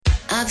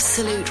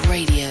Absolute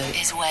Radio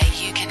is where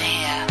you can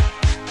hear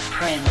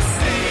Prince,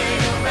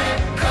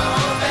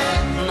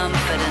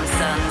 Mumford and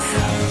Sons,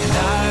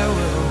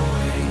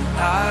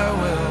 I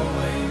will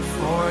wait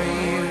for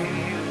you,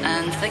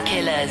 and The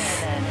Killers.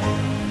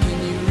 Can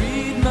you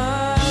read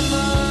my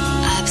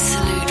mind?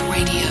 Absolute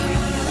Radio,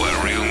 where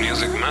real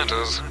music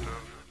matters.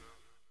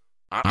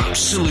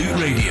 Absolute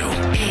Radio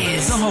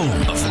is the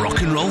home of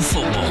rock and roll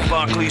football.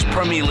 Barclays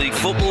Premier League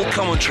football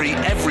commentary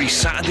every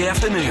Saturday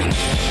afternoon.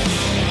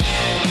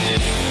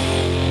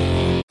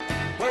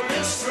 When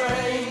you're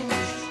strange,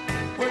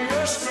 when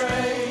you're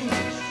strange,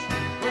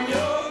 when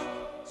you're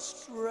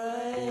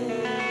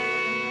strange.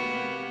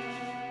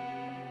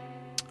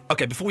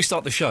 Okay, before we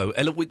start the show,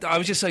 Ella, I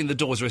was just saying the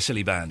Doors are a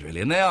silly band, really,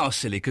 and they are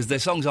silly because their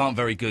songs aren't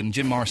very good, and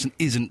Jim Morrison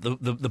isn't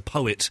the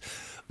poet,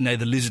 no,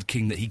 the Lizard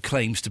King that he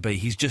claims to be.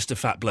 He's just a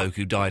fat bloke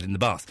who died in the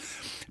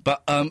bath.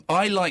 But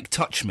I like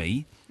Touch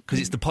Me, because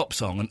it's the pop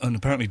song, and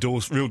apparently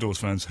real Doors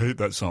fans hate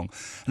that song.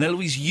 And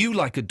Eloise, you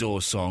like a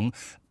Doors song,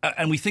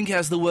 and we think it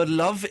has the word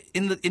love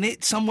in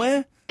it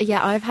somewhere?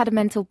 Yeah, I've had a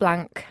mental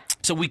blank.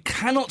 So we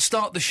cannot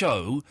start the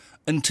show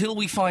until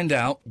we find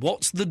out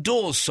what's the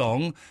Doors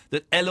song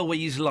that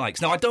Eloise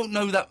likes. Now, I don't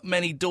know that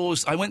many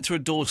Doors... I went through a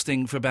Doors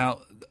thing for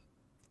about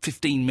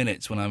 15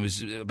 minutes when I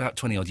was about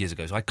 20-odd years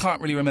ago, so I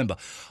can't really remember.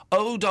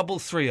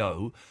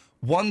 0330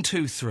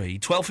 123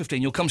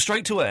 1215. You'll come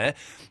straight to air.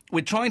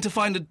 We're trying to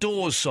find a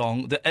Doors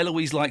song that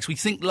Eloise likes. We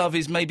think love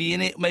is maybe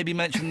in it, maybe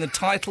mentioned in the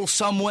title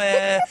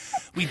somewhere.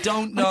 We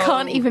don't know. I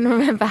can't even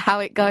remember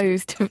how it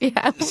goes, to be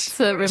able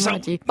to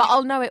remind you. But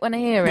I'll know it when I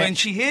hear it. When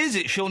she hears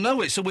it, she'll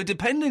know it. So we're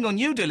depending on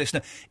you, dear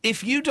listener.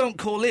 If you don't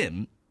call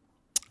in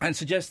and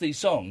suggest these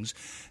songs,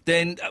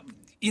 then...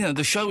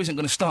 the show isn't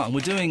going to start, and we're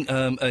doing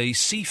a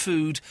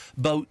seafood,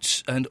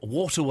 boats and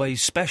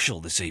waterways special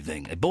this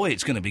evening. Boy,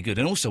 it's going to be good.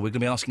 And also, we're going to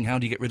be asking how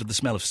do you get rid of the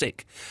smell of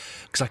sick?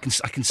 Because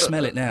I can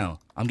smell it now.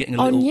 I'm getting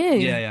a little... On you?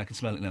 Yeah, I can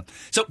smell it now.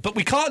 So, but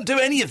we can't do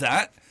any of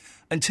that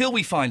until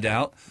we find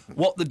out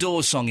what the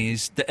Doors song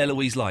is that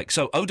Eloise likes.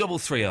 So,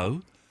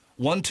 0330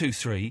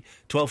 123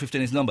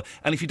 1215 is the number.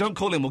 And if you don't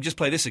call in, we'll just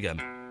play this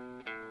again.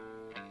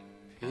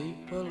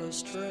 People are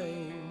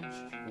strange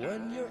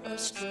when you're a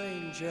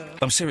stranger.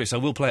 I'm serious, I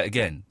will play it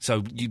again,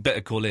 so you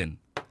better call in.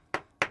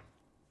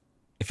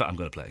 In fact, I'm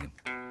going to play it again.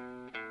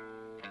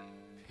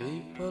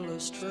 People are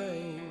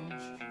strange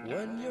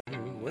when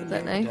you're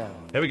Don't know.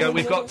 down. Here we go,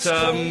 we've got,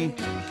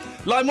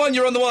 line 1,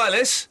 you're on the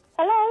wireless.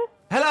 Hello,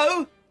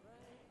 Hello?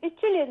 it's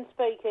Gillian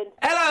speaking.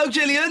 Hello,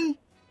 Gillian.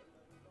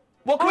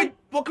 What can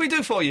we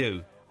do for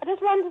you? I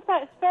just wanted to say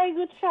it's a very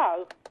good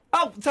show.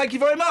 Oh, thank you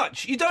very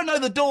much. You don't know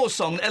the Doors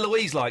song that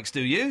Eloise likes, do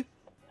you?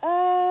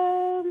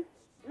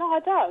 No, I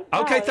don't.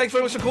 Okay, no. thanks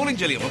very much for calling,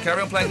 Gillian. We'll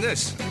carry on playing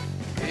this.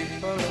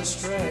 People are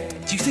strange.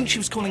 Do you think she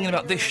was calling in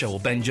about this show or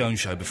Ben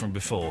Jones' show from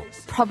before?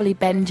 Probably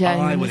Ben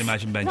Jones. I would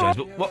imagine Ben Jones,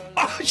 but what?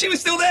 Oh, she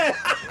was still there!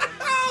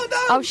 Oh,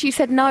 no! Oh, she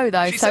said no,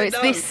 though, She so said it's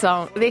no. this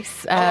song,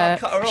 this Cut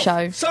her off.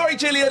 show. Sorry,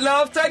 Gillian,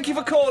 love. Thank you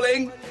for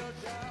calling.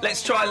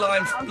 Let's try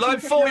line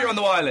 4. You're on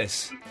the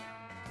wireless.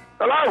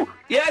 Hello,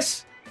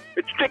 Yes,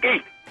 it's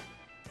Chicky.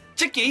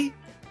 Chicky.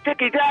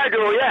 Chicky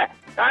Dardo, yeah.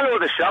 I know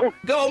the song.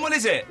 Go on. What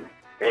is it?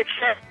 It's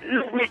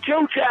Love Me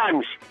Two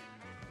Times.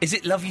 Is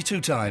it Love You Two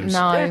Times?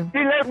 No,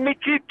 You love me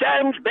 2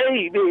 times,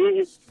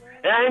 baby.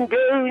 I'm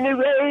going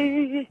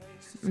away.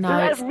 no,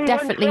 Love it's me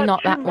definitely once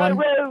not that one.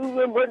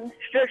 tomorrow and once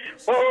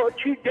just for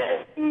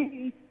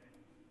today.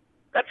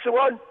 That's the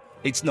one.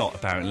 It's not,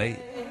 apparently.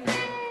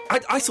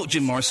 I thought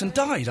Jim Morrison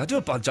died. I do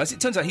apologise. It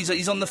turns out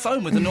he's on the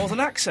phone with a northern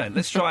accent.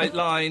 Let's try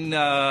line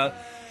 9.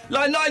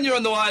 You're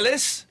on the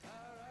wireless.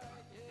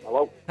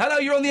 Hello. Hello,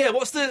 you're on the air.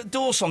 What's the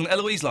Doors song that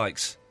Eloise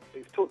likes?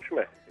 Please touch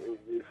me.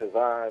 It says,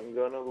 I'm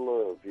gonna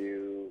love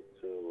you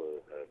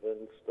till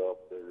heaven stop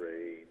the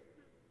rain.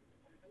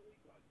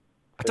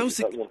 I don't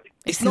think...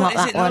 It's not is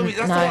that it? one, No, that's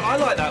no. the one. I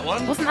like that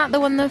one. Wasn't that the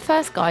one the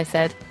first guy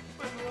said?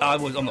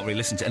 I'm not really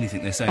listening to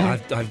anything they're saying. I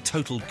have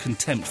total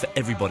contempt for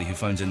everybody who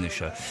phones in this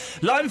show.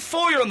 Line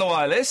 4, you're on the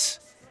wireless.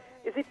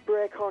 Is it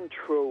Break on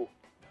True?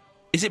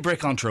 Is it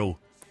Brick on True?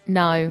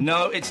 No.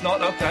 No, it's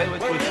not. Okay,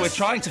 we're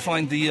trying to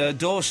find the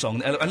Doors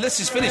song. And this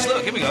is finished.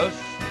 Look, here we go.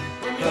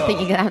 I think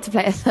you're going to have to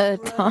play it a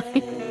third time.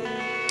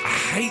 I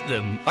hate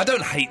them. I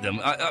don't hate them.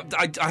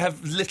 I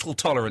have little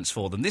tolerance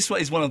for them. This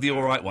one is one of the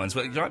all right ones,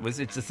 but right,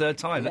 it's the third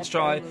time. Let's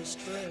try.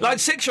 Line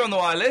 6, you're on the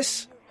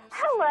wireless.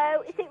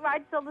 Hello, is it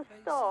Riders on the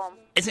Storm?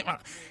 Is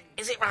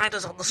it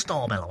Riders on the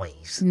Storm,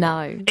 Eloise?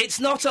 No. It's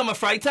not, I'm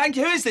afraid. Thank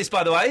you. Who is this,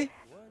 by the way?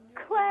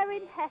 Claire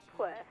in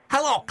Hepworth.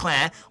 Hello,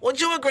 Claire. Would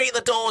you agree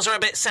the Doors are a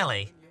bit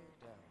silly?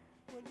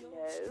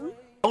 No.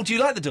 Oh, do you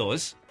like the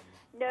Doors?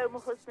 No, my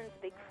husband's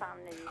a big fan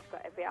and he's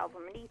got every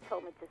album and he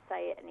told me to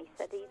say it and he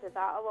said either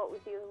that or what was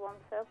the other one,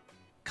 Phil?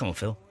 Come on,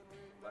 Phil.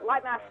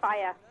 Light My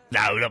Fire.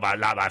 No, not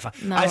my fire.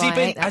 No, has he I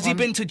been? hate that Has he one.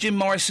 been to Jim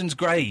Morrison's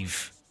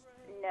grave?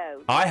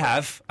 No. I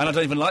have, and I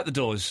don't even like the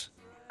Doors.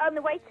 On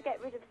the way to get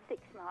rid of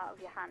 6 out of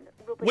your hand.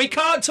 We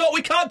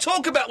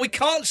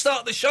can't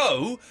start the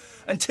show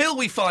until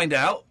we find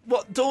out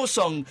what Doors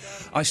song.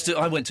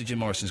 I went to Jim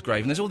Morrison's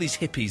grave, and there's all these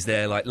hippies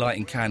there, like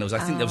lighting candles. I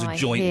think there was a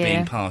joint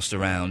being passed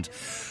around.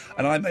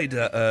 And I made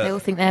a... they all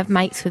think they have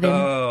mates with him.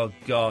 Oh,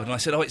 God. And I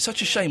said, it's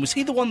such a shame. Was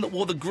he the one that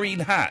wore the green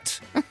hat?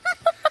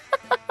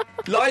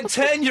 Line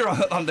 10, you're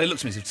on... They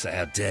looked at me and said,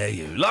 how dare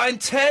you? Line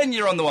 10,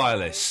 you're on the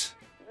wireless.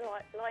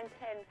 Right, line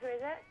 10, who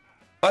is it?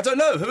 I don't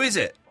know. Who is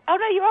it? Oh,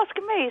 no, you're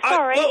asking me.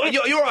 Sorry.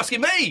 You're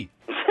asking me.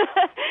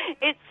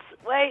 It's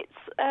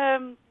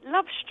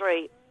Love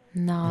Street.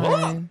 No.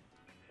 What?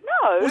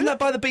 No. Wasn't that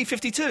by the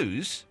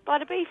B-52s? By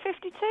the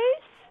B-52s?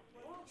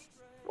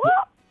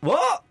 What?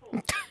 What?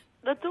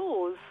 The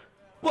Doors.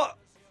 What?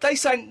 They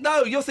sang...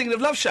 No, you're thinking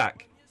of Love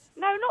Shack.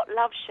 No, not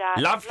Love Shack.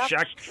 Love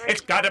Shack. Street.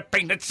 It's got a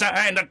painted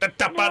sign at the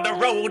top of the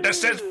road that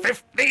says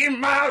 15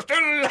 miles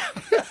to...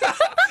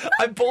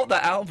 I bought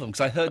that album because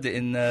I heard it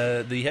in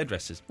the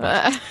Hairdressers.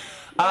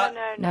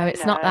 No,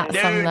 it's not that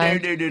song, though.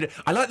 No.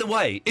 I like the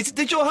way...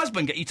 Did your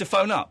husband get you to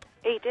phone up?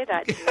 He did,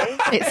 actually.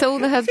 It's all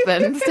the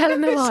husbands telling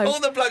their It's wives. all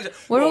the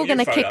blokes. We're all you going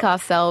to phone kick up.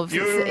 ourselves.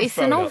 It's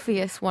an phone up.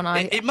 obvious one.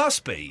 It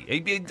must be.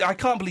 I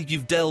can't believe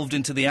you've delved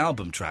into the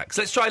album tracks.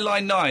 Let's try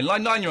line 9.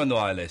 Line 9, you're on the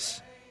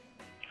wireless.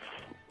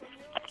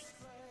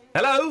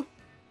 Hello?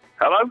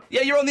 Hello?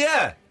 Yeah, you're on the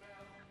air.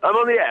 I'm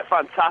on the air.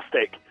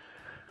 Fantastic.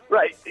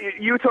 Right,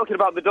 you were talking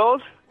about the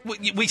Doors?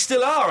 We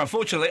still are,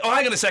 unfortunately. Oh,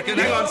 hang on a second.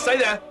 Hang on, stay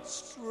there.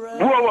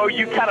 Whoa,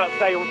 you cannot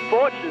say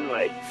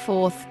unfortunately.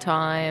 Fourth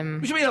time.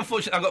 What do you mean,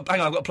 unfortunately? I've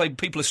got to play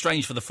People Are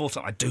Strange for the fourth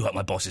time. I do hope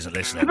my boss isn't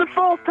listening. For the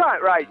fourth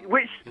time, right,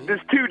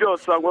 there's two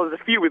Doors songs. Well, there's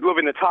a few with Love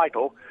in the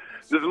title.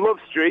 There's Love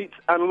Street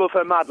and Love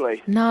Her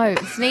Madly. No,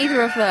 it's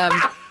neither of them.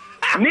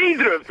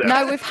 Neither of them?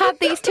 No, we've had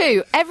these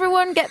two.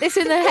 Everyone get this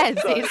in their heads.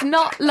 It's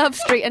not Love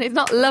Street and it's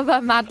not Love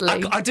Her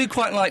Madly. I do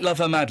quite like Love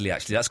Her Madly,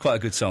 actually. That's quite a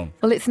good song.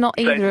 Well, it's not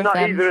either of them. Not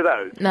either of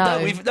those? No.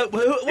 Do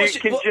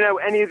you know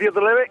any of the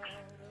other lyrics?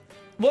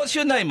 What's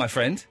your name, my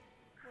friend?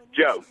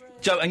 Joe.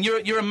 Joe, and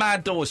you're a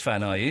mad Doors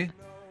fan, are you?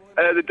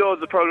 The Doors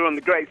are probably one of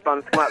the greatest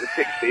bands to come out of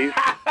the 60s.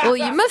 Well,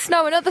 you must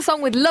know another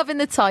song with love in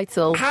the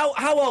title.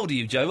 How old are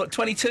you, Joe? What,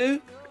 22?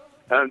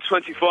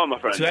 24, my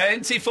friend.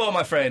 24,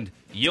 my friend.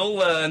 You'll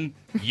learn.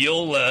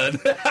 You'll learn.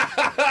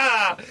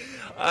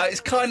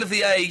 It's kind of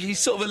the age. He's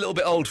sort of a little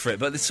bit old for it,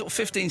 but it's sort of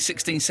 15,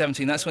 16,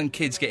 17. That's when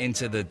kids get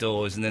into the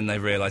Doors and then they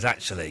realise,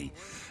 actually,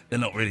 they're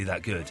not really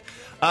that good.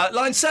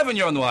 Line 7,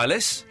 you're on the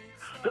wireless.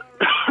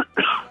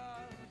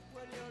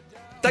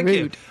 Thank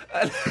Rude.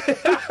 you.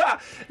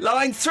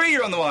 Line 3,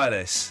 you're on the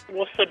wireless.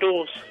 What's the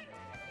Doors?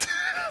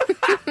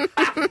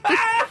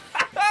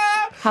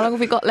 How long have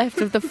we got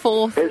left of the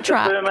fourth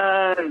track?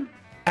 Superman.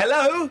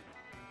 Hello?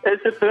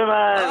 It's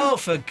Superman. Oh,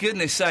 for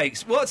goodness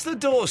sakes. What's the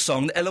Doors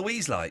song that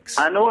Eloise likes?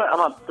 I know it. I'm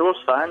a Doors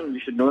fan. You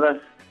should know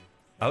this.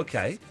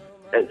 Okay.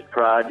 It's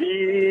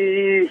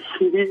Prady.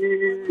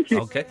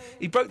 Okay.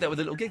 He broke that with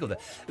a little giggle there.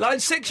 Line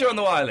 6, you're on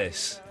the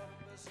wireless.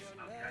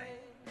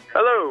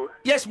 Hello.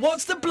 Yes,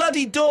 what's the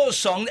bloody Doors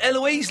song that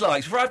Eloise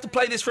likes before I have to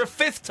play this for a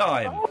 5th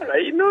time? All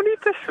right, no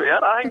need to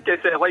swear. I think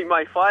it's Light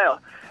My Fire.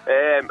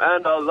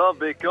 And our love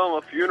become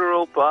a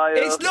funeral pyre.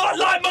 It's not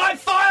Light My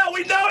Fire!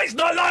 We know it's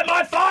not Light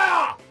My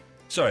Fire!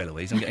 Sorry,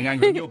 Eloise, I'm getting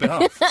angry on your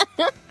behalf.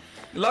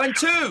 Line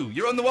 2,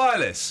 you're on the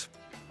wireless.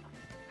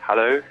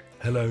 Hello?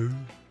 Hello?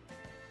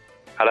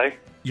 Hello?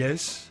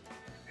 Yes?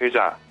 Who's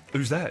that?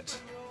 Who's that?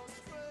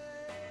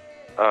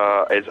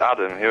 It's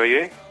Adam. Who are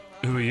you?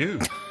 Who are you?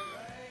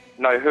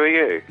 No, who are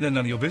you? They're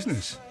none of your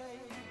business.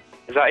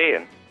 Is that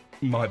Ian?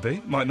 Might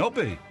be, might not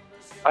be.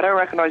 I don't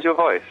recognise your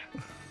voice.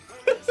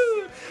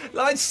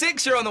 Line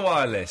 6, you're on the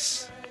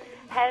wireless.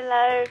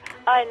 Hello,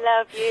 I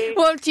love you.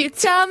 Won't you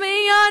tell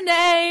me your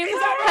name?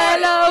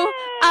 Hello,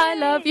 I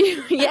love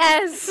you.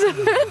 Yes.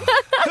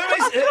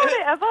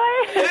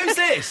 Who's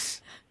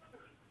this?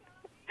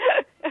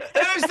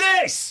 Who's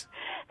this?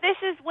 This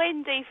is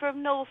Wendy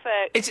from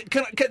Norfolk.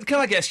 Can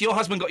I guess, your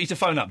husband got you to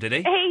phone up, did he?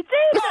 He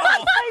did.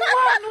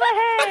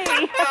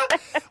 I won.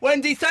 Hey.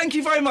 Wendy, thank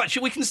you very much.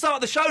 We can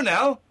start the show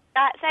now.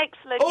 That's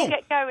excellent. You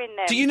get going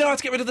then. Do you know how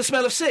to get rid of the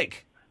smell of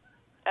sick?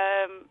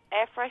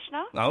 Air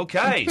freshener.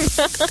 Okay.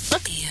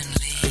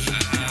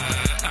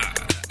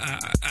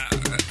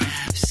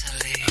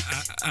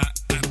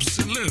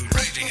 Absolute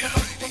Radio.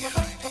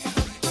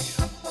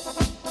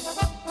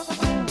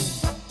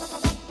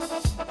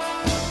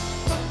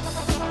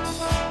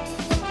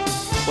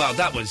 Well,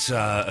 that was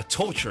a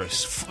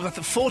torturous.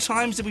 4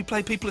 times did we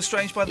play People Are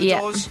Strange by the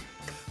Doors?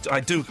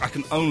 I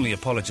can only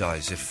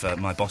apologise if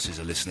my bosses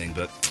are listening,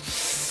 but,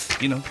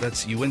 you know,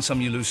 that's you win some,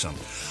 you lose some.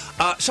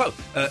 So,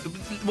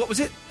 what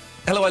was it?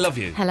 Hello, I Love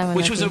You. Hello, I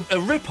Which Love was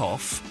a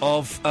rip-off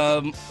of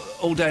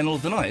All Day and All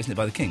of the Night, isn't it,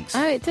 by the Kinks?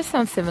 Oh, it does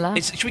sound similar.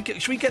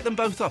 Should we get them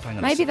both up? Hang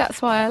on. Maybe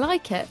that's why I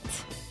like it.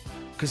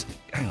 Because,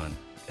 hang on.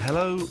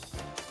 Hello,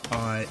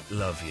 I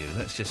Love You.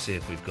 Let's just see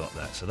if we've got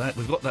that. So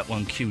we've got that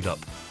one queued up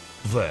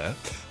there.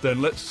 Then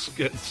let's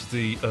get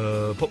the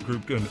pop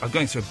group going.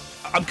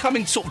 I'm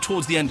coming sort of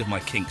towards the end of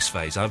my Kinks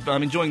phase.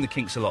 I'm enjoying the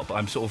Kinks a lot, but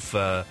I'm sort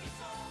of...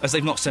 as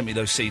they've not sent me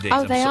those CDs.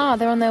 Oh, they are.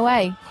 They're on their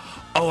way.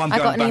 Oh, I'm I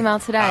going got an back, email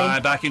today.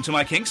 Back into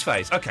my Kinks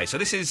phase. Okay, so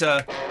this is...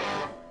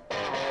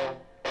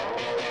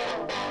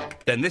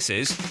 Then this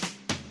is...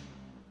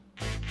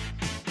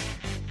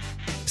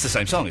 It's the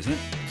same song, isn't it?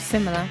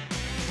 Similar.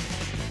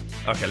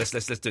 Okay, let's do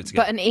it together.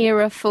 But an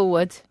era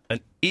forward.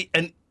 What do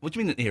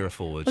you mean an era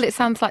forward? Well, it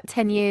sounds like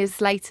 10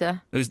 years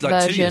later. It was like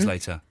version. 2 years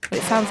later. But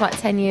it sounds like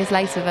 10 years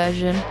later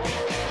version.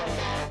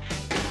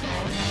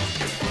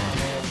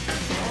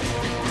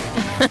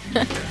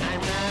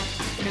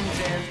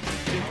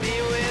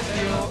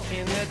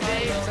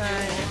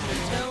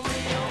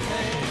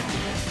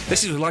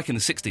 This is like in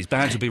the 60s.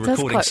 Bands would be Does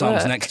recording quite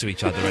songs work. next to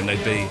each other, and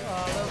they'd be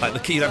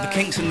like you'd have the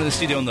Kinks in the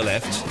studio on the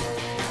left,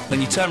 then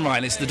you turn right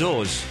and it's the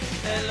Doors.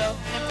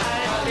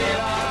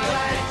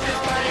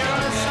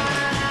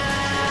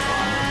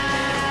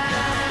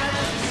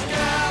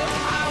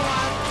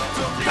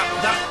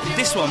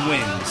 This one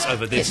wins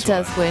over this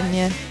one. It does win,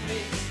 yeah.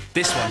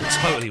 This one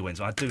totally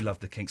wins. I do love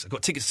the Kinks. I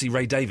got tickets to see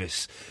Ray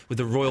Davis with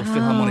the Royal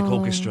Philharmonic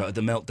Orchestra at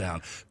the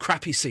Meltdown.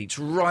 Crappy seats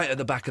right at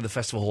the back of the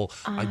festival hall.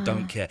 I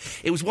don't care.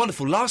 It was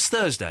wonderful. Last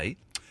Thursday,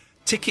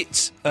 the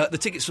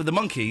tickets for the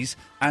Monkees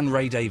and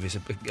Ray Davis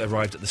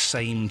arrived at the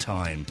same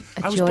time.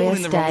 I was born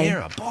in the wrong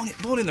era.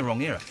 Born in the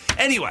wrong era.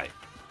 Anyway.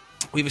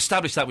 We've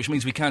established that, which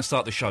means we can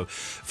start the show.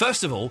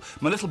 First of all,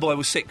 my little boy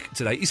was sick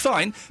today. He's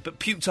fine, but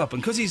puked up.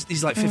 And because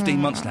he's like 15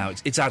 months now,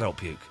 it's adult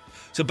puke.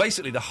 So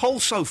basically, the whole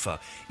sofa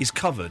is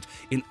covered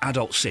in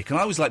adult sick. And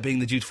I was like being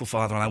the dutiful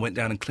father, and I went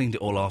down and cleaned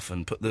it all off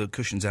and put the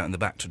cushions out in the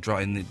back to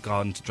dry, in the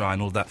garden to dry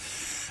and all that.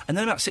 And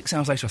then about 6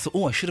 hours later, I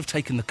thought, I should have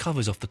taken the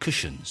covers off the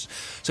cushions.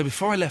 So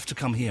before I left to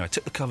come here, I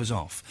took the covers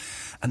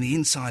off, and the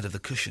inside of the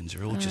cushions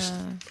are all just...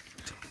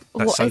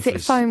 What is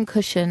it? Foam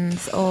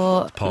cushions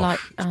or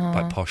posh,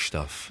 like posh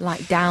stuff?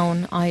 Like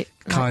down?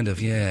 Kind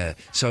of, yeah.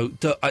 So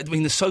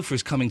the sofa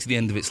is coming to the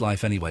end of its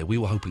life anyway. We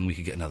were hoping we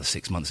could get another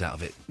 6 months out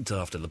of it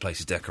until after the place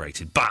is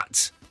decorated,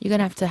 but you're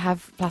going to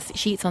have plastic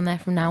sheets on there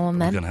from now on.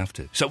 Then we're going to have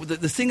to. So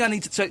the thing I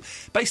need to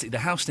basically the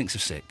house stinks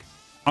of sick.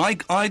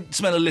 I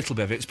smell a little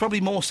bit of it. It's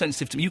probably more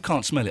sensitive to me. You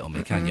can't smell it on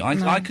me, can you?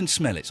 I can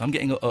smell it. So I'm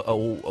getting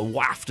a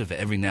waft of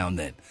it every now and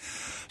then.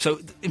 So,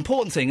 the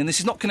important thing, and this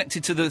is not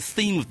connected to the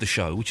theme of the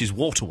show, which is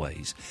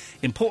waterways.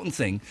 Important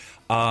thing,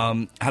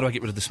 how do I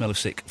get rid of the smell of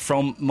sick?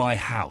 From my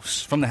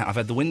house. From the house. I've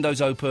had the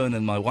windows open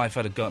and my wife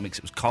had a go at me because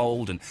it was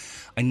cold, and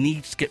I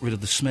need to get rid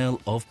of the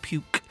smell of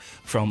puke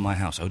from my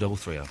house.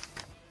 0330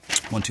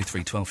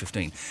 123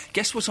 1215.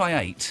 Guess what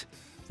I ate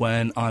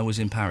when I was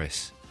in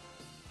Paris?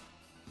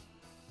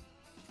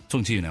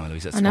 Talking to you now,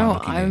 Eloise. That's I know. why I'm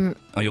looking at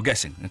you. Oh, you're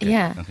guessing? Okay.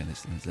 Yeah. Okay,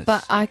 let's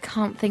but I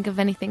can't think of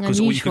anything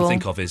unusual. Because all you can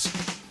think of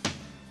is...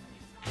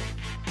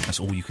 That's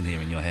all you can hear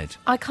in your head.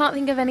 I can't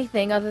think of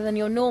anything other than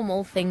your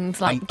normal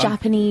things like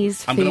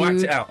Japanese food. I'm going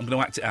to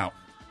act it out.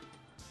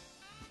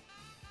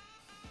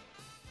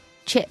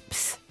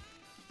 Chips.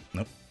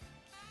 Nope.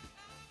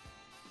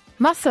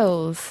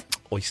 Mussels.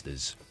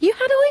 Oysters. You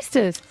had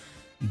oysters?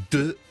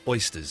 The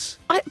oysters.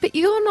 But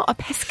you're not a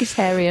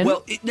pescatarian.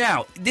 Well,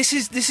 now, this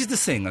is the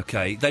thing,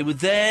 okay? They were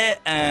there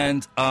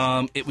and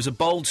it was a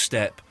bold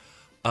step.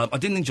 I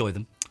didn't enjoy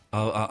them.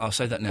 I'll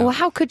say that now. Well,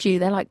 how could you?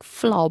 They're like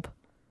flob.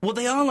 Well,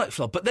 they are like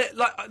flob, but they're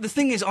like the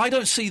thing is, I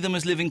don't see them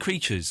as living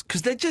creatures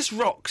because they're just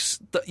rocks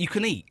that you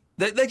can eat.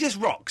 They're just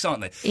rocks,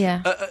 aren't they?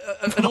 Yeah.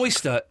 An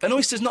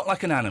oyster's not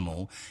like an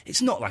animal.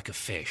 It's not like a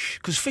fish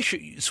because fish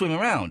swim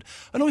around.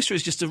 An oyster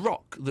is just a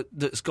rock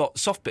that's got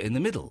soft bit in the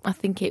middle. I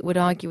think it would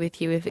argue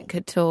with you if it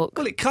could talk.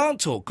 Well, it can't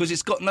talk because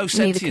it's got no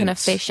sentience. Neither can a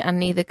fish and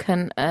neither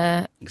can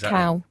a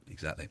cow.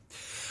 Exactly.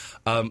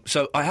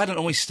 So I had an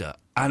oyster,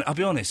 and I'll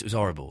be honest, it was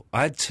horrible.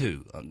 I had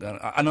two,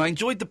 and I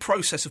enjoyed the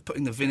process of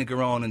putting the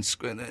vinegar on,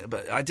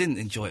 but I didn't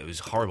enjoy it. It was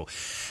horrible.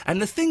 And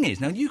the thing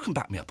is, now you can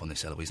back me up on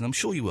this, Eloise, and I'm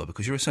sure you will,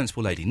 because you're a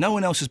sensible lady. No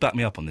one else has backed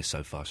me up on this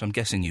so far, so I'm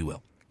guessing you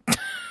will.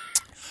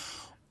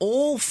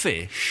 All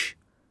fish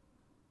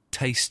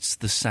tastes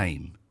the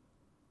same.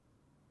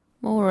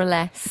 More or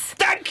less.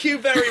 Thank you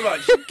very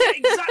much. You get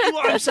exactly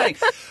what I'm saying.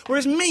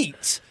 Whereas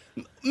meats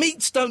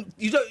don't...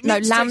 No,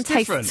 lamb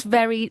tastes tastes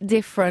very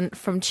different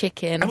from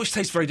chicken. And which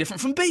tastes very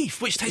different from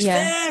beef, which tastes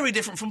Yeah. very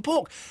different from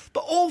pork.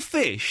 But all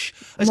fish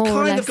has More or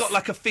kind less. of got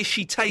like a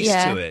fishy taste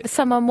Yeah, to it.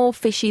 some are more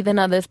fishy than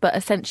others, but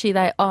essentially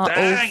they are all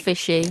Dang.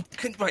 fishy.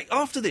 Right,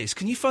 after this,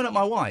 can you phone up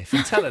my wife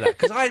and tell her that?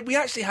 Because we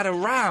actually had a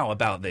row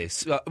about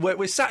this.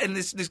 We're sat in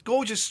this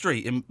gorgeous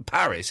street in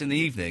Paris in the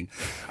evening.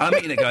 I'm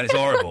eating it going, it's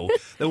horrible.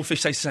 All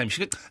fish taste the same.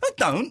 She goes, I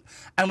don't.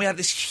 And we had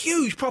this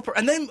huge proper...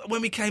 And then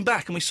when we came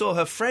back and we saw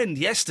her friend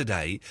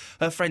yesterday,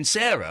 her friend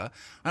Sarah,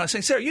 and I was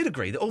saying, Sarah, you'd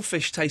agree that all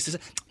fish taste the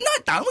same. No, I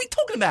don't. What are you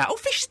talking about? All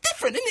fish is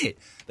different, isn't it?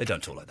 They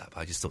don't talk like that, but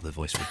I just thought their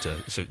voice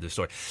would suit the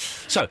story.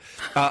 So,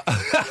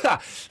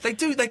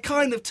 they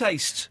kind of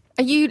taste...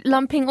 Are you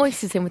lumping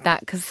oysters in with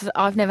that? Because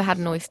I've never had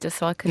an oyster,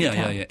 so I couldn't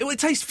tell. Yeah. It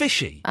tastes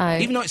fishy,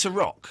 even though it's a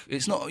rock.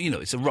 It's not,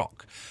 it's a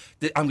rock.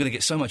 I'm going to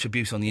get so much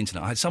abuse on the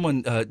internet. I had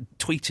someone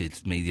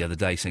tweeted me the other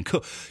day saying,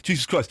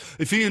 Jesus Christ,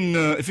 if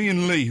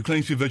Ian Lee, who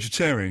claims to be a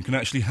vegetarian, can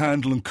actually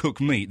handle and cook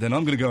meat, then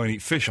I'm going to go and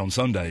eat fish on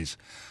Sundays.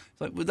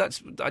 Like, well,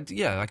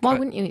 Why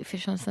wouldn't you eat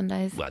fish on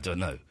Sundays? Well, I don't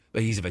know.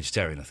 Well, he's a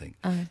vegetarian, I think.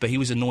 Oh. But he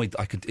was annoyed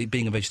that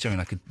being a vegetarian,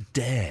 I could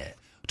dare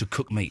to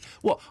cook meat.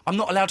 What? I'm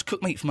not allowed to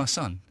cook meat for my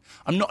son.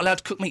 I'm not allowed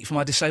to cook meat for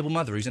my disabled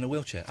mother who's in a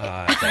wheelchair.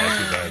 Thank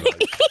you very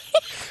much.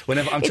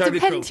 Whenever I'm It terribly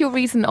depends cruel. your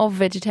reason of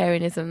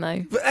vegetarianism,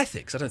 though. But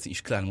ethics, I don't think you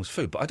should kill animals'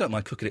 food, but I don't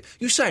mind cooking it.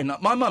 You're saying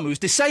that my mum, who's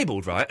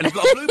disabled, right, and has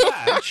got a blue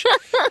badge,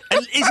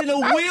 and is in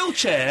a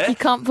wheelchair. You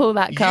can't pull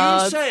that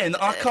card. You're saying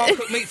that I can't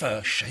cook meat for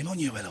her. Shame on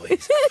you,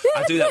 Eloise.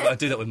 I do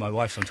that with my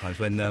wife sometimes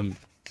when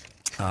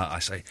I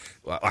say,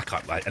 well, I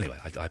can't. Anyway,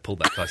 I pulled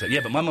that card. I said, yeah,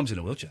 but my mum's in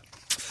a wheelchair.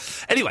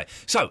 Anyway,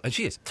 and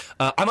she is.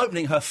 I'm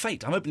opening her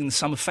fate. I'm opening the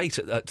summer fate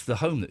at the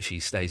home that she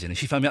stays in, and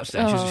she phoned me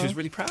upstairs. She was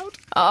really proud.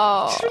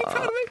 Oh, she was really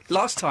proud of me.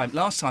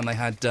 Last time they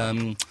had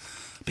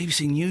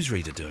BBC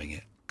Newsreader doing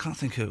it. Can't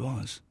think who it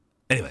was.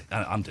 Anyway,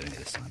 I'm doing it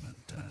this time, and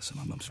so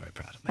my mum's very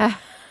proud of me.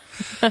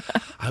 I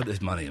hope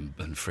there's money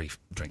and free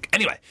drink.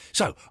 Anyway,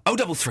 so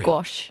 033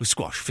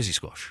 squash, fizzy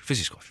squash.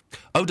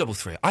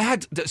 033. I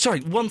had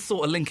one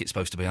thought a link. It's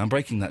supposed to be. I'm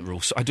breaking that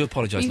rule. So I do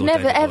apologise. You've Lord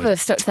never David ever Boyd.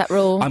 stuck to that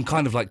rule. I'm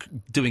kind of like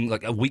doing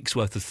like a week's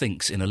worth of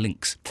thinks in a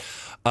links.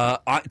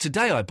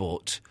 Today I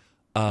bought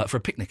for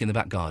a picnic in the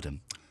back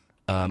garden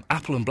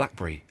apple and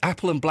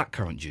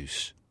blackcurrant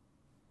juice.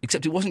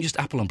 Except it wasn't just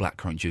apple and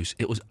blackcurrant juice.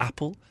 It was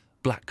apple,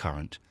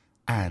 blackcurrant,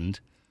 and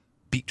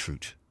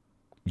beetroot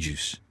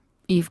juice.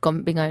 You've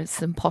been going to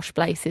some posh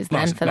places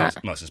then for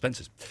that. Marks and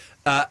Spencer's.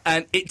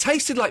 And it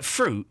tasted like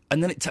fruit,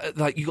 and then you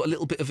got a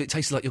little bit of it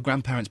tasted like your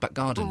grandparents' back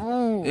garden.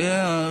 Oh.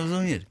 Yeah, it was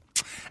weird.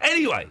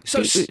 Anyway,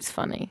 so... Beetroot's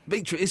funny.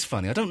 Beetroot is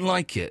funny. I don't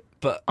like it,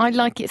 but... I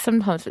like it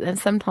sometimes, but then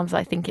sometimes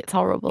I think it's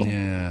horrible.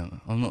 Yeah,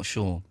 I'm not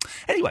sure.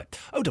 Anyway,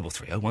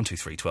 033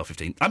 0123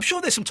 1215. I'm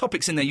sure there's some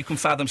topics in there you can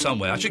fathom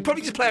somewhere. I should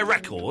probably just play a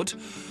record.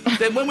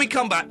 Then when we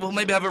come back, we'll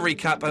maybe have a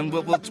recap, and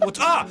we'll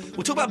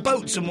talk about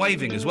boats and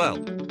waving as well.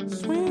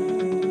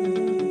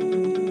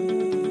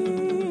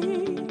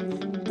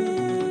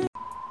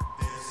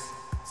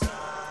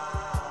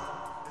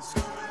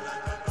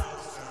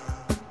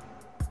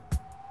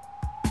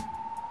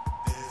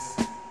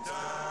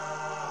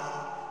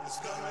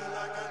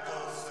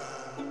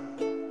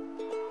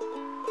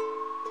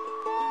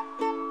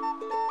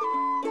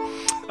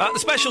 The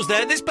specials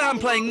there. This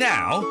band playing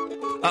now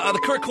are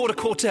the Kurikorda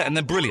Quartet, and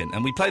they're brilliant,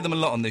 and we play them a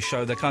lot on this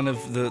show. They're kind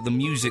of the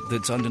music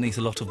that's underneath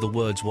a lot of the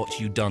words "what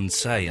you done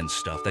say" and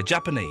stuff. They're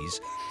Japanese.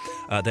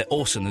 They're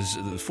awesome. There's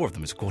four of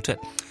them as a quartet.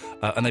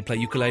 And they play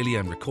ukulele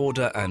and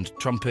recorder and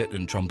trumpet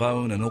and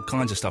trombone and all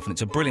kinds of stuff, and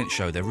it's a brilliant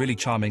show. They're really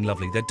charming,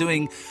 lovely. They're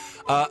doing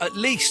at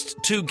least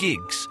 2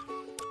 gigs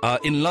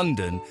in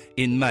London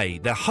in May.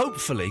 They're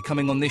hopefully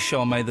coming on this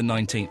show on May the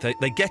 19th.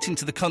 They get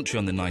into the country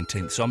on the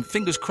 19th, so I'm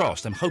fingers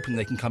crossed. I'm hoping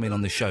they can come in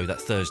on this show that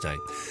Thursday.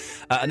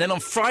 And then on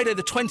Friday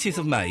the 20th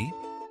of May,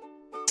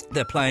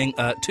 they're playing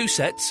 2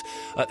 sets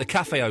at the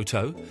Café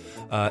Oto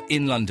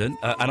in London,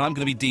 and I'm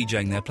going to be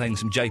DJing there, playing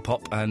some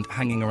J-pop and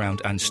hanging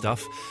around and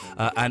stuff.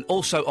 And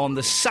also on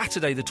the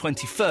Saturday the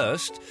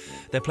 21st,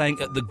 they're playing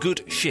at the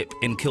Good Ship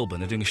in Kilburn.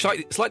 They're doing a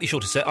slightly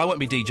shorter set. I won't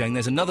be DJing.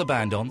 There's another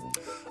band on,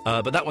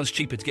 but that one's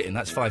cheaper to get in.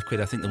 That's £5.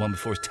 I think the one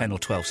before is 10 or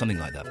 12, something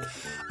like that.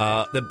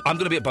 I'm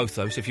going to be at both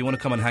those, so if you want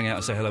to come and hang out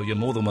and say hello, you're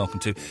more than welcome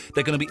to.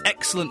 They're going to be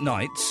excellent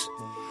nights.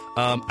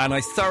 And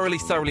I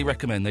thoroughly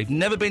recommend. They've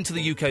never been to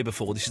the UK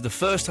before. This is the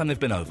first time they've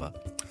been over.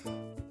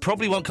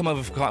 Probably won't come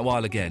over for quite a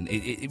while again.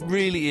 It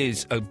really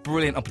is a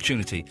brilliant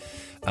opportunity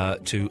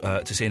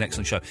to see an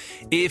excellent show.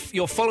 If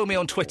you'll follow me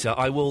on Twitter,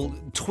 I will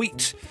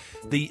tweet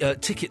the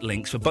ticket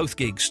links for both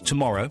gigs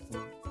tomorrow.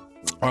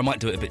 Or I might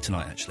do it a bit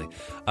tonight, actually.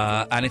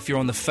 And if you're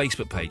on the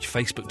Facebook page,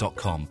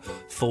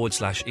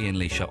 facebook.com/Ian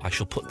Lee Show, I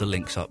shall put the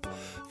links up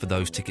for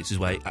those tickets as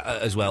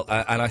well.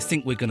 And I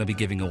think we're going to be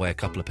giving away a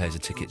couple of pairs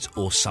of tickets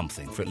or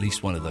something for at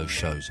least one of those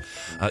shows.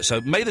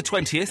 So May the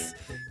 20th,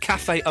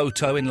 Café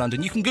Oto in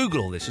London. You can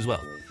Google all this as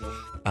well.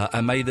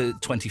 And May the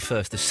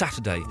 21st, the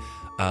Saturday,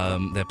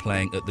 they're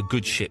playing at the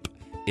Good Ship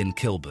in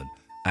Kilburn.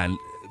 And,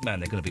 man,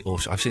 they're going to be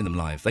awesome. I've seen them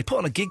live. They put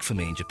on a gig for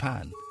me in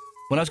Japan.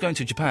 When I was going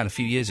to Japan a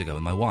few years ago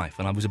with my wife,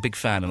 and I was a big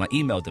fan, and I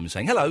emailed them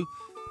saying, hello,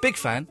 big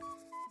fan,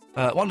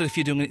 wondered if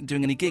you're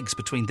doing any gigs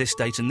between this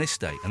date and this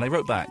date. And they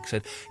wrote back,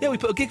 said, yeah, we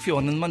put a gig for you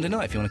on Monday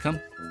night if you want to come.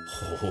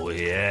 Oh,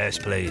 yes,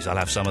 please, I'll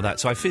have some of that.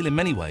 So I feel in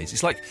many ways,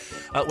 it's like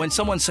when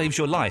someone saves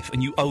your life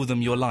and you owe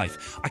them your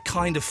life, I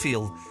kind of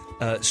feel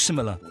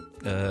similar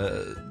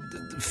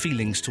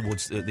feelings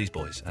towards these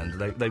boys, and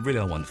they really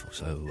are wonderful.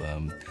 So,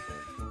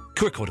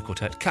 Kurikorda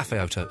Quartet,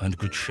 Café Oto, and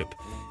Good Ship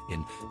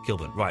in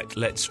Kilburn. Right,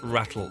 let's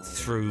rattle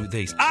through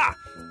these. Ah!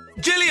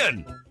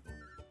 Gillian!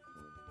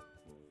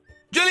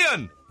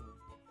 Gillian!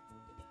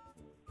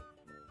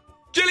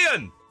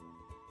 Gillian!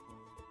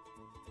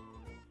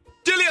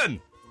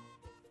 Gillian!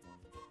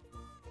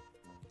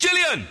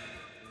 Gillian!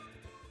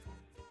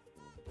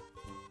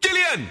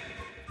 Gillian!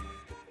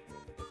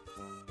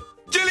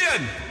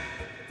 Gillian!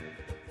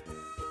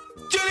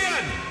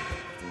 Gillian!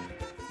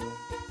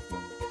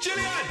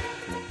 Gillian!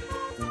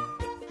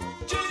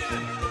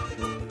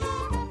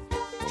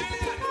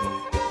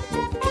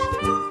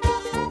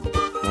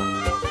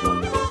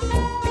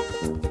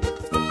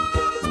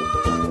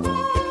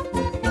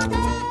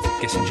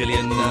 guessing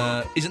Gillian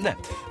isn't there.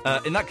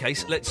 In that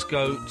case, let's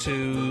go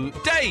to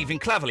Dave in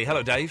Claverley.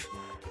 Hello, Dave.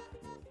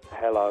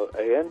 Hello,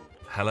 Ian.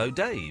 Hello,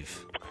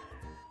 Dave.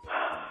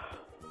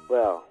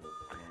 Well,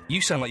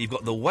 you sound like you've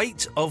got the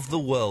weight of the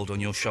world on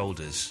your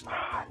shoulders.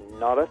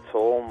 not at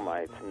all,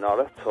 mate. Not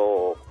at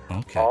all.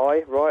 Okay.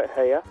 I, right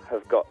here,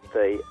 have got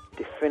the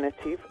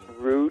definitive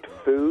rude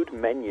food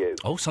menu.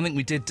 Oh, something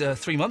we did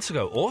 3 months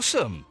ago.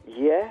 Awesome.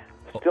 Yeah,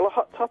 still a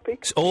hot topic.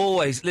 It's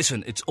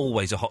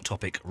always a hot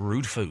topic.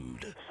 Rude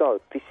food. So,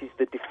 this is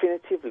the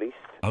definitive list.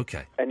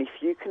 Okay. And if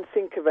you can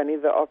think of any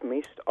that I've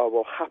missed, I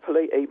will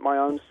happily eat my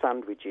own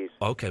sandwiches.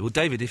 Okay. Well,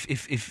 David,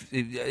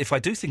 if I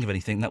do think of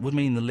anything, that would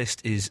mean the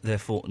list is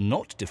therefore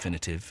not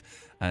definitive,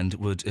 and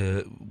would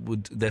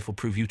therefore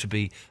prove you to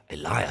be a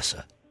liar,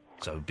 sir.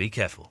 So be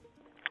careful.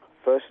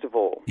 First of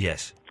all,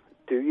 yes.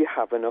 Do you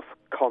have enough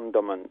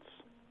condiments?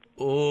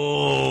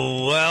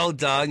 Oh, well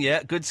done.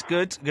 Yeah, good.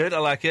 I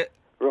like it.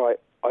 Right.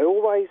 I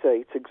always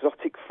eat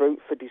exotic fruit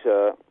for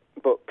dessert,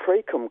 but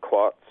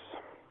pre-kumquats,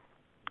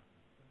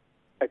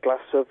 a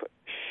glass of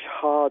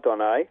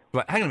Chardonnay.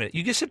 Right, hang on a minute.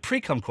 You just said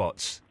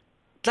pre-kumquats.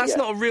 That's Yeah.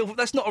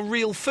 not a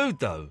real food,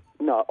 though.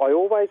 No, I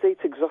always eat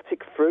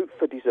exotic fruit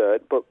for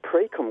dessert, but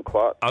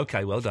pre-kumquats,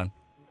 Okay, well done.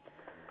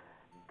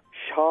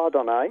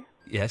 Chardonnay,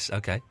 Yes,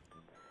 okay.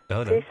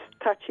 Well done.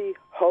 pistachio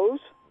hose,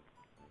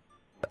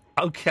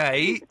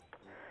 Okay.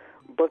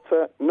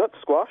 butternut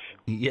squash,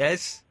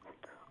 Yes.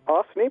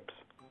 arsnips.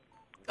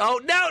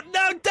 Oh, no,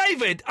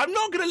 David! I'm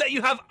not going to let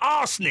you have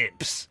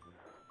arsnips.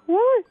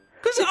 Why?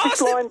 Because Is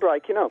this line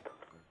breaking up?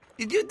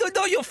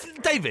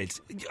 David,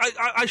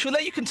 I shall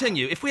let you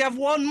continue. If we have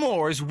one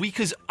more as weak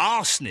as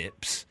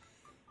arsnips,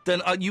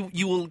 then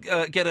you will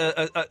get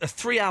a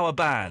 3-hour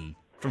ban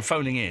from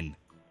phoning in.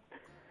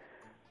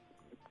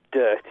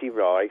 Dirty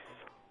rice,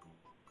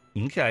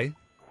 Okay.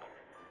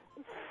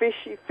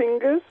 fishy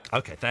fingers,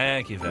 Okay,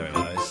 thank you very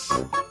much.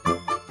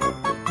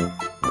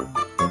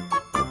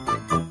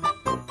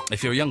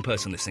 If you're a young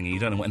person listening and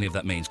you don't know what any of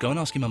that means, go and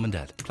ask your mum and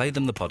dad. Play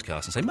them the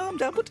podcast and say, Mum,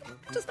 Dad, what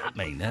does that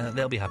mean?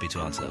 They'll be happy to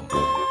answer that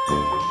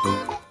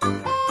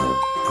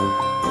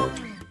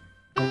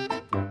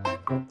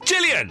one.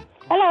 Gillian!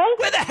 Hello?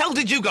 Where the hell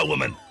did you go,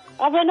 woman?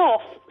 I went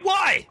off.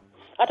 Why?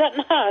 I don't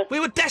know. We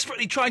were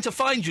desperately trying to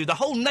find you. The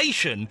whole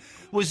nation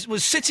was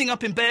sitting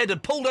up in bed,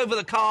 had pulled over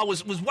the car,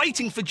 was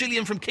waiting for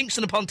Gillian from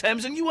Kingston upon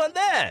Thames, and you weren't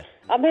there.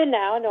 I'm here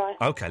now, anyway.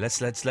 Okay,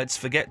 let's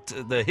forget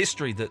the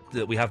history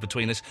that we have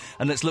between us,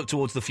 and let's look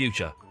towards the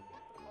future.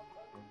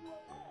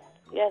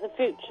 Yeah, the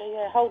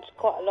future, holds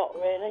quite a lot,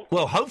 really.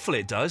 Well, hopefully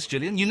it does,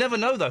 Gillian. You never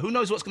know, though. Who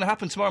knows what's going to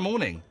happen tomorrow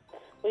morning?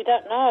 We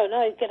don't know.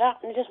 No, you get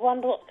up and you just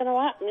wonder what's going to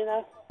happen, you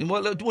know.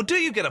 Well, do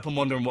you get up and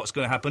wondering what's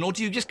going to happen, or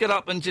do you just get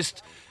up and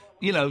just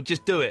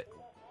do it?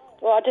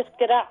 Well, I just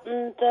get up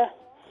and...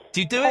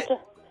 do you do it?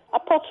 I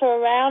potter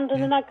around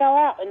and then I go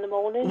out in the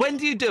morning. When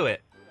do you do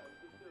it?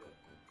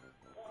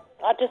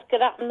 I just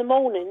get up in the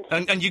morning.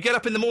 And you get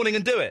up in the morning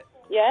and do it?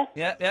 Yeah.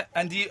 Yeah.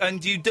 And do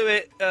you do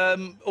it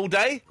all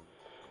day?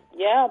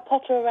 Yeah, I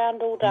potter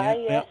around all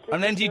day, yes.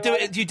 And then do you do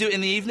it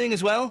in the evening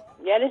as well?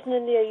 Yeah, listen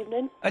in the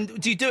evening.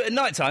 And do you do it at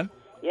night time?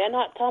 Yeah,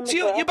 night time So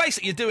as well. you're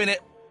basically doing it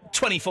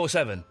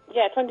 24/7.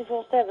 Yeah,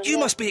 24/7. You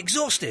must be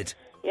exhausted.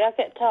 Yeah, I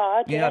get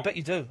tired. Yeah, I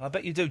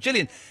bet you do.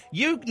 Gillian,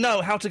 you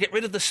know how to get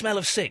rid of the smell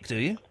of sick, do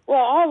you?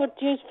 Well, I would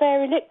use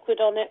fairy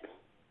liquid on it.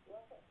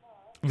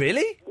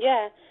 Really?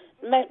 Yeah.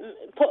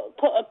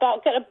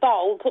 Get a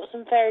bowl, put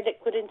some fairy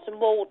liquid in some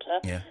water,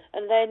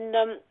 and then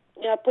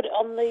put it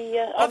on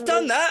the. I've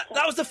done that.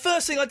 That was the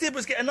first thing I did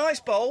was get a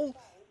nice bowl.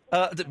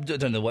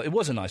 Don't know what it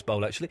was. A nice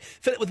bowl actually.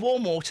 Fill it with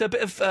warm water, a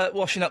bit of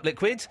washing up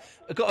liquid.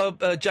 I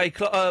got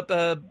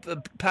a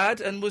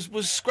pad and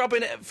was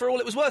scrubbing it for all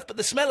it was worth. But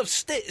the smell of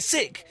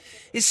sick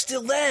is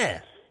still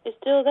there. It's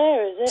still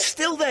there, is it?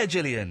 Still there,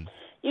 Gillian.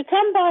 You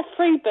can buy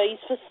freebies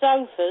for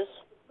sofas.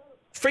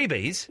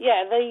 Freebies?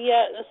 Yeah,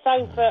 the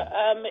sofa.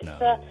 It's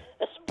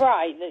a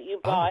spray that you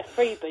buy.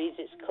 Freebies,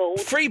 it's called.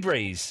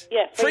 Freebreeze.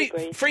 Yeah,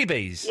 freebies.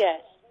 Freebies.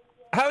 Yes.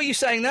 How are you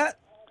saying that?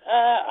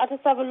 I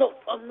just have a look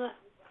on the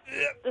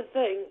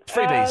thing.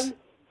 Freebies.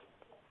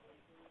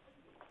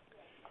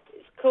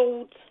 It's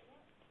called.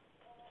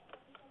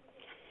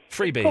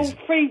 Freebies. It's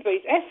called Freebies.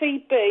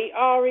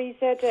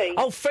 Febreze.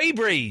 Oh,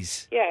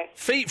 Febreze. Yeah.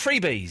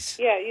 Freebies.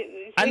 Yeah.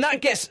 And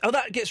that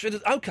gets rid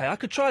of. Okay, I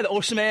could try that,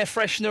 or some air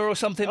freshener, or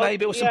something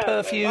maybe, or some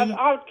perfume.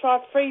 I would try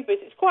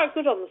Freebies. It's quite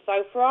good on the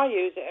sofa. I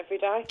use it every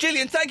day.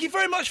 Gillian, thank you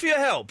very much for your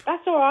help.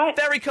 That's all right.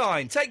 Very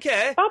kind. Take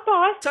care. Bye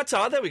bye.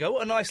 Ta-ta. There we go.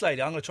 What a nice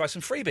lady. I'm going to try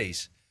some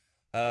Freebies.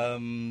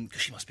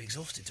 Because she must be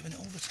exhausted doing it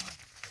all the time.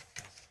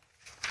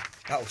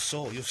 That'll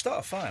soar. You'll start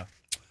a fire.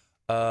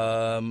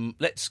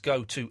 Let's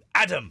go to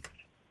Adam.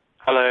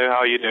 Hello, how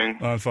are you doing?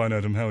 I'm fine,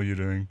 Adam. How are you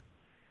doing?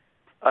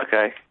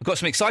 Okay. I've got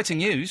some exciting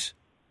news.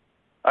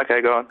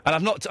 Okay, go on. And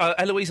I've not,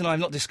 Eloise and I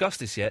have not discussed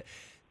this yet.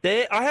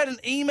 I had an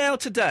email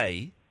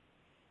today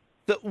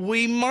that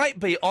we might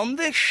be on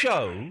this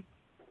show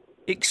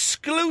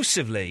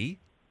exclusively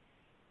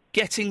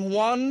getting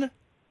one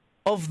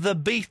of the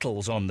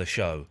Beatles on the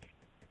show.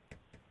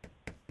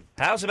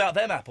 How's about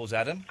them apples,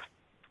 Adam?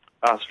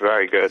 That's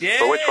very good. Yeah.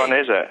 But which one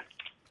is it?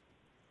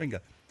 Ringo.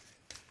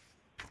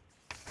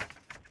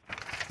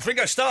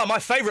 Ringo Starr, my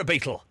favourite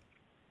Beatle.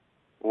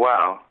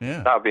 Wow.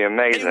 Yeah. That would be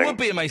amazing. It would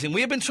be amazing.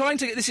 We have been trying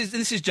to get... This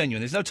is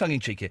genuine. There's no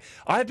tongue-in-cheek here.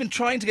 I have been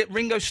trying to get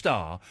Ringo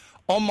Starr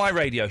on my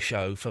radio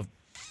show for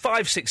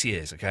 5-6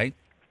 years, OK?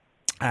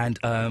 And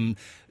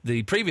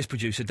the previous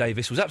producer,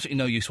 Davis, was absolutely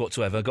no use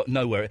whatsoever, got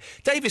nowhere.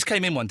 Davis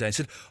came in one day and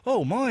said,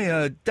 "Oh,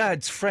 my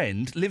dad's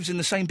friend lives in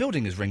the same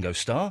building as Ringo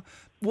Starr.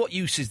 What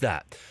use is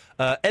that?"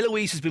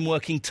 Eloise has been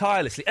working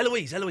tirelessly.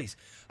 Eloise,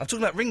 I'm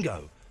talking about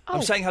Ringo.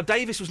 I'm saying how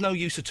Davis was no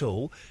use at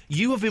all.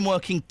 You have been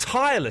working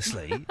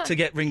tirelessly to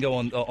get Ringo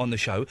on the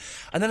show.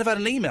 And then I've had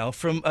an email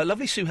from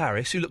lovely Sue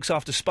Harris, who looks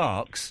after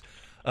Sparks,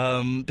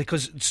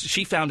 because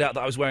she found out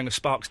that I was wearing a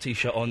Sparks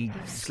T-shirt on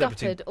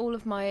Celebrity. Scuppered all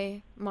of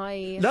my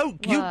No,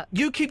 work.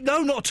 you keep...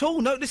 No, not at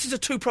all. No, this is a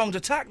two-pronged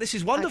attack. This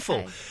is wonderful.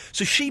 Okay.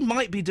 So she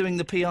might be doing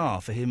the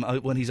PR for him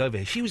when he's over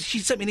here. She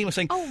sent me an email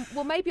saying... Oh,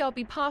 well, maybe I'll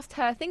be past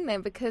her thing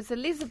then, because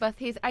Elizabeth,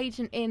 his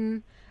agent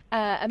in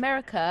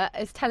America,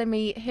 is telling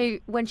me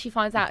when she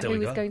finds out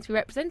who is going to be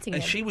representing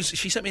and him.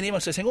 she sent me an email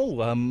saying,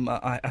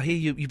 I hear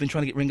you've been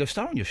trying to get Ringo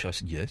Starr on your show. I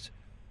said, yes.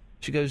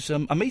 She goes,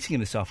 I'm meeting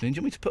him this afternoon. Do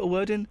you want me to put a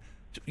word in?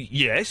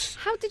 Yes.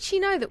 How did she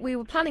know that we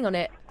were planning on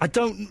it? I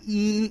don't...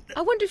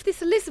 I wonder if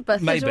this Elizabeth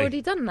has Maybe.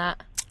 already done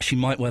that. She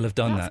might well have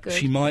done That's that. good.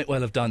 She might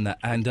well have done that.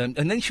 And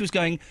then she was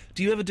going,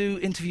 do you ever do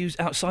interviews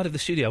outside of the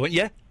studio? I went,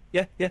 yeah.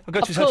 I'll go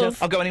to his hotel.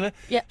 I'll go anywhere.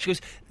 Yeah. She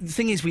goes, the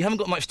thing is, we haven't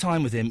got much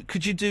time with him.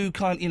 Could you do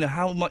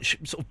how much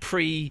sort of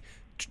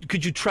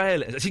could you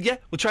trail it? I said, yeah,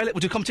 we'll trail it.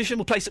 We'll do competition.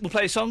 We'll play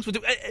his songs. We'll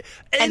do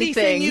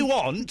anything you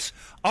want.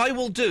 I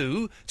will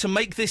do to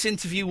make this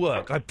interview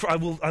work. I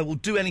will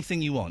do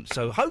anything you want.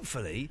 So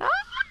hopefully,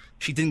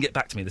 she didn't get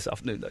back to me this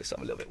afternoon though, so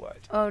I'm a little bit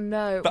worried. Oh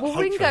no! But well,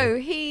 hopefully- Ringo,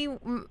 he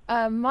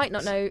might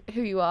not know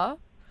who you are.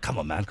 Come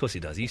on, man. Of course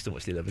he does. He used to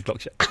watch the 11 o'clock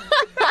show.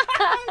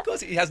 Of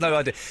course he has no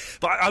idea.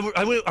 But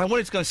I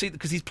wanted to go and see it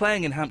because he's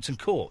playing in Hampton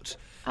Court.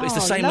 But it's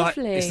the same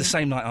lovely. night. It's the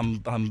same night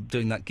I'm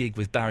doing that gig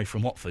with Barry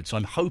from Watford. So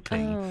I'm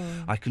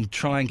hoping I can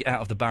try and get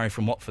out of the Barry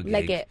from Watford gig.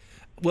 Leg it.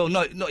 Well,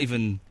 no, not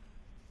even.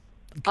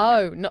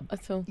 Oh, not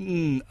at all.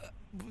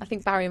 I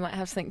think Barry might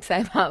have something to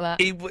say about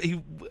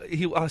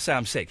that. I'll say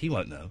I'm sick. He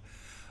won't know.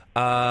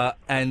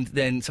 And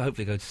then, so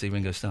hopefully go to see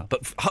Ringo Starr.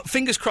 But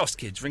fingers crossed,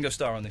 kids, Ringo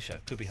Starr on this show.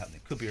 Could be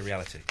happening. Could be a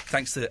reality.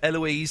 Thanks to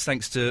Eloise,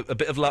 thanks to a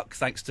bit of luck,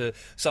 thanks to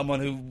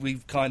someone who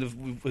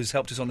has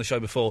helped us on the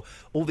show before.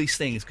 All these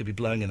things could be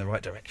blowing in the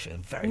right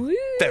direction. Very,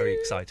 very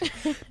exciting.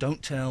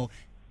 Don't tell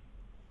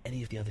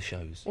any of the other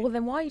shows. Well,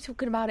 then why are you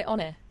talking about it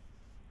on air?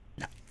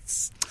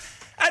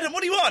 Adam,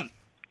 what do you want?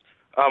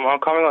 I'm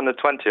coming on the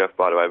 20th,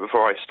 by the way,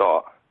 before I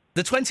start.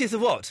 The 20th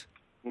of what?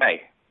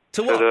 May.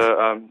 To what?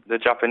 The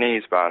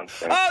Japanese band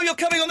thing. Oh, you're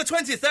coming on the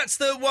 20th. That's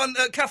the one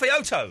at Cafe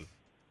Oto.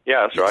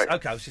 Yeah, that's right.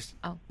 Okay, I was just...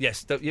 Oh.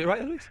 Yes, you're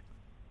right, Eloise?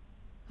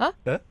 Huh?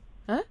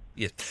 Huh?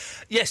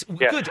 Yes. Yes,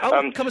 good.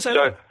 Oh, come and say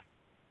hello.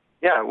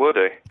 Yeah, will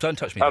do. Don't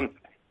touch me.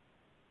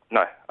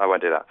 No, I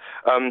won't do that.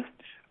 I'm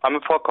a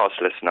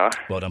podcast listener.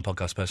 Well done,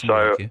 podcast person.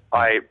 So Thank you.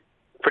 I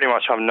pretty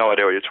much have no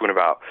idea what you're talking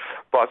about.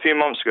 But a few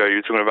months ago, you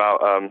were talking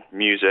about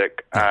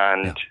music,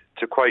 and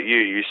to quote you,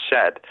 you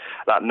said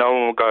that no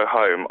one will go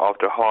home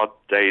after a hard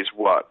day's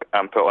work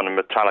and put on a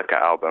Metallica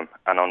album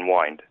and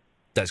unwind.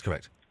 That's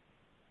correct.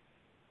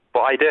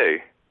 But I do.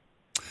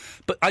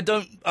 But I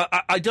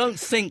don't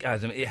think,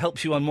 Adam, it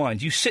helps you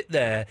unwind. You sit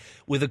there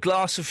with a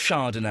glass of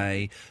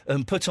Chardonnay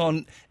and put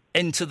on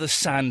Enter the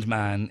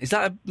Sandman. Is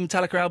that a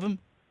Metallica album?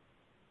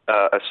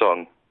 A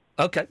song.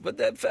 Okay, but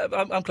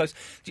I'm close.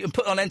 You can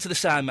put on Enter the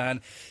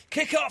Sandman,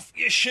 kick off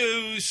your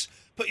shoes,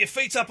 put your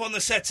feet up on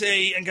the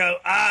settee and go,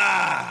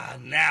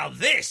 now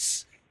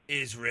this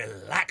is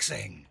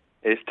relaxing.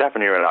 It's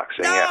definitely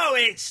relaxing. No,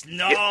 it's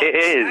not. It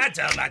is.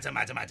 Adam.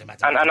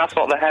 And that's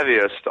not the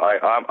heaviest.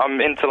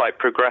 I'm into like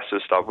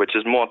progressive stuff, which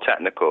is more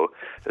technical,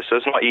 so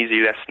it's not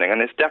easy listening,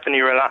 and it's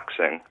definitely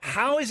relaxing.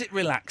 How is it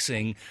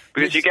relaxing?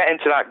 Because you get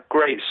into that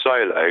great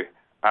solo,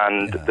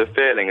 and the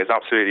feeling is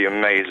absolutely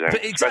amazing,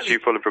 especially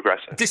full of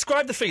progressive.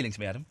 Describe the feeling to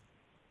me, Adam.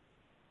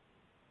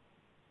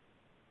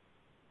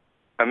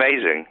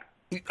 Amazing.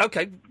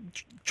 Okay,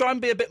 try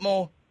and be a bit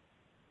more...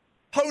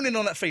 Hone in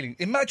on that feeling.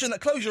 Imagine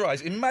that. Close your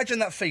eyes. Imagine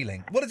that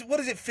feeling. What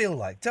does it feel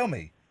like? Tell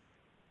me.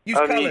 Use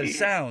colours,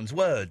 sounds,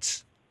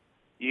 words.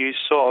 You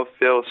sort of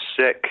feel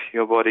sick.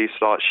 Your body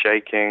starts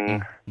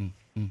shaking,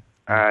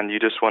 and you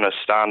just want to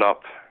stand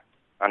up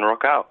and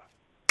rock out.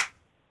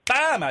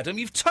 Bam, Adam!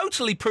 You've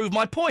totally proved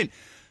my point.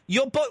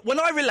 When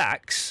I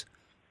relax,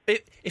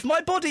 if my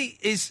body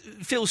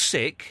feels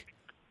sick,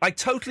 I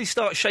totally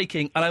start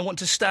shaking, and I want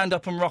to stand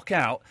up and rock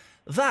out.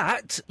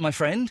 That, my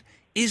friend,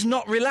 is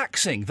not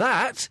relaxing.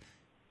 That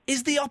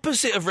is the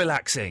opposite of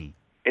relaxing.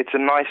 It's a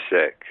nice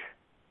sick.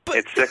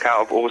 It's sick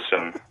out of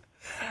awesome.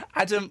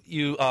 Adam,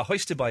 you are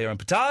hoisted by your own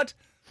petard.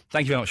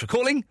 Thank you very much for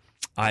calling.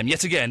 I am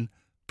yet again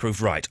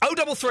proved right.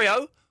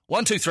 0330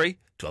 123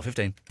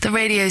 1215. The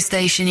radio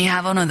station you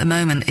have on at the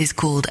moment is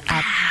called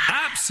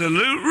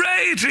Absolute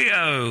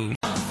Radio.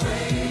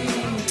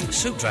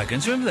 Soup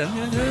Dragons, remember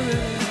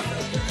them?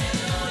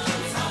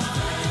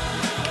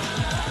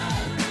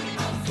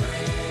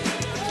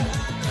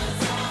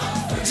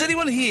 Does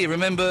anyone here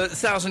remember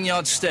 1,000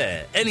 Yard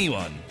Stare?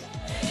 Anyone?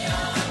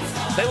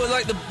 They were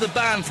like the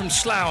band from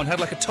Slough and had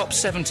like a top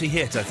 70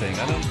 hit, I think.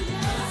 I don't...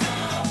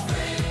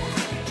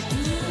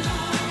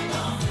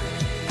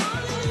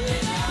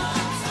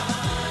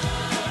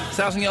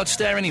 1,000 Yard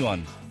Stare,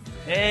 anyone?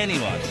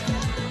 Anyone?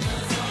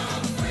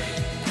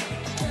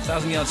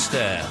 1,000 Yard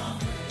Stare.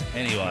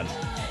 Anyone?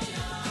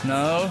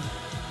 No?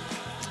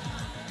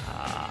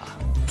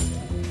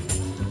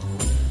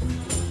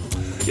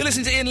 You're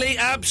listening to Ian Lee,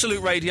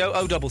 Absolute Radio,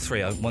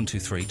 0330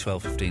 123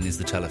 1215 is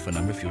the telephone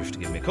number if you wish to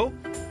give me a call.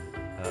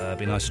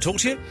 Be nice to talk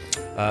to you.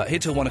 Here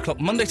till 1 o'clock,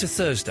 Monday to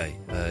Thursday,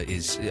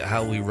 is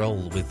how we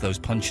roll with those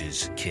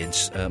punches,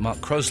 kids. Mark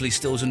Crosley,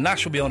 Stills and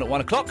Nash will be on at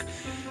 1 o'clock.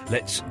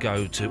 Let's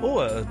go to,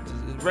 a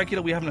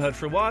regular we haven't heard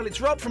for a while.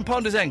 It's Rob from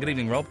Ponders End. Good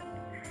evening, Rob.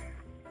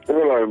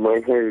 Hello,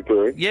 mate. How are you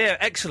doing? Yeah,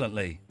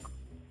 excellently.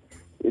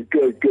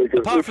 Good.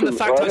 Apart from the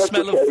fact I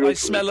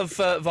smell of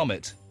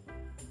vomit.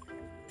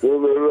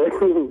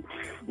 No.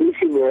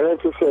 Listen, I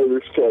have to say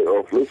this straight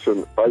off.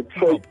 Listen, I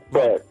take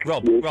back...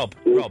 Rob.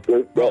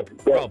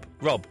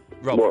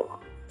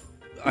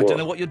 I don't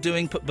know what you're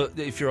doing, but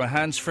if you're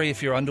hands-free,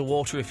 if you're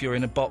underwater, if you're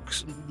in a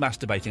box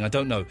masturbating, I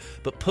don't know.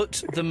 But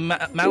put the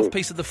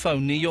mouthpiece of the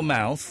phone near your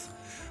mouth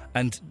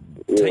and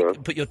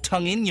put your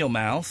tongue in your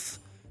mouth,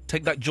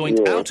 take that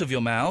joint out of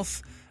your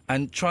mouth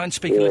and try and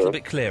speak a little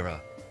bit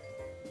clearer.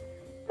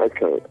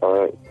 Okay,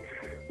 all right.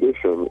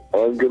 Listen,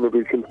 I'm going to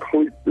be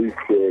completely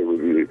clear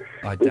with you.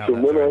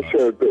 Listen, when I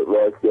said that,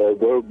 like,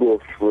 World War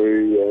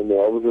III and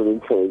I was an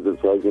intelligence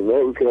agent,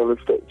 that was going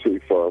to step too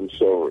far, I'm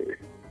sorry.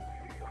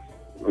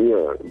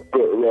 Yeah,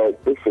 but, like,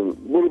 listen,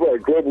 what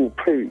about global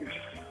peace?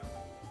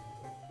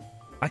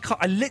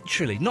 I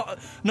literally, not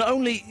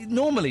only,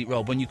 normally,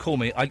 Rob, when you call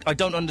me, I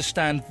don't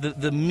understand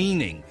the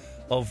meaning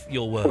of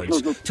your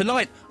words.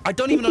 Tonight, I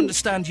don't even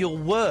understand your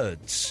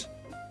words.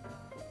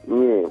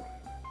 Yeah.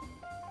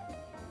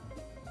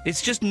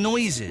 It's just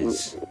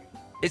noises.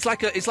 It's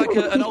like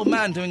an old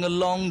man doing a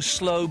long,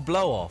 slow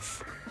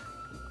blow-off.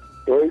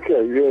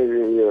 Okay,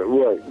 yeah.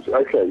 Right.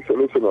 Okay, so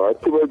listen, I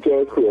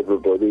apologise to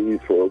everybody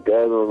for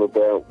going on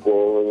about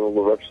war and all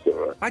the rest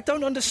of it. I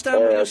don't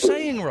understand what you're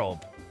saying,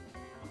 Rob.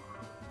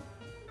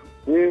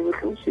 Yeah, of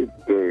course you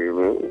do,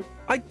 man.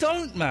 I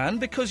don't, man,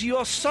 because you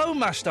are so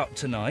mashed up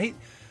tonight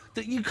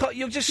that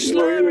you're just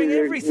slurring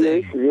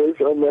everything. Yes,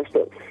 I'm mashed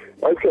up.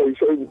 Okay,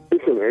 so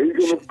listen, are you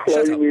going to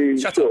play me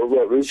Shut sort of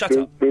like this?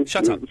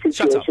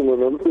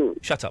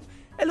 Shut up.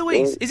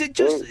 Eloise, is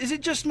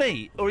it just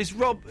me, or is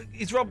Rob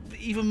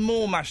even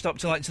more mashed up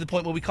tonight to the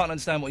point where we can't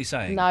understand what he's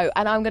saying? No,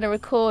 and I'm going to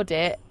record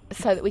it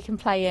so that we can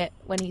play it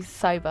when he's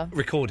sober.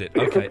 Record it,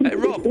 okay.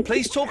 Rob,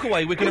 please talk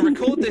away. We're going to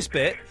record this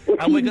bit,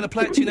 and we're going to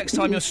play it to you next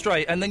time you're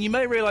straight, and then you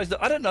may realise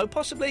that, I don't know,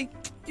 possibly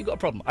you've got a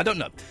problem. I don't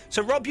know.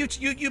 So, Rob,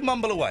 you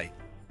mumble away.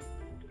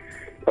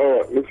 All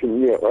right,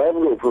 listen, I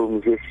haven't got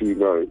problems, as you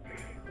know.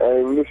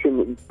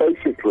 Listen,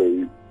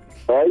 basically,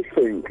 I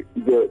think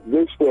that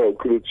this world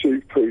could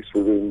achieve peace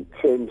within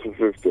 10 to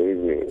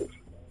 15 years.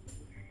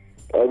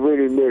 I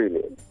really mean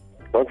it.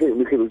 I think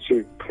we could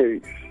achieve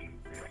peace,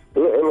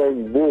 let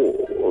alone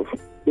war,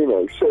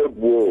 said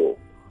war.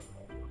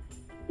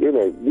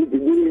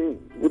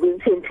 Within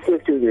 10 to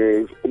 15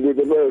 years, with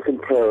American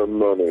power and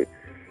money,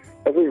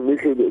 I think we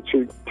could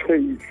achieve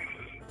peace.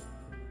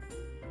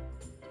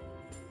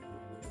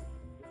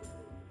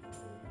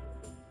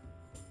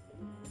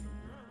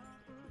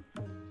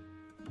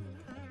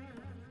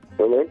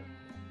 Hello?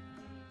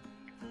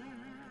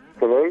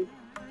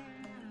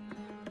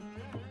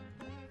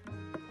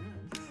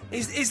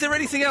 Is there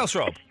anything else,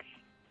 Rob?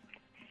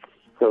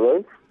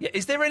 Hello? Yeah,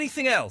 is there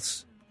anything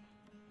else?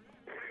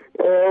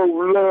 Oh,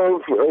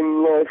 love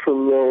and life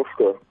and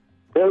laughter.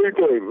 How you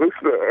doing? Listen,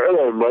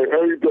 hello, mate.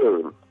 How you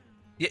doing?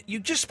 Yeah, you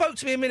just spoke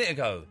to me a minute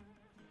ago.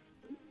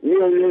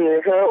 Yeah.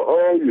 How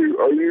are you?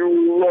 Are you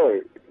all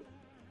right?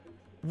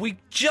 We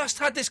just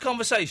had this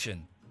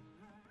conversation.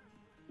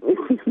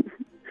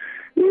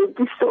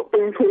 Just stop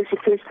being so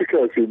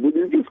sophisticated. Will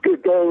you just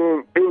get down on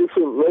an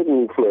innocent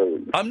level,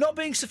 please? I'm not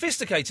being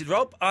sophisticated,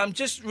 Rob. I'm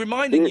just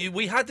reminding you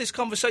we had this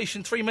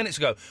conversation 3 minutes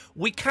ago.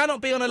 We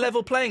cannot be on a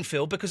level playing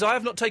field because I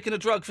have not taken a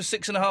drug for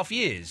 6.5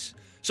 years.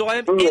 So I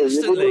am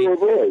instantly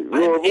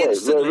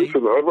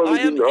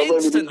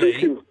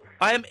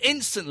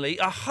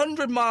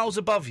 100 miles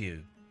above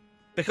you.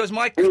 Because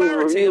my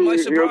clarity and my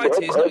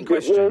sobriety is not in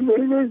question. No.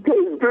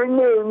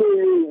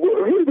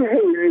 Who the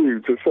hell are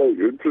you to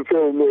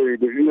tell me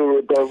that you're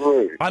above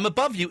me? I'm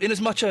above you in as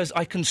much as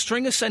I can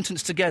string a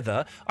sentence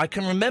together, I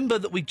can remember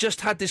that we just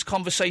had this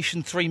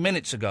conversation 3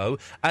 minutes ago,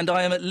 and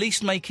I am at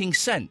least making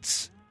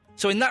sense.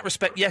 So in that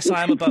respect, yes,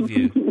 I am above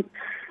you.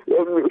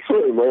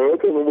 Sorry, man, I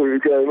don't know what you're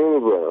going on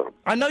about.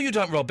 I know you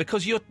don't, Rob,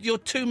 because you're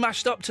too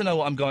mashed up to know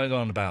what I'm going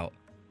on about.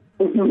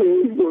 It's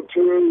not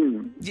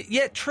true.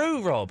 Yeah,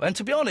 true, Rob. And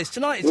to be honest,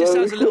 tonight it just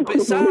sounds a little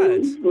bit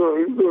sad.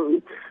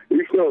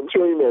 It's not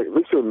true, mate.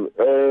 Listen,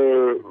 I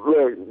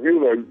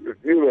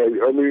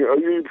mean, are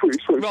you pretty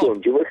switched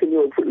on? Do you reckon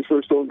you're a pretty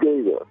switched on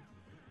geezer?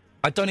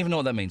 I don't even know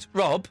what that means.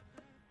 Rob,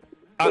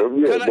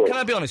 can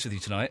I be honest with you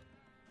tonight?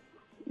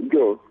 Go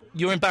Sure.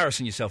 You're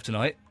embarrassing yourself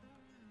tonight.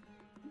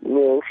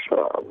 No, shut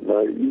up,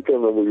 mate. You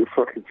don't know what you're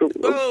fucking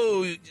talking about.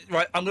 Oh,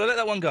 right, I'm going to let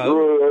that one go.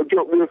 Right,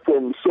 drop me a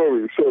phone.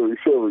 Sorry.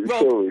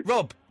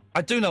 Rob,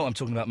 I do know what I'm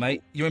talking about,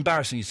 mate. You're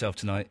embarrassing yourself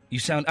tonight. You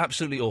sound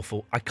absolutely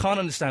awful. I can't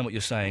understand what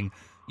you're saying.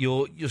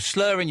 You're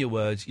slurring your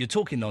words. You're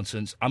talking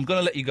nonsense. I'm going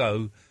to let you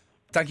go.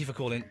 Thank you for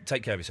calling.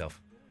 Take care of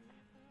yourself.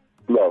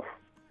 Love.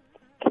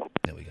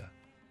 There we go.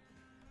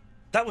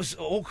 That was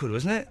awkward,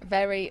 wasn't it?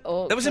 Very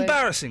awkward. That was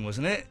embarrassing,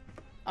 wasn't it?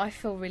 I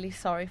feel really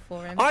sorry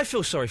for him. I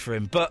feel sorry for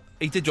him, but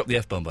he did drop the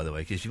F-bomb, by the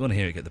way, because if you want to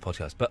hear it, get the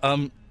podcast. But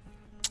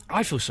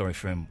I feel sorry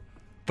for him.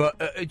 But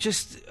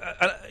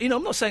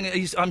I'm not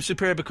saying I'm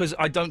superior because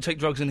I don't take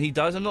drugs and he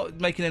does. I'm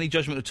not making any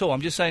judgment at all.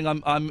 I'm just saying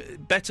I'm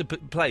better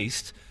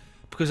placed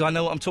because I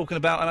know what I'm talking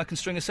about and I can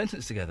string a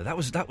sentence together. That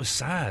was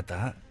sad,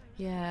 that.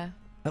 Yeah.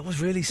 That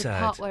was really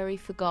sad. The part where he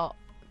forgot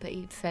that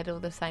he'd said all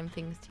the same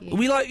things to you.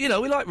 We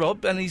like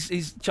Rob, and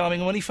he's charming.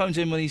 And when he phones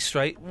in when he's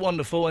straight,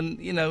 wonderful. And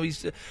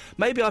he's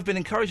maybe I've been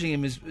encouraging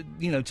him as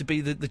to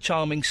be the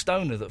charming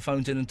stoner that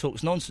phones in and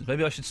talks nonsense.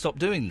 Maybe I should stop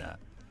doing that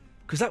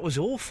because that was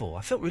awful.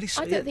 I felt really.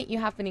 I don't think you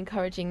have been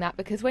encouraging that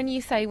because when you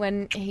say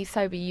when he's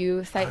sober,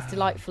 you say it's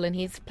delightful and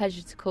he's a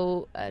pleasure to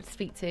call, to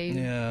speak to,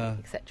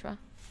 etc.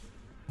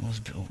 It was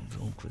a bit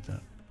awkward that.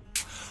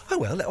 Oh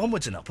well,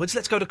 onwards and upwards.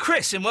 Let's go to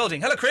Chris in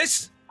Welding. Hello,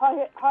 Chris.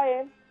 Hi,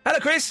 Ian. Hello,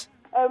 Chris.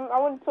 I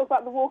want to talk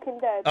about The Walking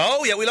Dead.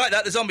 Oh, yeah, we like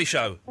that, the zombie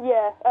show.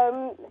 Yeah.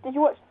 Did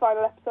you watch the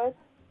final episode?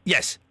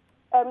 Yes.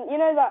 You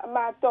know that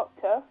mad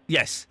doctor?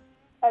 Yes.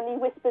 And he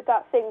whispered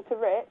that thing to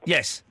Rick?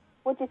 Yes.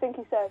 What do you think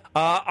he said?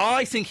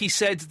 I think he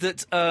said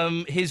that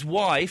his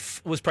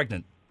wife was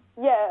pregnant.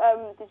 Yeah,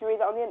 did you read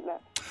that on the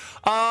internet?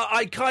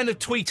 I kind of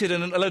tweeted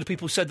and a load of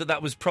people said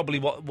that was probably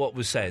what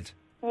was said.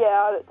 Yeah,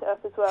 I looked it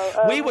up as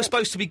well. We were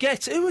supposed to be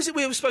getting... Who was it?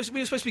 We were supposed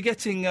to be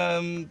getting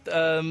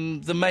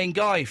the main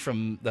guy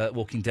from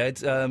Walking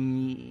Dead,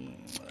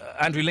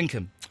 Andrew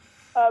Lincoln.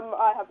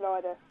 I have no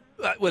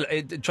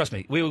idea. Trust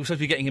me, we were supposed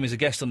to be getting him as a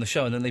guest on the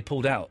show and then they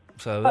pulled out,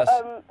 so that's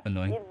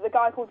annoying. The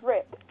guy called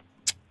Rick?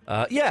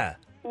 Yeah.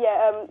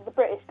 Yeah, the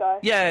British guy.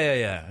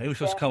 Yeah. He was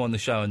supposed to come on the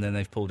show and then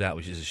they've pulled out,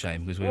 which is a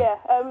shame. Because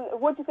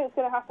what do you think is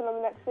going to happen on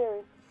the next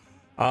series?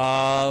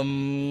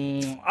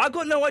 I've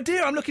got no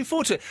idea. I'm looking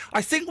forward to it.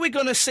 I think we're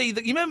going to see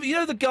that. You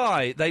know the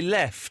guy they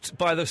left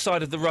by the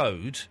side of the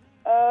road?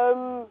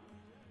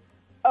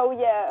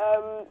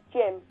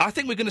 Jim. I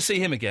think we're going to see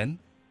him again.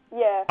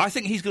 Yeah. I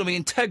think he's going to be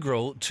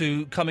integral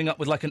to coming up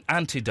with like an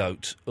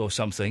antidote or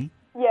something.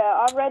 Yeah,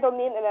 I read on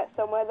the internet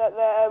somewhere that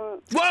they're...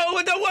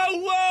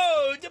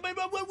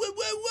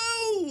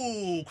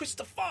 Whoa!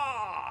 Christopher!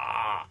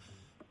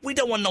 We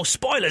don't want no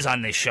spoilers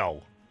on this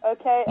show.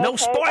 Okay. No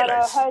spoilers. And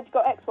I heard you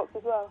got Xbox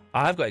as well.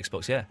 I have got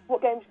Xbox, yeah.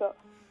 What games you got?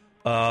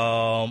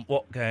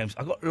 What games?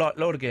 I've got a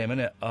load of game,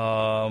 innit?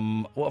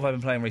 What have I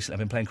been playing recently? I've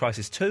been playing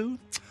Crysis 2.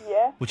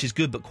 Yeah. Which is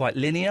good but quite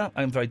linear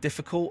and very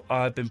difficult.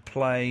 I've been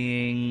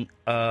playing,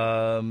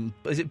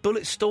 is it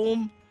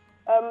Bulletstorm?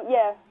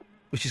 Yeah.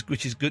 Which is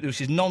good,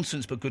 which is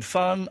nonsense but good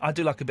fun. I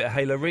do like a bit of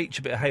Halo Reach,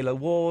 a bit of Halo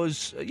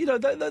Wars.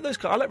 Those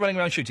kind. I like running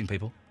around shooting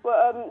people.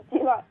 Well, do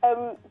you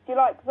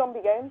like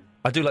zombie games?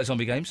 I do like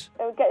zombie games.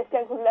 Get this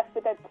game called Left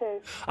 4 Dead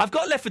 2. I've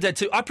got Left 4 Dead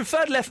 2. I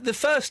preferred the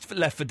first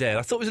Left 4 Dead.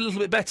 I thought it was a little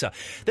bit better.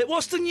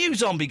 What's the new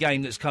zombie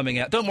game that's coming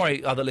out? Don't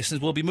worry, other listeners,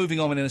 we'll be moving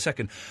on in a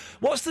second.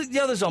 What's the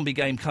other zombie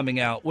game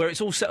coming out where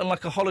it's all set on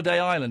like a holiday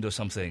island or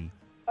something?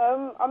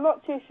 I'm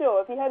not too sure.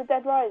 Have you heard of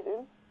Dead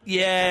Rising?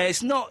 Yeah,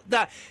 it's not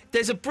that.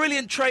 There's a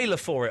brilliant trailer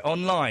for it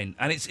online,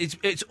 and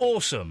it's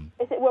awesome.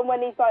 Is it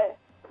when he's like,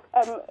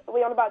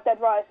 we on about Dead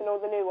Rising or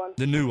the new one?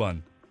 The new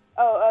one.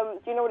 Oh,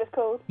 do you know what it's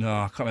called? No,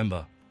 I can't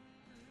remember.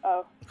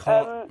 Oh. I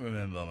can't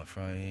remember, I'm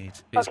afraid.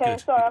 It's okay,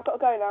 good. Sorry, I've got to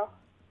go now.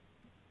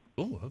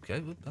 Oh, okay.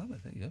 Well,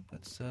 there you go.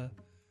 That's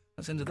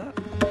end of that.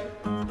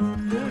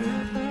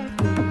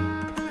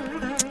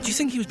 Do you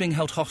think he was being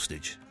held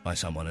hostage by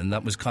someone, and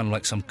that was kind of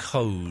like some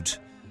code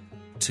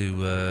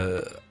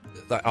to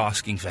like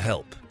asking for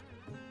help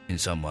in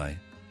some way?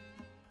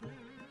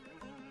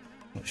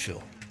 Not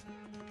sure.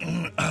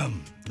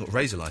 Got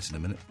Razor Lights in a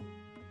minute.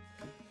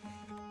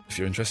 If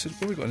you're interested,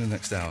 what have we got in the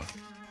next hour?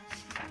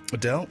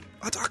 Adele?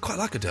 I quite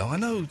like Adele. I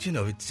know,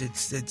 it's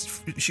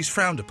she's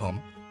frowned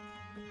upon,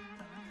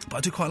 but I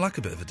do quite like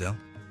a bit of Adele.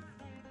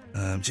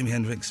 Jimi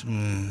Hendrix.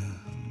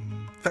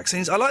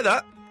 Vaccines. I like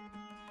that.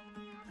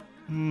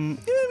 Yeah,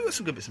 we've got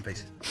some good bits and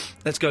pieces.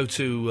 Let's go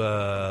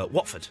to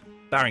Watford.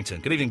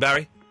 Barrington. Good evening,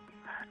 Barry.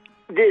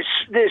 This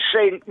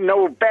ain't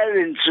no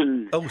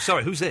Barrington. Oh,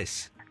 sorry, who's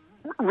this?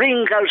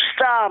 Ringo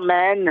Starr,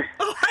 man.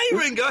 Oh, hey,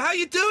 Ringo, how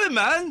you doing,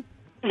 man?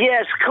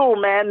 Yes, cool,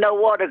 man. No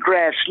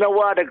autographs. No,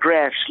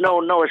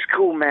 it's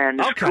cool, man.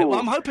 It's cool. Well,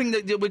 I'm hoping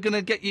that we're going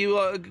to get you...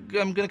 I'm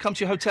going to come to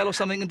your hotel or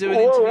something and do an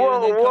interview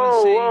and then come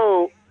and see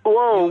your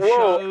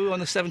show on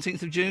the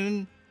 17th of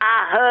June.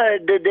 I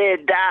heard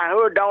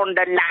on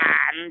the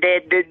line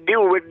that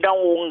you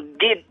don't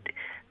get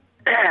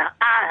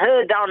I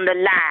heard on the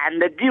line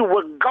that you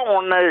were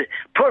going to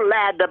pull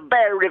out the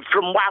Barry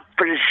from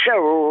Watford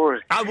show.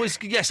 I was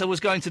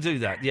going to do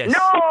that, yes.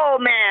 No,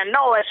 man,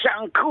 no, it's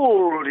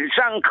uncool. It's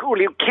uncool.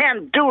 You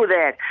can't do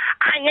that.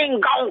 I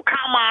ain't going to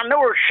come on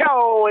your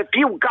show if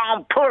you going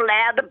to pull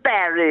out the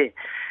Barry.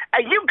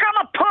 Are you going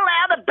to pull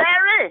out of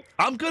Barry?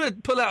 I'm going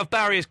to pull out of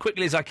Barry as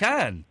quickly as I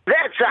can.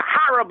 That's a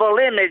horrible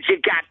image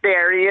you got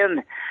there,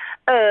 Ian.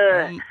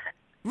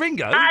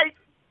 Ringo?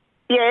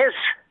 Yes?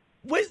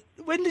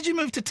 When did you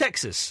move to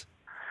Texas?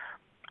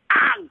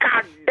 I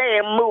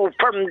goddamn moved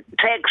from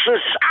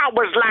Texas. I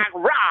was like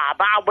Rob.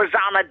 I was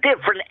on a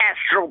different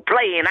astral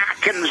plane. I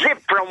can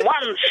zip from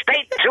one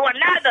state to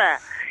another.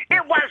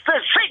 It was the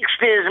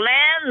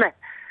 60s, man.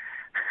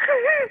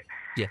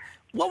 Yeah.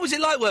 What was it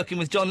like working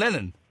with John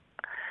Lennon?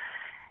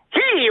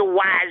 He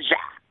was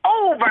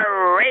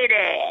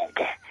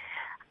overrated.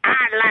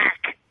 I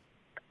like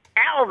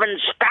Elvin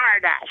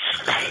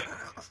Stardust.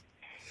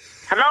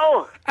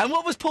 Hello? And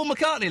what was Paul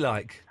McCartney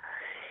like?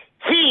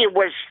 He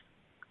was...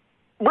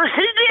 Was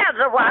he the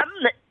other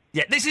one?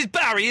 Yeah, this is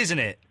Barry, isn't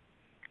it?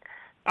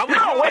 I was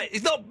No, right.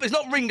 It's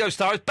not Ringo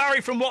Starr, it's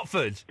Barry from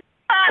Watford.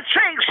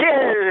 Tricks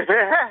you.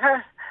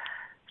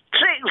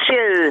 Tricks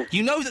you.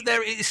 You know that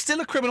there is still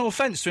a criminal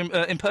offence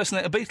to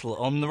impersonate a Beatle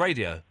on the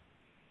radio?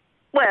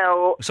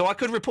 Well... So I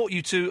could report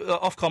you to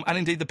Ofcom and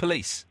indeed the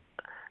police.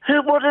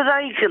 What are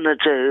they going to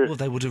do? Well,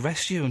 they would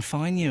arrest you and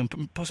fine you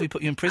and possibly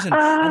put you in prison.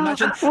 And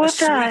imagine a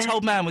sweet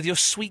old man with your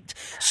sweet,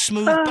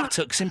 smooth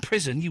buttocks in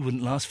prison. You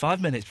wouldn't last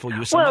 5 minutes before you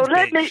were someone's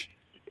bitch.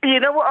 You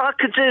know what I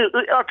could do?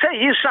 I'll tell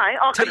you something.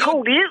 I could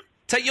call you.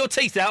 Take your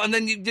teeth out, and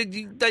then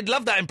they'd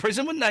love that in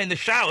prison, wouldn't they? In the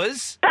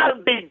showers.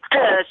 Don't be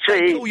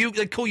dirty.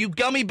 They'd call you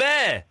Gummy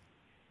Bear.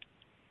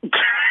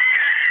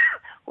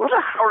 What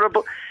a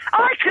horrible...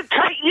 I could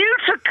take you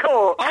to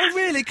court. Oh,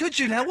 really? Could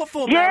you now? What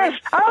for, Yes.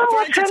 Barry? Oh, for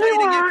I'll tell you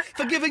entertaining you, what.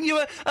 for giving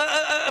you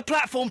a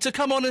platform to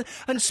come on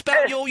and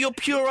spout your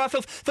pure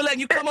filth, for letting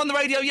you come on the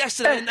radio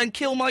yesterday and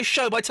kill my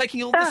show by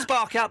taking all the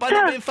spark out by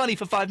not being funny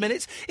for 5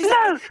 minutes. Is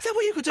that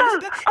what you could do? I'll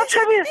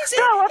tell you.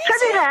 I'll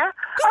tell you how.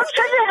 I'll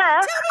tell you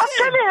how. I'll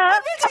tell you how.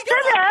 I'll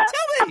tell you how.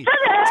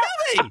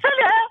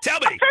 Tell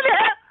me.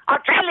 I'll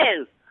tell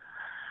you.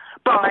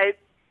 By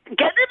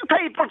getting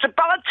people to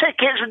buy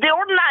tickets with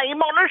your name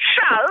on a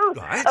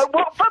show at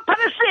Watford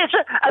Palace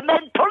Theatre and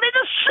then pulling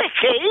a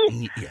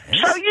sickie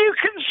so you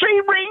can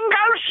see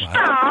Ringo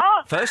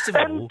Starr First of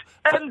all...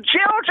 and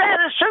George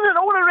Harrison and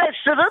all the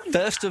rest of them.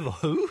 First of all,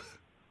 who?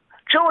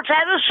 George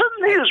Harrison,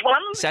 he was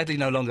one. Sadly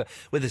no longer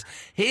with us.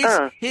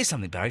 Here's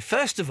something, Barry.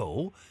 First of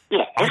all,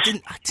 I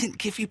didn't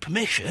give you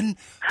permission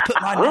to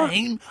put my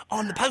name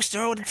on the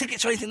poster or the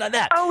tickets or anything like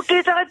that. Oh,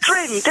 did I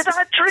dream? Did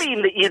I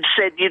dream that you'd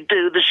said you'd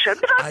do the show?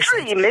 Did I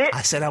dream it?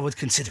 I said I would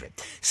consider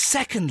it.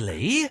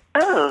 Secondly,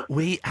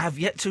 we have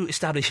yet to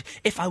establish,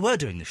 if I were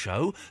doing the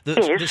show, that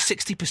the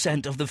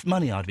 60% of the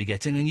money I'd be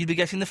getting and you'd be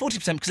getting the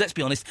 40%, because let's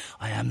be honest,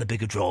 I am the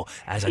bigger draw,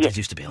 as I did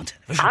used to be on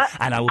television,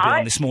 and I will be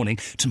on this morning,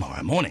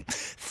 tomorrow morning.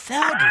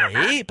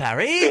 Thirdly,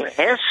 Barry,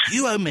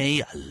 you owe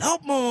me a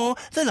lot more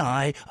than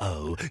I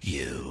owe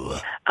you.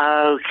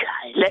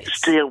 Okay, let's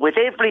deal with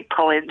every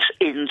point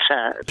in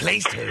turn.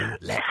 Please do.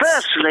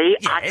 Firstly,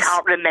 I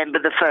can't remember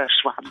the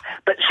first one.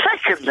 But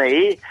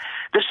secondly,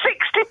 the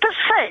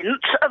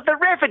 60% of the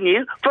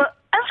revenue for,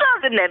 as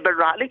I remember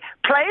rightly,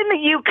 playing the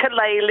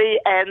ukulele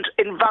and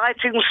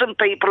inviting some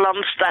people on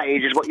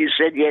stage is what you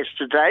said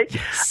yesterday.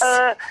 That's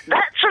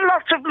a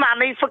lot of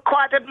money for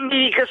quite a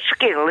meagre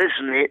skill,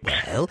 isn't it?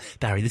 Well,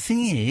 Barry, the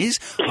thing is,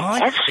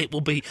 it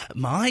will be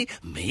my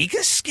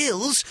meagre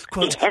skills,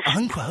 quote,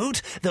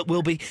 unquote, that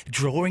will be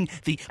drawing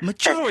the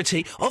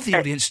majority of the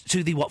audience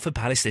to the Watford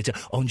Palace Theatre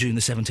on June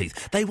the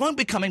 17th. They won't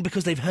be coming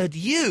because they've heard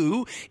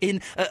you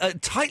in a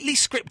tightly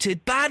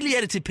scripted, badly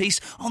edited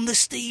piece on the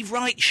Steve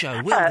Wright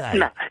Show, will they?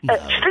 No.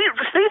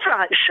 Steve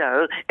Wright's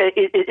show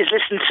is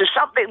listened to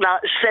something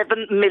like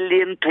 7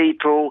 million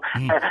people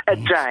a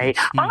day.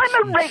 I'm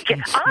a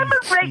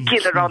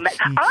regular on that.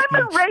 I'm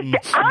a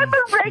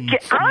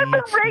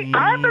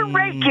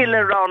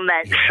regular on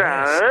that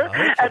show.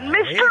 Okay. And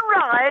Mr.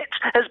 Wright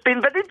has been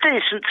very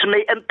decent to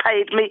me and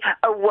paid me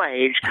a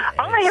wage.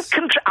 Yes.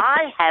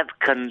 I have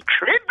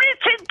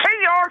contributed to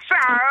your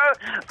show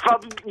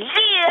from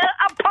year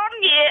upon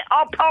year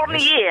upon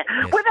year,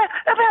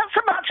 without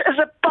so much as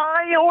a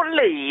by your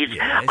leave.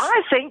 Yes.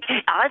 I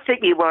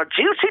think you are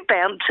duty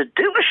bound to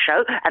do a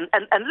show, and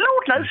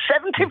Lord knows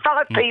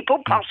 75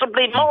 people,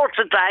 possibly more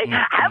today,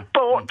 have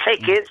bought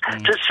tickets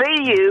to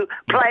see you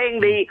playing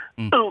the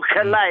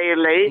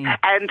ukulele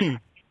and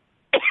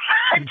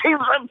inviting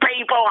some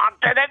people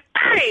onto the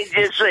stage,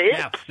 you see.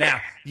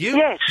 Now,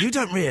 you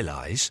don't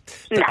realise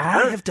that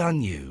I have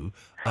done you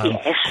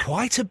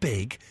quite a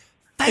big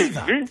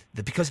favour,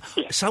 because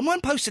someone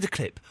posted a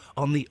clip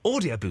on the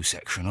audio boo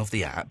section of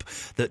the app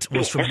that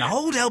was from an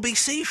old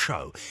LBC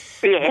show.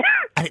 Yeah.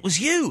 And it was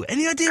you.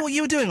 Any idea what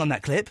you were doing on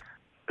that clip?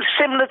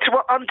 similar to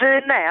what I'm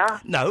doing now?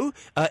 No,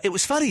 it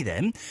was funny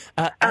then.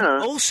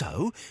 And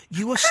also,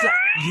 you were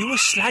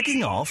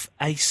slagging off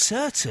a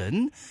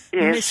certain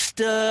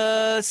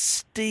Mr.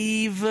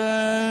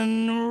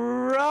 Stephen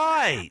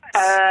Wright.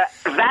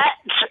 That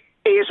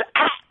is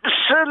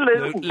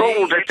absolute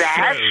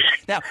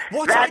balderdash. Now,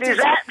 that is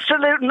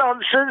absolute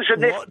nonsense,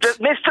 and if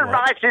Mr.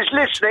 Wright is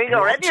listening,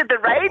 or any of the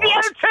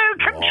Radio 2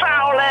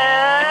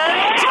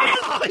 controllers...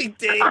 I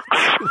did.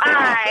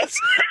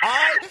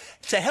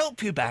 To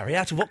help you, Barry,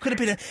 out of what could have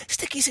been a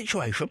sticky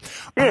situation,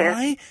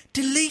 I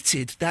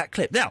deleted that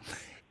clip. Now,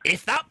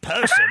 if that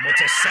person were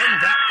to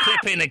send that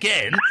clip in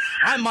again,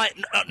 I might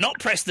not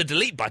press the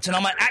delete button. I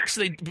might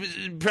actually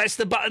press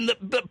the button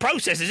that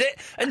processes it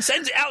and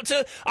sends it out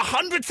to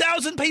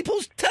 100,000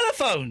 people's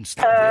telephones.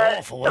 That would be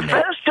awful, wouldn't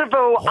it? First of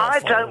all,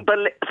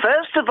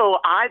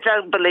 I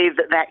don't believe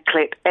that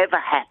clip ever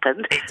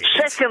happened.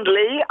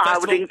 Secondly, I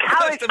would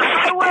encourage.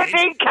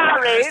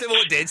 First of all,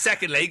 it did.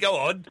 Secondly, go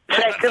on.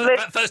 Secondly,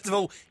 first of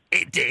all,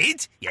 it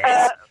did.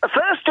 Yes.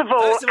 First of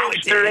all,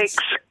 Asterix,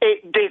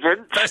 it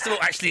didn't. First of all,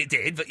 actually, it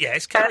did. But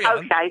yes, carry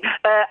on. Okay,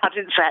 I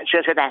didn't say actually.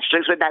 I said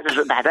Asterix, but that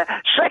doesn't matter.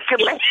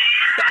 Secondly,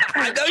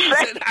 I know you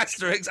said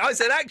Asterix. I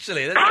said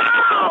actually.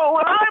 Oh,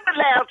 well, I'm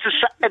allowed to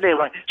say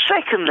anyway.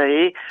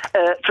 Secondly,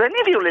 for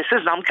any of your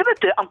listeners, and I'm going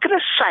to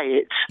say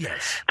it.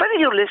 Yes. For any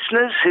of your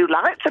listeners who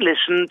like to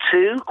listen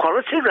to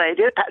quality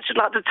radio, perhaps you'd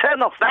like to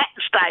turn off that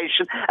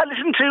station and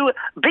listen to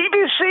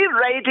BBC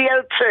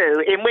Radio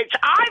 2, in which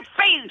I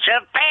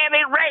feature fairly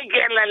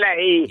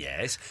regularly.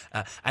 Yes,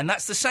 and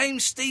that's the same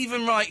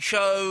Stephen Wright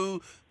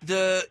show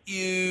that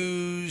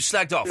you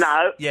slagged off.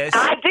 No. Yes.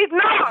 I did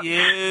not.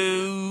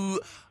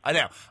 I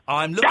know.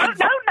 I'm looking...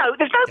 No,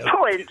 there's no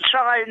point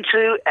trying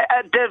to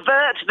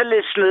divert the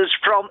listeners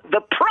from the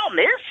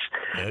promise,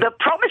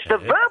 the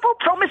verbal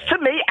promise to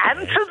me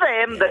and to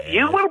them that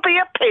you will be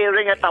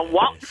appearing at the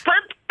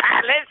Watford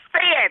Palace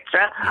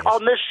Theatre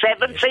on the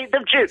 17th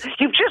of June.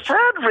 You've just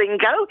heard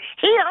Ringo.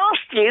 He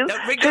asked you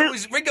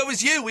Ringo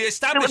was you. We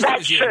established it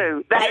was you. That's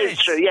true. That is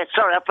true. Yes,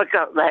 sorry, I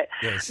forgot that.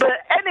 Yes.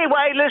 But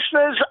anyway,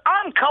 listeners,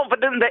 I'm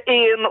confident that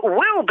Ian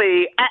will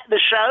be at the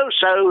show,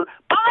 so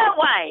by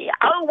away,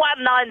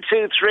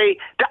 01923.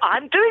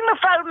 I'm doing the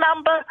phone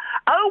number,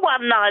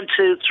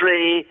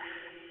 01923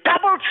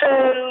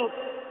 22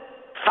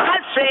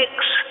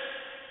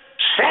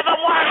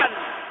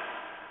 5671.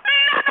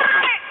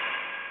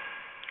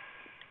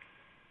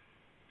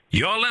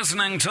 You're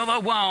listening to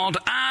The World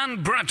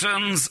and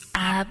Britain's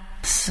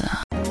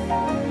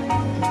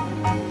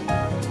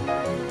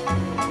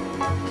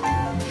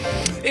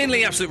In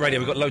the Absolute Radio,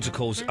 we've got loads of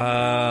calls.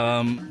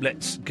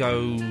 Let's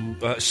go.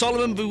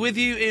 Solomon will be with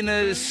you in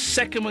a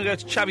second. We'll go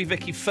to Chavy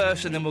Vicky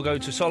first, and then we'll go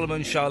to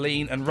Solomon,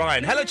 Charlene, and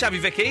Ryan. Hello, Chavy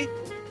Vicky.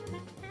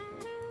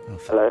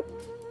 Hello.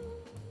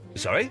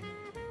 Sorry?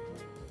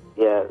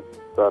 Yeah,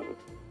 son.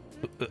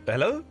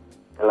 Hello?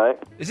 Hello?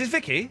 Is this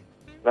Vicky?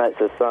 No, it's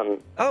his son.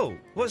 Oh,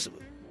 what's...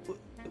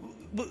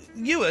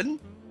 Ewan?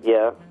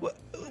 Yeah.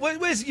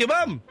 Where's your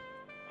mum?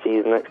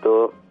 She's next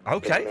door.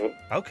 Okay.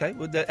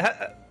 Well,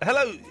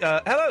 hello.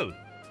 Hello.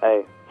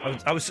 Hey.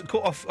 I was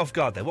caught off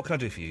guard there. What can I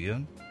do for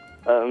you,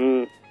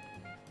 Ewan?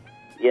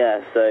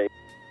 Yeah, so...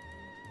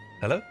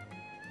 Hello?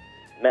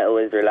 Metal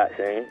is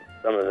relaxing,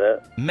 some of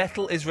it.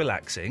 Metal is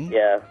relaxing?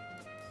 Yeah.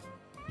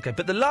 Okay,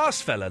 but the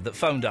last fella that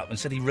phoned up and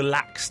said he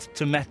relaxed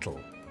to metal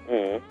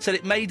said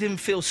it made him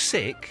feel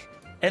sick,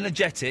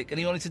 energetic, and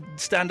he wanted to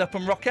stand up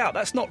and rock out.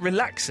 That's not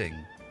relaxing.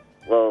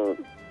 Well,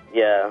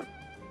 yeah.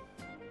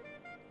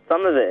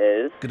 Some of it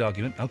is. Good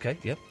argument. Okay,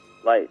 yep.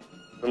 Like,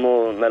 the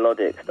more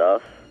melodic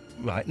stuff.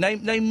 Right.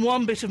 Name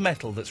one bit of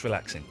metal that's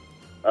relaxing.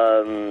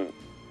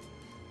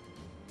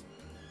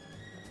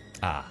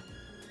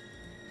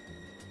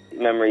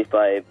 Memories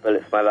by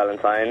Bullets for My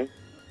Valentine.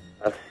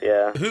 That's,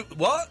 yeah.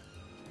 What?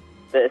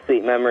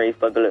 Bittersweet Memories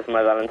by Bullets for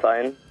My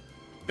Valentine.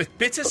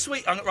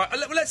 Bittersweet... Right,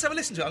 let's have a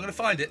listen to it. I'm going to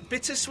find it.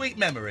 Bittersweet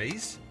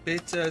Memories.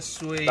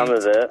 Bittersweet... Some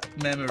of it.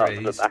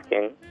 Memories. That's the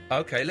backing.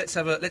 Okay, let's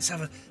have a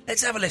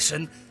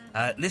listen.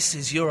 This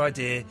is your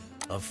idea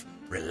of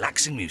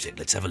relaxing music.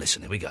 Let's have a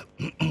listen. Here we go.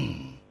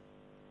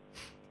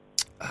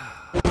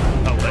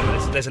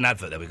 There's an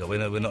advert. There we go. We're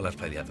not allowed to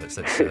play the adverts.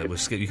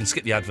 You can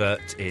skip the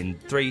advert in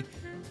 3,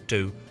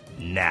 2,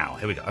 now.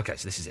 Here we go. Okay,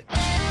 so this is it.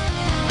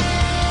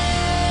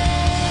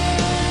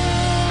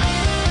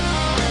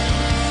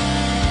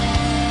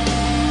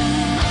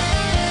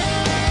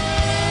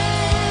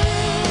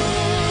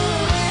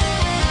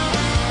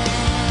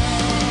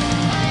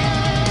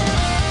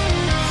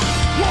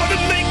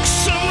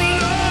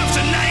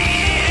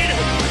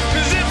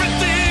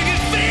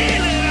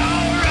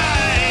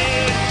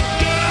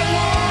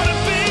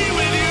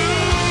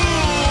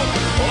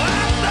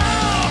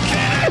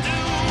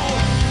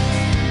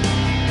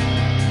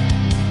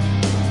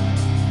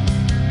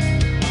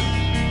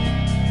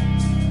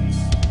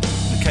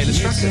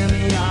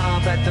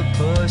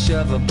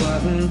 Of a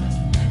button,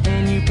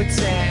 and you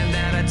pretend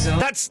that I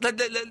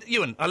don't.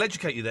 Ewan, I'll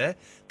educate you there.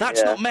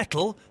 That's not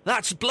metal.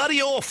 That's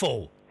bloody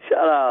awful. Shut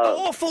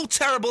Awful,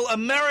 terrible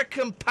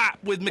American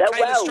pap with Michaela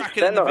Welsh.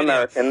 Strachan They're in the not video.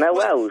 American, they're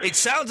Welsh. It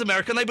sounds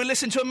American. They've been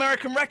listening to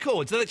American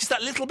records. They're just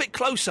that little bit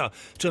closer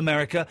to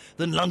America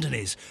than London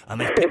is, and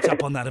they've picked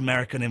up on that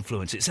American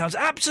influence. It sounds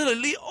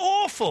absolutely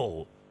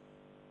awful.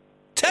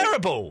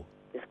 Terrible.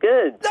 It's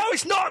good. No,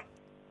 it's not.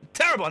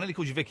 Terrible. I nearly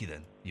called you Vicky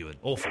then, Ewan.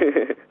 Awful.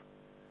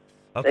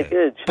 They're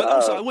good. But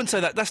also, I wouldn't say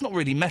that. That's not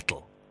really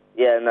metal.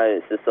 Yeah, no,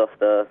 it's a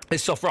softer...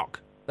 It's soft rock.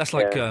 That's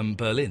like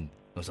Berlin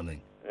or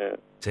something. Yeah.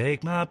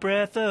 Take my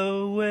breath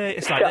away.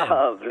 It's like Shut that.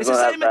 up, It's not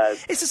the that same. bad.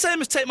 It's the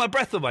same as Take My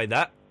Breath Away.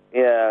 That.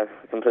 Yeah,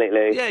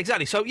 completely. Yeah,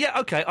 exactly. So yeah,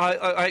 okay.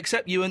 I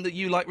accept you and that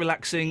you like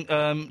relaxing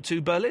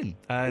to Berlin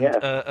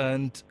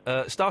and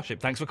Starship.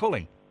 Thanks for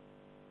calling.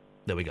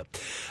 There we go.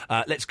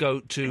 Let's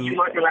go to You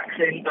like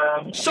relaxing,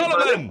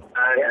 Solomon.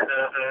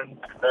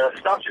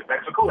 Starship.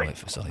 Thanks for calling. Wait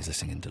for Solly's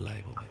listening in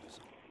delay.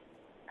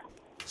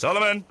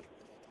 Solomon.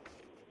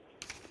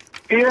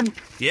 Ian.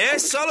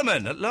 Yes,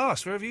 Solomon. At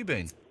last, where have you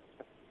been?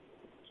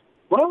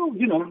 Well,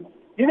 you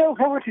know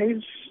how it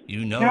is.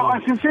 You know. Now, I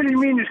sincerely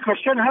mean this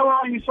question. How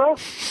are you, sir?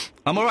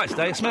 I'm all right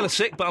today. I smell of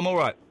sick, but I'm all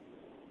right.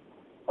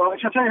 Shall I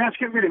tell you how to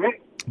get rid of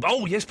it?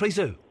 Oh, yes, please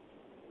do.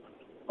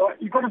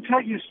 You've got to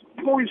take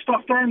all your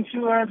stuff down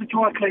to the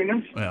dry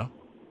cleaners Yeah.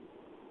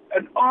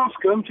 and ask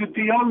them to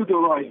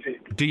deodorise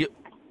it. Do you?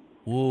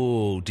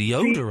 Oh,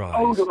 deodorise.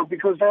 Deodor,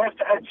 because they have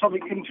to add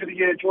something into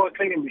the dry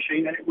cleaning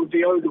machine, and it will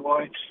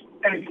deodorise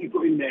anything you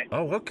put in there.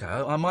 Oh, okay.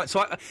 I might.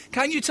 So,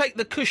 can you take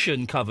the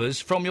cushion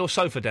covers from your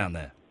sofa down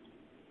there?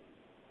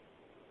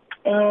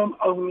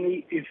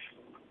 Only if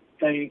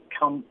they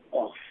come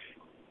off.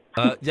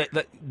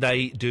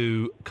 They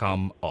do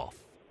come off.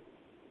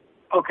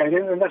 Okay,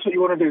 then that's what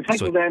you want to do. Take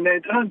them down there.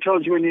 Don't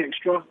charge you any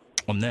extra.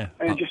 I'm there.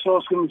 And just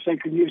ask them if they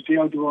can use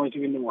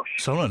deodorizer in the wash.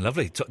 Solomon,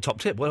 lovely. Top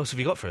tip. What else have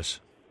you got for us?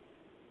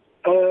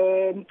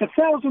 The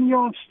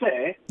 1,000-yard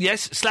stare.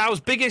 Yes, Slough's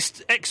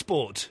biggest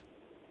export.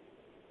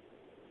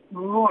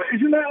 Right,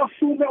 isn't that a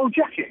full metal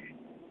jacket?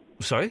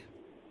 Sorry?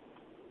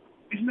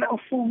 Isn't that a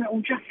full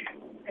metal jacket?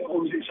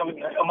 Or is it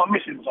something? Am I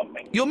missing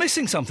something? You're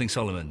missing something,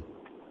 Solomon.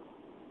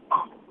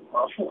 I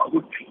thought I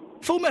would be.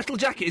 Full Metal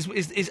Jacket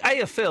is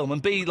A, a film,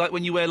 and B, like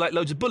when you wear like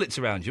loads of bullets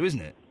around you,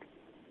 isn't it?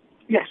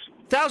 Yes.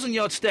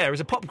 1,000-Yard Stare is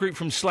a pop group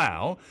from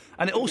Slough,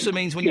 and it also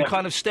means when you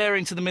kind of stare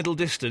into the middle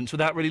distance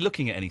without really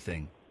looking at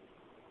anything.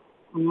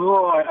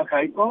 Right,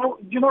 okay. Well,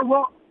 you know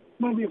what?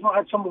 Maybe if I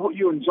had some of what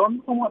Ewan's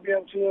on, I might be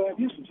able to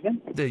listen to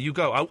them. There you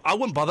go. I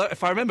wouldn't bother.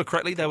 If I remember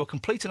correctly, they were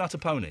complete and utter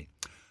pony.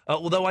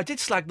 Although I did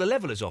slag the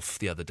Levellers off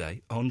the other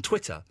day on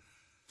Twitter.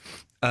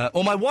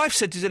 Or my wife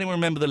said, does anyone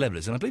remember the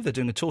Levellers? And I believe they're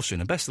doing a tour soon,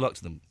 and best of luck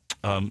to them.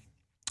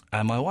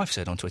 And my wife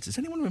said on Twitter, does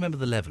anyone remember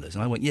the Levellers?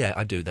 And I went, yeah,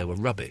 I do. They were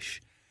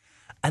rubbish.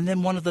 And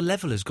then one of the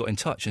Levellers got in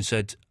touch and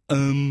said,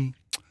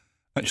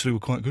 actually, we're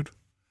quite good.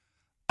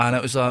 And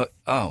it was like,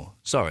 oh,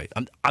 sorry.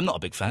 I'm not a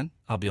big fan,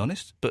 I'll be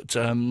honest. But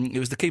it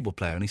was the keyboard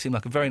player, and he seemed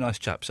like a very nice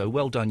chap. So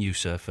well done you,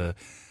 sir, for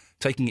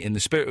taking it in the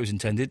spirit it was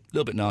intended. A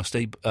little bit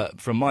nasty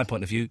from my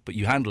point of view, but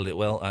you handled it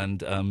well,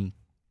 and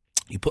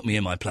you put me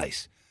in my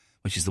place,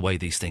 which is the way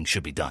these things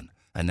should be done.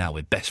 And now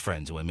we're best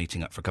friends and we're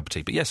meeting up for a cup of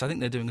tea. But yes, I think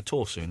they're doing a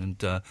tour soon,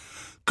 and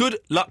good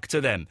luck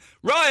to them.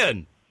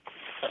 Ryan!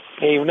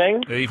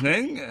 Evening.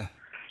 Evening.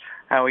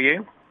 How are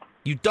you?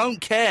 You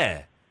don't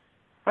care.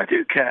 I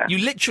do care. You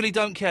literally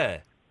don't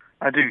care.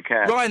 I do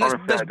care. Ryan,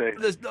 Honestly,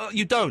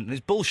 you don't. It's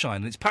bullshine,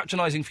 and it's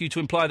patronising for you to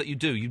imply that you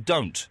do. You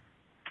don't.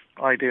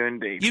 I do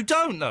indeed. You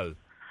don't, though.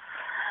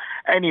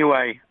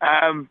 Anyway,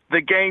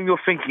 the game you're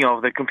thinking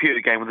of, the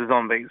computer game with the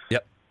zombies.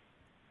 Yep.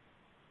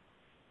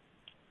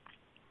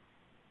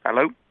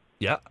 Hello?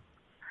 Yeah.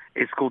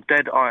 It's called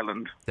Dead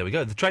Island. There we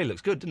go. The trailer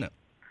looks good, doesn't it?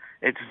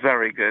 It's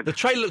very good. The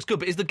trailer looks good,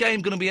 but is the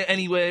game going to be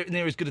anywhere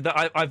near as good as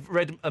that? I've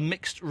read a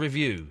mixed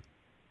review.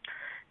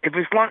 If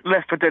it's like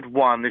Left 4 Dead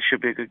 1, this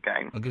should be a good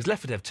game. Because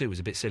Left 4 Dead 2 was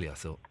a bit silly, I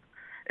thought.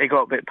 It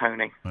got a bit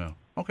pony. Well,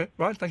 okay,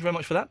 right, thank you very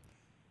much for that.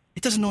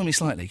 It does annoy me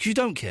slightly, because you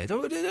don't care.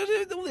 All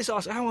this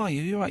ask, how are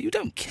you? You're right, you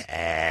don't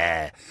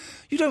care.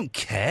 You don't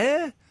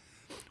care?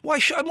 Why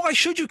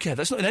should you care?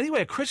 That's not in any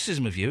way a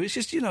criticism of you. It's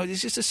just,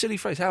 it's just a silly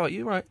phrase. How are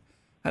you? Right.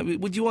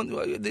 Would you want...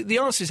 The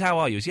answer is, how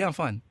are you? Yeah, I'm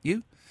fine.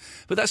 You?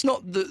 But that's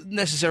not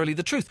necessarily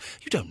the truth.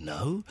 You don't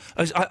know.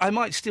 I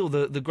might steal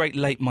the great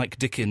late Mike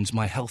Dickens'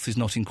 My Health Is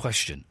Not in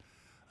Question,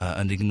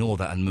 and ignore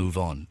that and move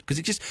on.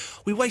 Because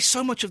we waste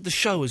so much of the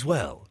show as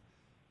well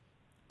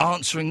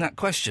answering that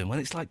question when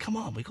it's like, come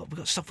on, we've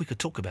got stuff we could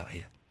talk about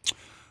here.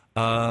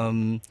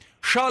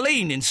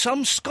 Charlene, in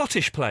some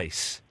Scottish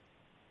place.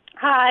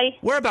 Hi.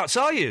 Whereabouts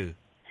are you?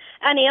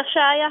 In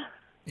Ayrshire.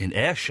 In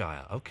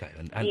Ayrshire, okay.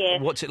 And Yeah.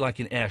 what's it like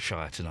in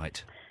Ayrshire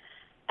tonight?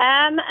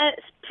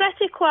 It's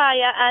pretty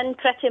quiet and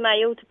pretty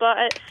mild,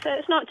 but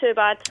it's not too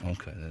bad.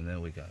 Okay, then there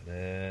we go.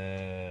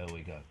 There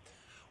we go.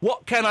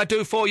 What can I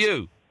do for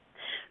you?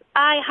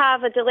 I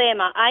have a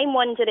dilemma. I'm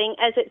wondering,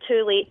 is it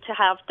too late to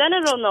have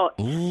dinner or not?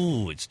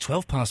 Ooh, it's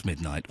 12 past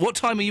midnight. What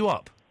time are you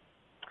up?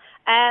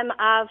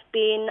 I've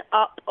been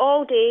up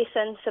all day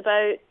since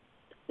about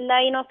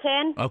 9 or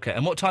 10. Okay,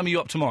 and what time are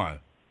you up tomorrow?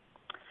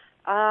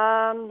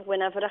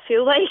 Whenever I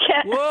feel like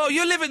it. Whoa,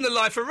 you're living the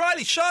life of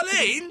Riley.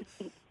 Charlene,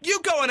 you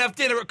go and have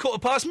dinner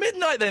at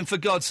midnight then, for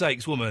God's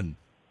sakes, woman.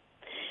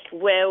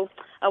 Well,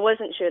 I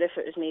wasn't sure if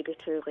it was maybe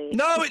too late.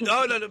 No.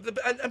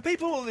 And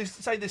people always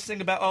say this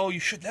thing about, you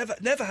should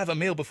never have a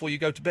meal before you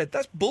go to bed.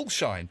 That's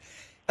bullshine.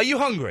 Are you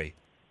hungry?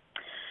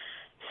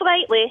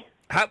 Slightly.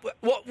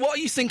 What are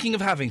you thinking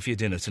of having for your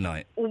dinner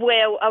tonight?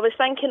 Well, I was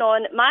thinking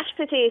on mashed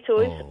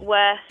potatoes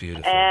with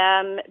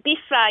beef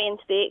fry and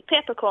steak,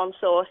 peppercorn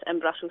sauce and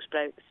Brussels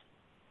sprouts.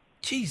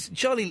 Jeez,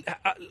 Charlene,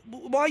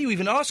 why are you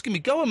even asking me?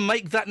 Go and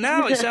make that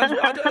now. It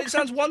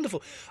sounds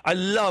wonderful. I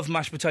love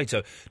mashed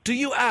potato. Do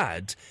you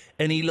add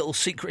any little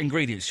secret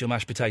ingredients to your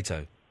mashed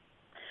potato?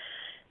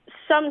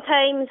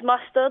 Sometimes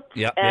mustard.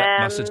 Yeah,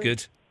 mustard's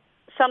good.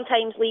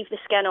 Sometimes leave the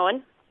skin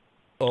on.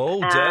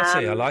 Oh,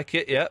 dirty. I like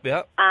it.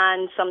 Yeah.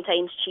 And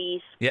sometimes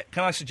cheese. Yeah,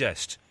 can I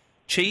suggest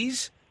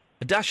cheese,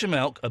 a dash of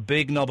milk, a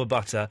big knob of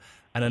butter,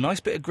 and a nice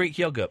bit of Greek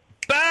yoghurt?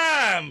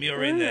 Bam!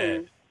 You're in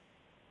there.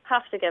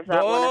 Have to give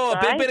that one a try. Oh,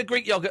 a big bit of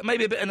Greek yoghurt,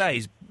 maybe a bit of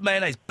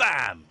mayonnaise.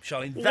 Bam!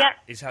 Charlene, that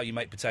is how you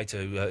make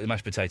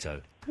mashed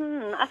potato.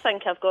 I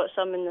think I've got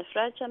some in the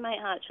fridge. I might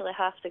actually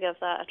have to give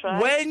that a try.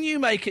 When you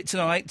make it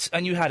tonight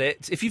and you had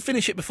it, if you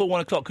finish it before 1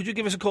 o'clock, could you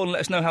give us a call and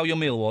let us know how your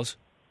meal was?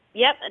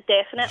 Yep,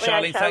 definitely.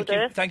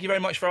 Charlene, thank you very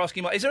much for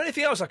asking. Is there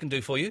anything else I can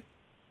do for you?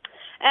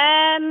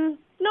 No.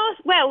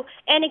 Well,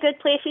 any good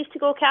places to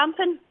go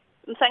camping?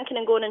 I'm thinking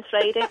of going on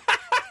Friday.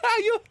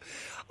 I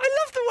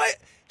love the way...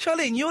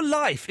 Charlene, your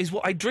life is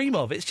what I dream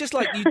of. It's just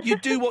like you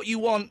do what you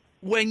want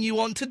when you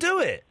want to do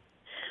it.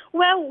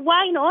 Well,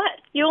 why not?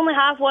 You only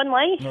have one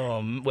life.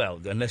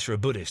 Well, unless you're a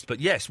Buddhist. But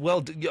yes,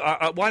 well,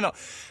 why not?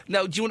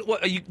 Now, do you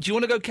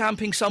want to go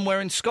camping somewhere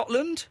in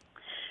Scotland?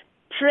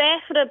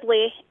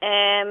 Preferably.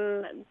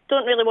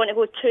 Don't really want to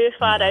go too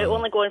far out.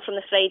 Only going from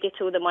the Friday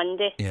till the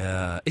Monday.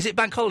 Yeah. Is it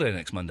bank holiday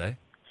next Monday?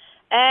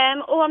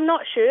 I'm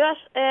not sure.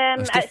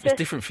 It's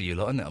different for you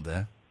lot, isn't it, up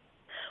there?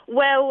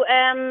 Well,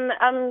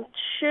 I'm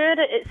sure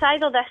it's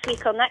either this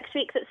week or next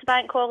week that's a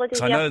bank holiday.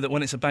 So I know that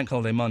when it's a bank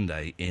holiday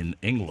Monday in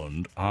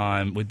England,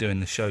 we're doing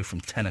the show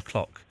from 10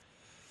 o'clock.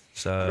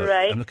 So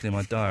I'm looking in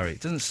my diary.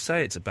 It doesn't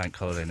say it's a bank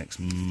holiday next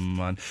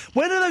month.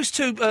 When are those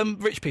two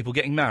rich people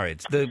getting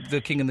married,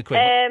 the King and the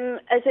Queen?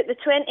 Is it the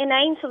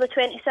 29th or the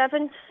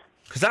 27th?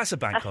 Because that's a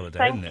bank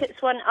holiday, isn't it? I think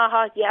it's one,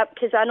 yeah,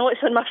 because I know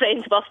it's on my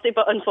friend's birthday,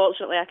 but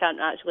unfortunately I can't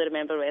actually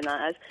remember when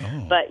that is.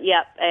 Oh. But,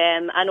 yeah,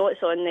 I know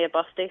it's on their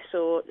birthday,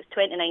 so the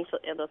 29th or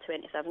the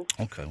 27th.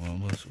 OK, well,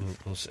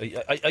 we'll see.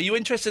 Are you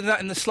interested in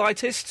that in the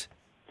slightest?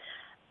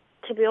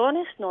 To be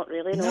honest, not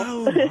really,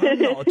 no. No, I'm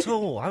not at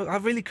all. I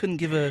really couldn't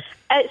give a...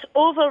 It's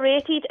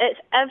overrated, it's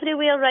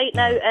everywhere right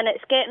now, and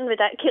it's getting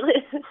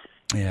ridiculous.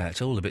 Yeah,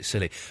 it's all a bit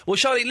silly. Well,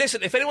 Charlie,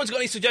 listen, if anyone's got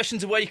any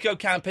suggestions of where you can go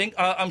camping,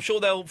 I'm sure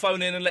they'll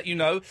phone in and let you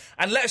know.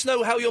 And let us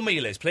know how your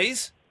meal is,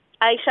 please.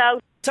 I shall.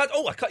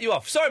 I cut you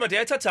off. Sorry, my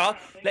dear. Ta-ta.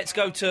 Let's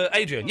go to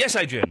Adrian. Yes,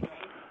 Adrian.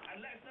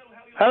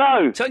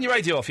 Hello. Turn your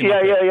radio off, Yeah,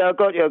 I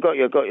got you.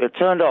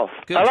 Turned off.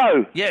 Good.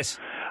 Hello. Yes.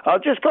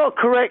 I've just got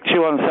to correct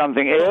you on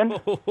something, Ian.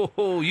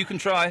 You can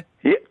try.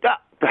 Yeah,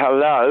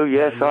 hello,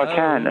 yes, hello. I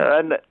can.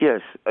 And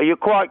yes, you're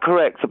quite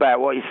correct about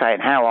what you're saying.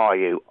 How are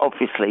you?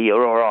 Obviously,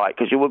 you're all right,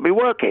 because you would be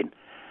working.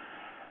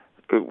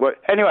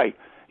 Anyway,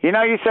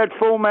 you said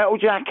Full Metal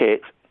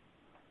Jacket?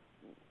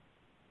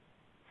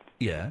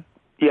 Yeah.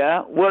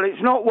 Yeah, well,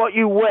 it's not what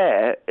you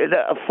wear.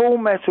 A Full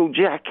Metal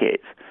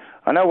Jacket,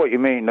 I know what you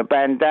mean, the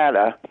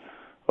bandana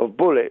of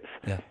bullets.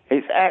 Yeah.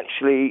 It's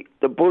actually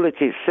the bullet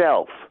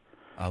itself.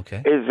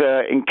 Okay. Is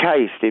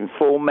encased in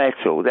full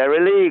metal. They're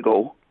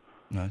illegal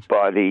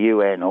by the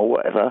UN or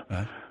whatever,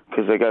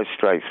 because they go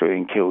straight through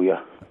and kill you.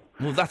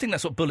 Well, I think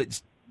that's what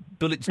bullets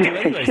do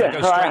anyway. They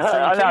go straight through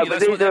and kill you.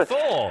 That's what they're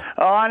for.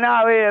 Oh, I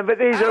know, Ian, but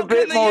these are a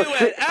bit more...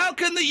 How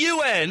can the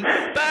UN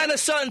ban a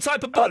certain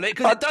type of bullet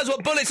because it does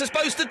what bullets are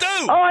supposed to do?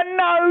 I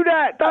know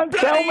that. Don't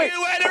tell me. The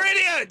UN are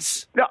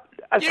idiots. No.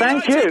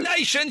 Thank you.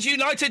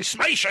 United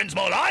Nations,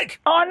 more like.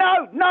 Oh,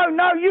 no,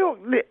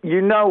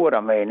 you know what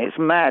I mean. It's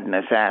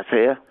madness out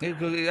here.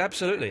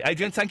 Absolutely.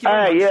 Adrian, thank you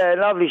very much. Yeah,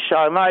 lovely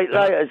show, mate.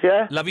 Laters,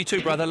 yeah? Love you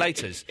too, brother.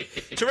 Laters.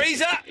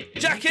 Teresa,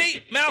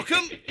 Jackie,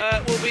 Malcolm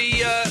will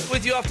be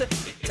with you after.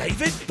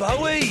 David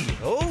Bowie.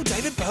 Oh,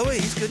 David Bowie.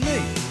 He's good, isn't he?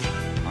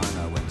 I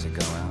know when to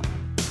go out.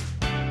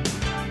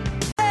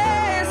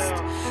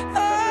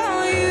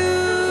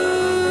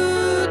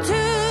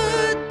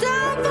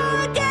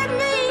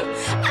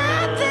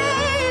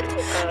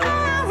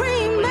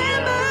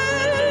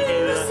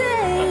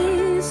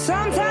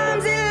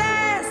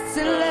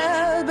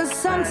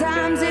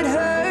 Sometimes it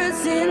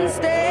hurts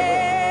instead.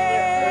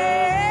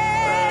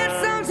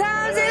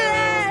 Sometimes it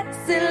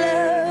lasts in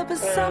love, but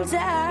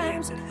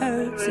sometimes it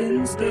hurts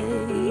instead.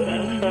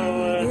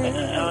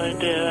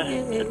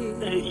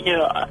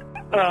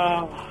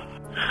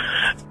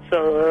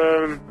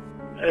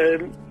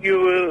 You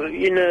were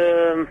in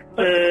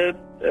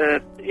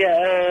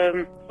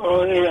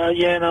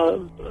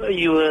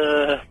you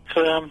were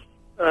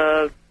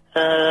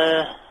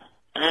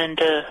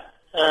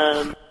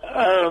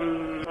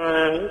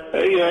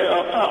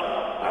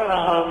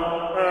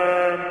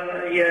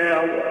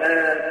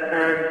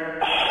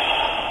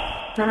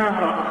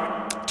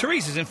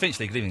Teresa's in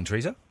Finchley. Good evening,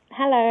 Teresa.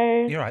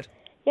 Hello. You're right.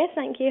 Yes,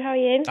 thank you. How are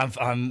you?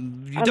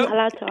 I'm not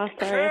allowed to ask.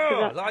 Sorry, I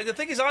forgot. Like, the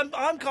thing is,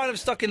 I'm kind of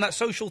stuck in that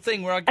social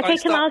thing where I. Okay,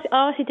 I'll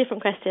ask you a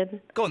different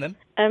question? Go on then.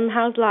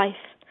 How's life?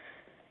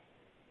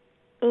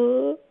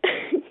 Ooh.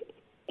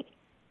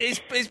 It's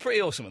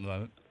pretty awesome at the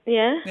moment.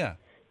 Yeah. Yeah.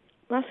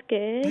 That's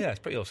good. Yeah, it's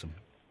pretty awesome.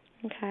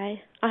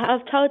 Okay.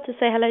 I've told to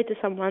say hello to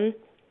someone.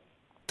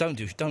 Don't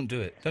do it. Don't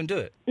do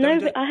it. No,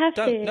 but I have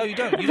to. No, you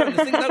don't. You don't.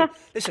 No,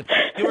 listen.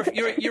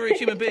 You're a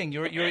human being.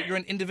 You're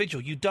an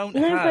individual. You don't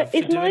No, have but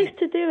it's to do nice any-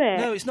 to do it.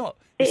 No, it's not.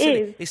 It It's silly.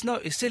 is. It's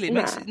not. It's silly. It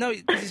Nah. makes it, no.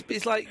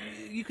 It's like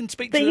you can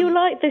speak But to you them.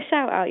 like the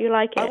shout out. You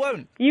like it. I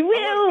won't. You will.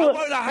 I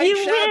won't. I hate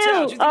you shout-outs.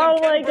 will. You think Oh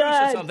I'm my Ken Bruce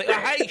god. or something? I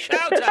hate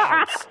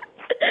shout-outs.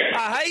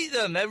 I hate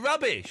them. They're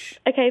rubbish.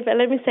 Okay, but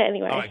let me say it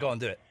anyway. All right, go on,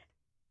 do it.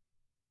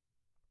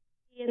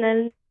 And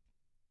then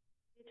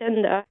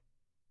agenda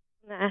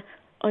there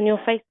on your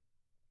face.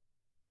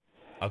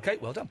 Okay,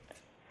 well done.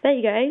 There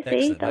you go. See,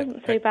 Excellent,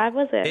 doesn't so bad,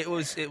 was it? It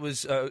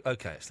was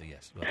okay, actually,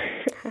 yes. Well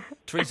done.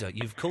 Teresa,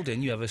 you've called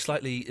in. You have a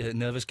slightly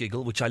nervous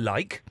giggle, which I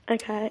like.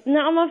 Okay. No,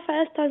 I'm a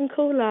first time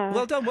caller.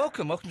 Well done.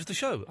 Welcome to the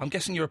show. I'm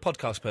guessing you're a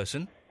podcast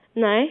person.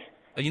 No.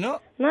 Are you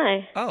not?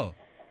 No. Oh.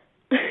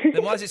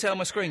 Then why does it say on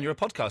my screen you're a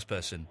podcast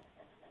person?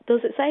 Does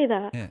it say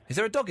that? Yeah. Is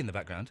there a dog in the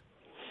background?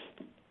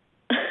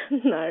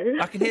 No.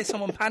 I can hear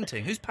someone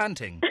panting. Who's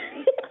panting?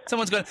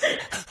 Someone's going.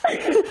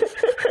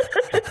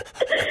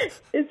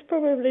 It's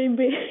probably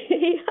me.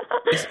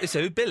 It's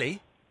who?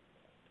 Billy?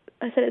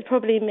 I said it's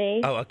probably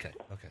me. Oh, okay.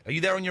 Are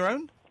you there on your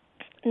own?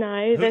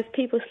 No, there's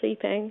people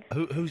sleeping.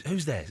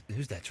 Who's there?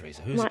 Who's there,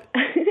 Teresa? Who's My,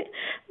 it?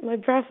 my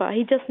brother,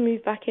 he just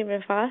moved back in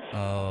with us.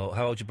 Oh,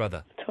 how old's your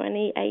brother?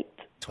 28.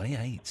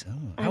 28. Oh.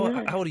 I How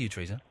know. old are you,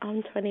 Teresa?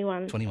 I'm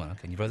 21. 21. Okay.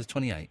 And your brother's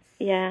 28.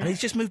 Yeah. And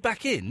he's just moved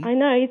back in. I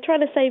know, he's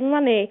trying to save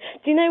money.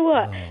 Do you know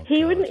what?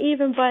 He wouldn't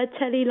even buy a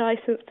telly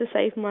licence to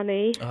save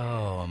money.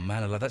 Oh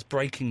man, alive, that's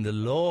breaking the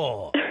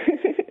law.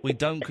 We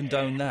don't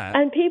condone that.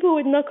 And people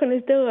would knock on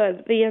his door,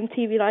 the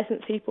TV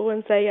licence people,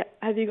 and say,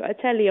 have you got a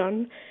telly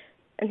on?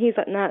 And he's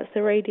like, nah, it's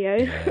the radio.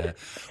 Yeah.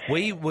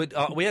 We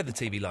had the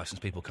TV licence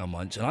people come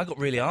once, and I got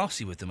really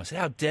arsey with them. I said,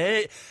 how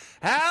dare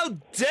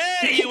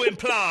you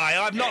imply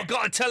I've not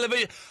got a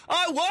television?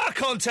 I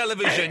work on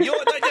television.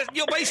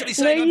 You're basically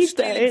saying No, I'm you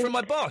stealing don't. from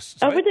my boss.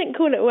 I wouldn't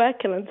call it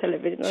working on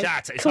television. I'd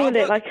Shut it. It's call hard Oh,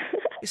 it work. like...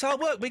 It's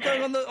hard work. We're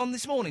going on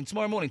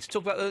tomorrow morning, to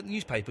talk about the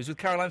newspapers with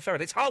Caroline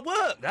Faraday. It's hard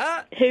work,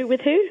 that. Who, with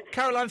who?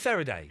 Caroline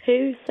Faraday.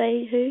 Who?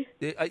 Say who?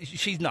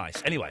 She's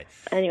nice. Anyway.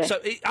 Anyway. So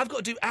I've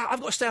got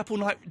to stay up all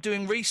night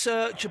doing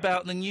research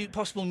about the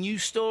possible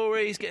news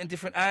stories, getting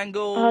different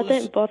angles. Oh,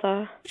 don't bother.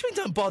 What do you mean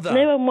don't bother?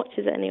 No one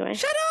watches it anyway.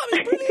 Shut up,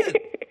 it's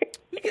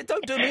brilliant.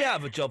 Don't do me out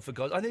of a job, for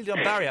God. I nearly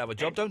done Barry out of a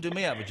job. Don't do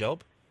me out of a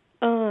job.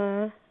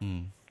 Do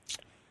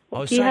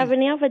you have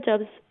any other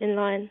jobs in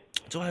line?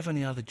 Do I have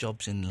any other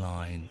jobs in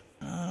line?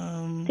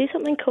 Do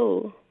something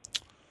cool.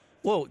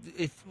 Well,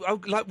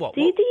 like what?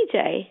 Do you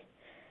DJ?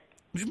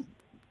 What do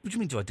you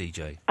mean, do I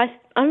DJ? I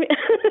mean,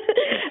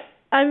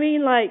 I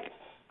mean, like,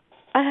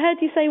 I heard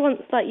you say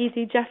once, like, you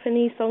do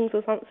Japanese songs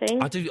or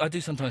something. I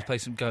do sometimes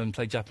go and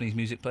play Japanese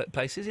music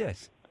places,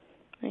 yes.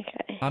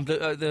 Okay. I'm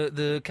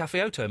the Cafe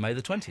Oto, May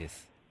the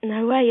 20th.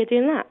 No way, you're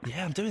doing that?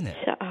 Yeah, I'm doing it.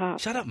 Shut up.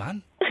 Shut up,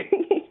 man.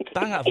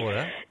 Bang out of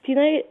order. Do you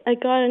know a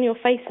guy on your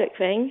Facebook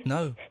thing?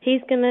 No.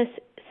 He's going to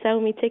sell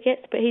me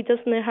tickets, but he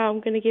doesn't know how I'm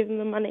going to give him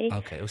the money.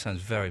 Okay, it all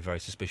sounds very, very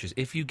suspicious.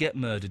 If you get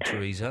murdered,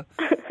 Teresa,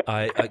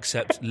 I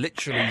accept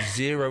literally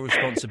zero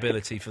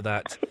responsibility for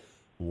that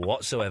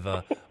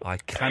whatsoever. I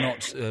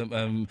cannot...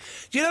 have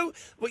you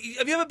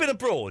ever been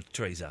abroad,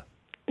 Teresa?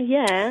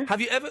 Yeah. Have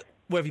you ever...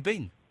 Where have you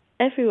been?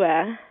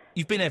 Everywhere.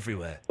 You've been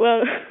everywhere?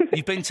 Well...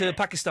 You've been to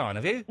Pakistan,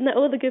 have you? No,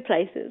 all the good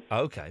places.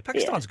 Oh, okay.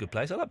 Pakistan's a good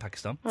place. I like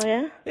Pakistan. Oh,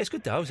 yeah? Yeah, it's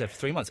good though. I was there for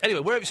 3 months.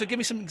 Anyway, so give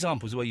me some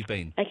examples of where you've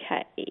been.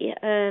 Okay.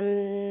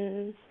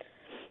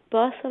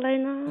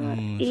 Barcelona,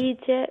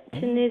 Egypt,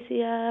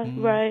 Tunisia,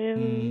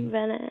 Rome,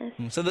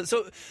 Venice. So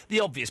the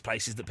obvious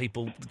places that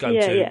people go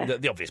Yeah, to, yeah.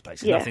 the obvious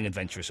places, Yeah. nothing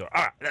adventurous. All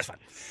right, that's fine.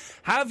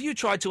 Have you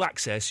tried to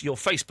access your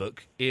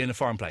Facebook in a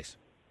foreign place?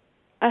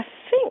 I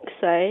think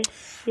so.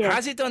 Yeah.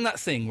 Has it done that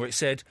thing where it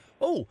said,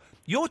 oh,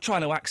 you're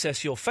trying to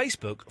access your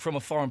Facebook from a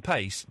foreign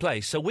place,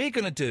 so we're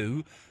going to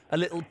do a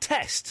little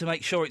test to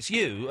make sure it's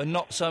you and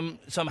not some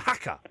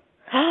hacker?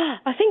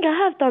 I think I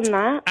have done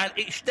that. And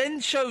it then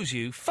shows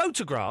you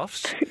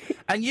photographs,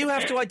 and you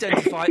have to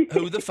identify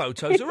who the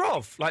photos are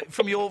of, like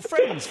from your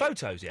friends'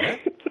 photos, yeah?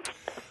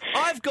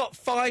 I've got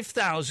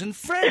 5,000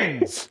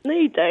 friends. No,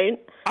 you don't.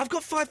 I've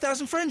got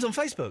 5,000 friends on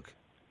Facebook.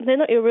 They're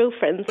not your real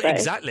friends, though.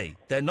 Exactly.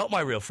 They're not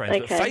my real friends,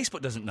 but Okay.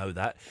 Facebook doesn't know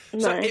that. So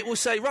No. it will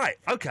say, right,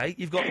 OK,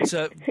 you've got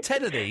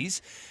 10 of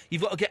these.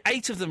 You've got to get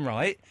 8 of them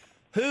right.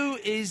 Who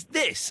is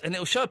this? And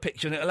it'll show a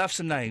picture and it'll have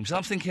some names. And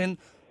I'm thinking,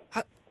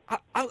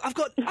 I've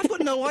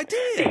got no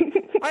idea.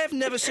 I have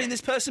never seen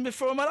this person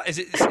before in my life.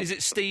 Is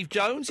it Steve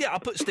Jones? Yeah, I'll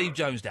put Steve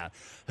Jones down.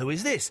 Who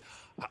is this?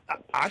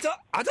 I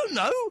don't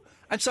know.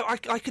 And so I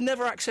can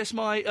never access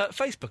my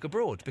Facebook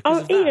abroad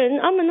because of that. Ian,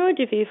 I'm annoyed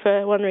with you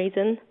for one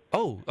reason.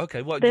 Oh,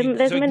 okay. Well,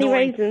 there's many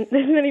reasons.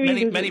 There's many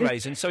reasons. Many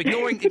reasons. So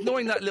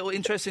ignoring that little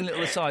interesting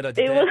little aside I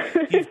did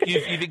there,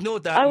 you've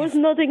ignored that. I was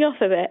nodding off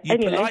of it. You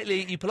anyway.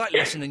 politely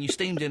listened and you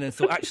steamed in and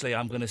thought, actually,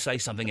 I'm going to say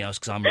something else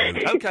because I'm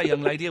rude. Okay,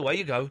 young lady, away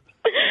you go.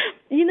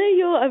 You know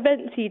your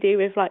events you do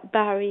with like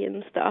Barry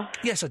and stuff.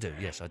 Yes, I do.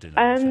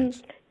 Know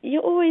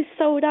you're always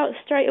sold out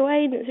straight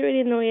away, and it's really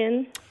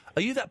annoying.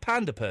 Are you that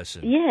panda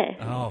person? Yeah.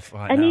 Oh,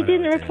 right. And no, you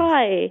didn't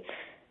reply.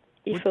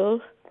 You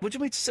fool. What do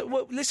you mean to say?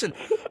 Well, listen,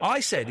 I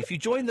said if you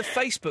join the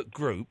Facebook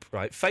group,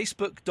 right,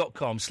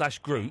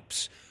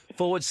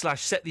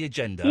 facebook.com/groups/set the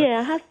agenda. Yeah,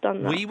 I have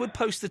done that. We would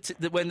post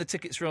when the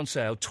tickets are on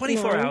sale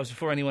 24 hours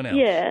before anyone else.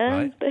 Yeah,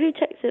 right? but who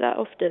checks it that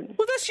often?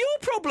 Well, that's your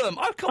problem.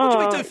 What do you want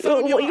me to do?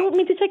 Phone you up? You want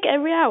me to check it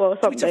every hour or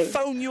something? Do you want me to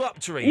phone you up,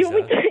 Teresa? You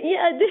want me to?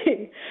 Yeah, I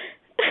do.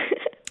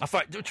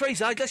 Right,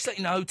 Teresa, let's let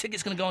you know.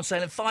 Tickets going to go on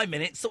sale in 5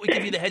 minutes. Thought we'd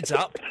give you the heads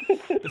up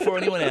before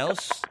anyone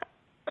else.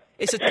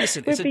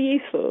 Would be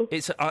useful.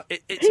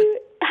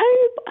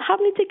 How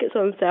many tickets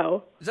on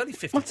sale? There's only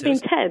 52. Must have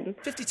been 10.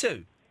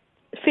 52.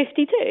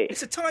 52?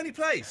 It's a tiny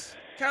place.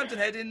 Camden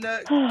Head in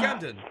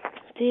Camden.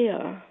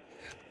 Dear.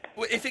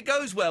 Well, if it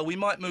goes well, we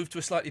might move to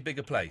a slightly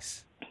bigger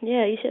place.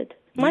 Yeah, you should.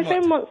 My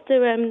friend wants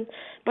to.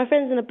 My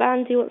friend's in a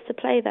band. He wants to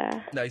play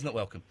there. No, he's not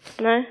welcome.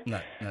 No.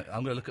 No.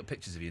 I'm going to look at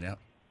pictures of you now.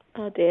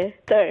 Oh dear,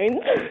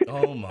 don't.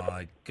 Oh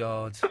my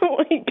God.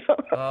 Oh my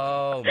God.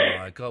 Oh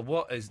my God.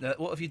 What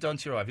have you done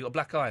to your eye? Have you got a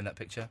black eye in that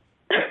picture?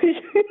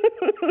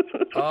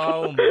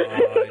 Oh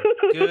my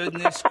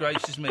goodness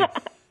gracious me.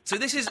 So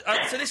this is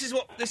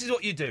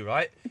what you do,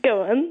 right?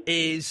 Go on.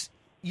 Is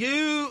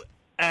you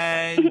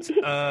and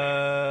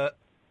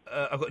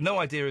I've got no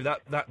idea who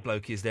that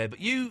bloke is there,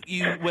 but you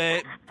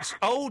wear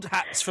old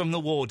hats from the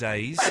war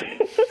days.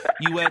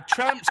 You wear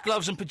tramps,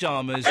 gloves and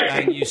pyjamas,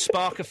 and you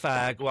spark a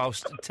fag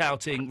whilst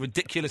touting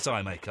ridiculous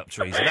eye makeup,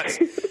 Teresa.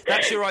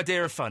 That's your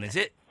idea of fun, is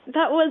it?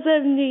 That was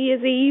New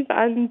Year's Eve,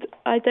 and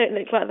I don't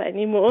look like that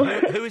anymore.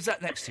 Who is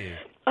that next to you?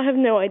 I have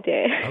no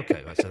idea.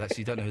 Okay, right, so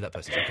you don't know who that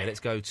person is. Okay,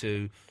 let's go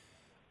to...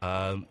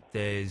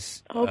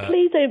 there's...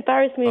 please don't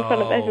embarrass me in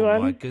front of everyone.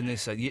 Oh, my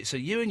goodness. So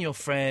you and your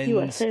friends... You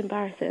are so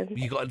embarrassing.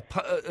 You got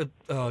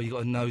you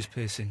got a nose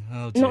piercing.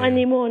 Oh, dear. Not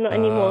anymore.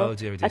 Oh,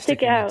 dear. I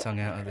took it out. Your tongue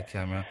out of the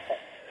camera.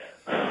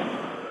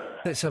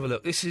 Let's have a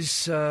look. This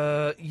is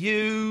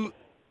you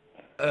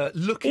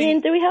looking...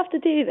 Ian, do we have to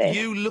do this?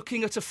 You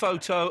looking at a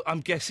photo.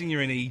 I'm guessing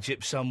you're in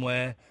Egypt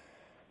somewhere.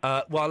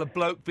 While a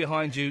bloke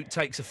behind you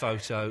takes a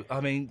photo.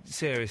 I mean,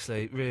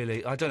 seriously,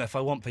 really. I don't know if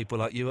I want people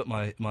like you at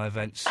my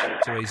events,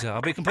 Teresa.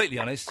 I'll be completely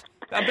honest.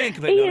 I'm being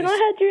completely honest.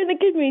 Ian, I heard you're in a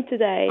good mood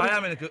today. I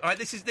am in a good...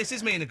 this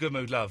is me in a good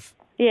mood, love.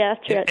 Yeah,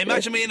 that's true.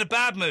 Imagine me in a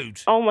bad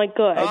mood. Oh, my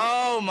God.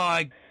 Oh,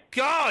 my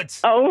God.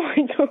 Oh, my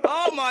God.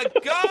 Oh, my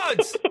God.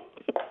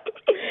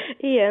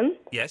 Ian?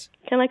 Yes?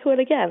 Can I call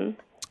again?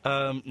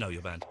 No,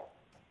 you're banned.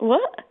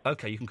 What?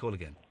 Okay, you can call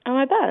again. Am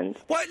I banned?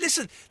 Well,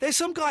 listen, there's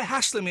some guy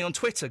hassling me on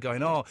Twitter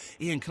going,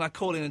 Ian, can I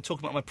call in and talk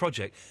about my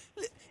project?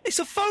 It's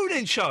a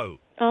phone-in show.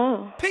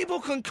 Oh. People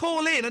can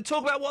call in and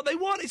talk about what they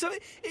want.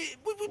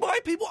 Why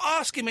are people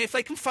asking me if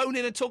they can phone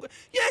in and talk?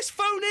 Yes,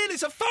 phone in.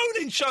 It's a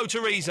phone-in show,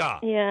 Teresa.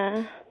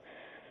 Yeah.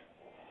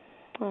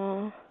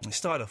 Oh. It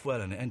started off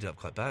well and it ended up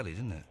quite badly,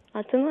 didn't it?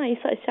 I don't know. You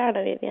started shouting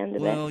at me at the end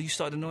of it. Well, you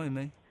started annoying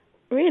me.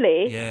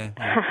 Really? Yeah.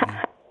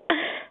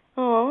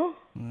 Oh.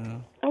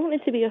 Well. I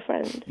wanted to be your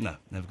friend. No,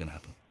 never going to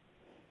happen.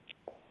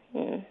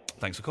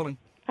 Thanks for calling.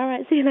 All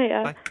right, see you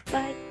later. Bye.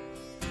 Bye.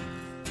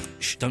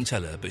 Shh, don't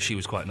tell her, but she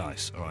was quite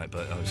nice, all right?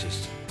 But I was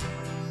just...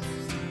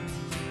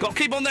 Got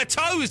to keep on their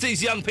toes,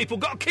 these young people.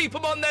 Got to keep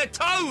them on their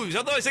toes,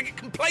 otherwise they get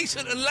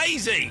complacent and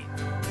lazy.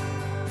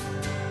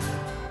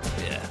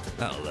 Yeah,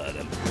 that'll learn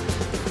them.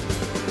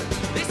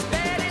 This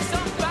bed is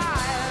on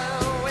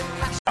fire with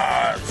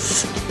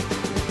passion.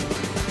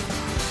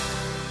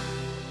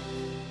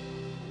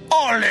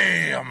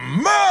 Ollie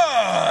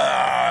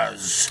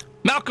Murs!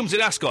 Malcolm's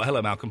in Ascot.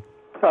 Hello, Malcolm.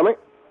 Hello, mate.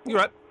 You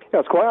right? Yeah, I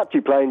was quite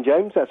happy playing,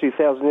 James. That's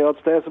 2,000 yards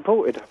there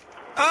supported.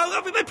 Oh,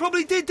 I think they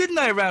probably did, didn't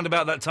they, around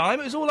about that time?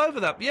 It was all over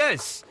that,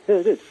 yes. Yeah,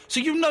 it did. So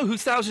you know who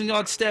 1,000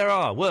 Yard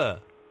Stare were?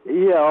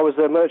 Yeah, I was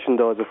their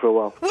merchandiser for a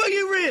while. Were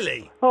you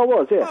really? Oh, I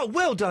was, yeah. Oh,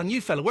 well done, you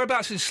fella.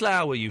 Whereabouts in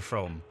Slough were you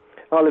from?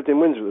 I lived in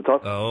Windsor at the time.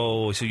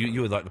 Oh, so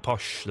you were like the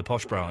posh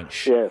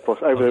branch. Yeah,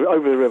 posh, over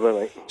the river,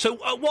 mate. So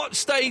at what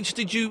stage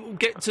did you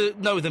get to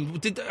know them?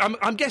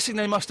 I'm guessing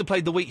they must have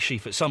played the Wheat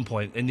Sheaf at some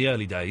point in the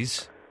early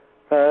days.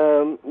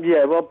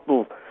 Yeah,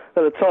 well,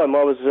 at the time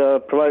I was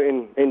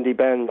promoting indie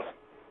bands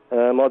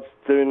I was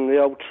doing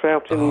the Old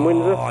Trout in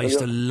Windsor. I used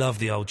to love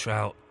the Old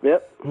Trout.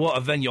 Yep. What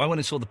a venue. I went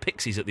and saw the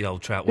Pixies at the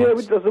Old Trout Yeah,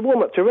 once. there's a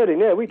warm-up to Reading,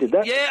 yeah, we did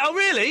that. Yeah, oh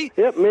really?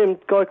 Yep, me and a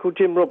guy called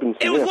Jim Robinson.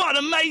 It was yeah. what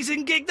an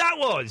amazing gig that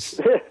was.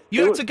 Yeah,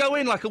 You had to go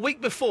in like a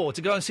week before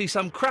to go and see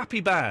some crappy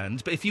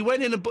band, but if you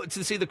went in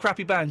to see the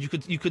crappy band,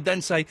 you could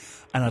then say,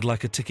 and I'd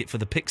like a ticket for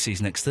the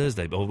Pixies next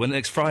Thursday, or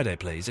next Friday,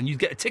 please, and you'd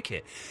get a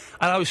ticket.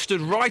 And I was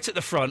stood right at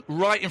the front,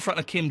 right in front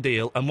of Kim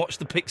Deal, and watched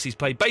the Pixies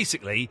play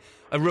basically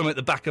a room at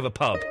the back of a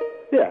pub.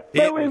 Yeah,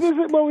 we did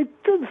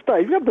the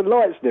stage. We had the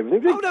lights and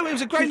everything. Oh no, it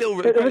was a great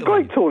little. It was a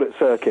great toilet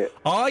circuit.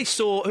 I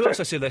saw who else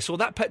I saw there. I saw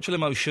that Petrol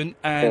Emotion,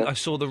 and I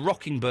saw the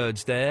Rocking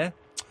Birds there,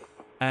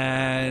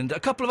 and a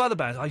couple of other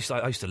bands. I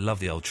used to love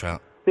the Old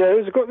Trout. Yeah, it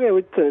was a great. Yeah,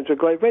 we turned it into a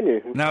great venue.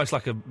 Now it's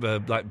like a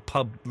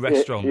pub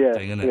restaurant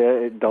thing, isn't it?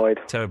 Yeah, it died.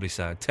 Terribly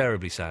sad.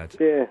 Terribly sad.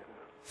 Yeah.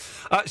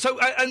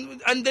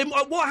 And then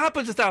what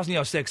happened to 1,000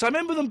 Yard Stare? Because I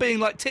remember them being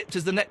like tipped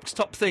as the next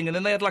top thing, and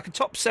then they had like a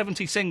top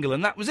 70 single,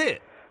 and that was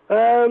it.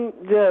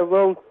 Yeah,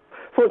 well,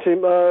 fortunately,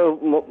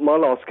 my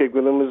last gig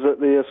with them was at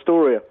the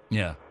Astoria.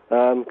 Yeah.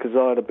 Because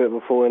I had a bit of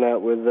a falling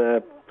out with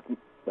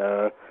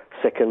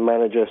second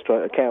manager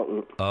stroke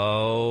accountant.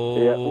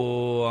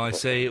 Oh, I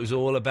see. It was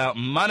all about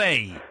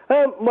money.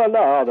 Well,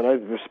 no, I don't know.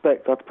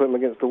 Respect. I had to put him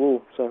against the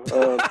wall. So.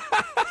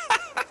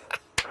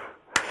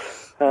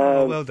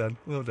 Well done.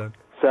 Well done.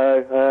 So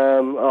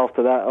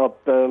after that,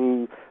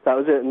 that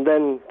was it. And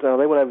then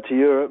they went over to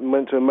Europe and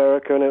went to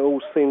America, and it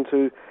all seemed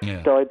to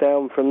die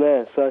down from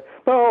there. So,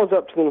 but I was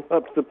up to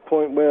the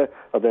point where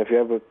I don't know if you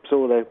ever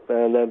saw the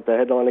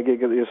headliner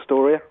gig at the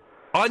Astoria.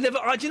 I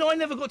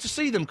never got to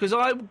see them because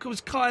I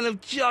was kind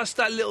of just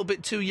that little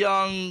bit too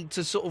young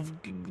to sort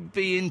of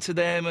be into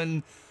them.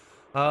 And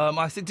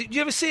I think, did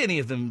you ever see any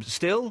of them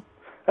still?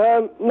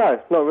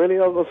 No, not really.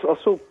 I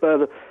saw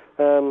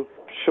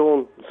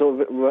Sean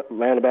sort of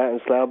ran about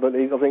in Slough, but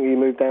I think he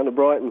moved down to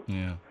Brighton.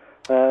 Yeah.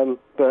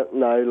 But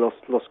no,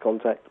 lost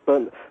contact.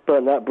 Burnt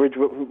that bridge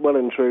well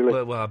and truly.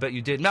 Well, I bet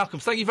you did. Malcolm,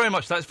 thank you very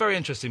much. That's very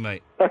interesting,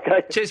 mate.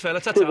 Okay. Cheers,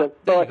 fella. Ta-ta. Cheers,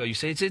 There you go. You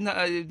see, it's in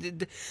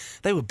that,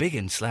 they were big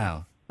in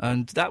Slough.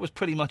 And that was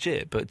pretty much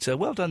it. But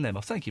well done them.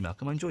 Oh, thank you,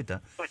 Malcolm. I enjoyed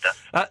that.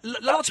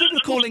 Lots of people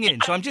are calling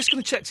in, so I'm just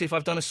going to check, see if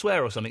I've done a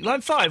swear or something.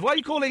 Line 5, why are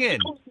you calling in?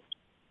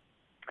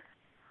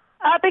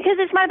 Because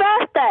it's my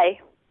birthday.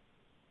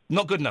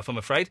 Not good enough, I'm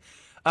afraid.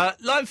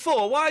 Line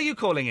 4, why are you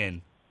calling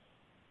in?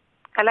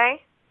 Hello?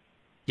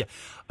 Yeah,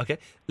 OK.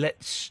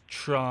 Let's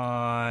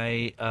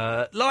try...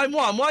 line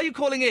 1, why are you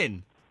calling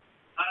in?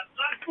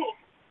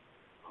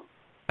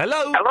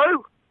 Hello?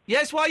 Hello?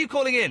 Yes, why are you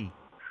calling in?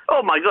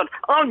 Oh, my God.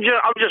 I'm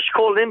just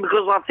calling in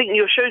because I think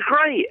your show's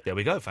great. There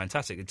we go,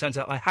 fantastic. It turns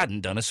out I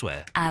hadn't done a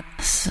swear.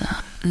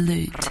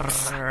 Absolute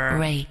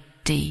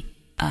radio.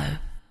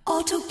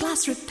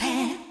 Autoglass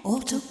repair,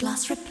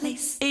 Autoglass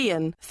replace.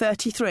 Ian,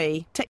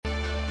 33.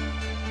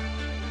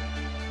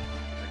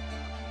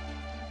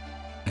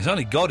 It's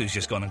only God who's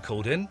just gone and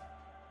called in.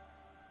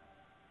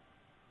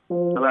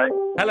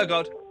 Hello? Hello,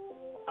 God.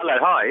 Hello,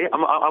 hi.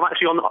 I'm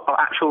actually on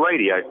actual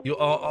radio. You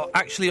are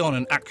actually on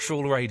an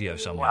actual radio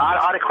somewhere.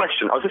 I had a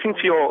question. I was listening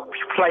to your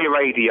Play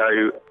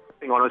Radio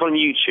thing I was on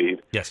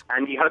YouTube. Yes.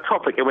 And you had a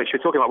topic in which you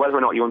were talking about whether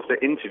or not you wanted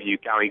to interview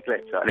Gary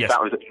Glitter and if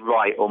that was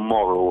right or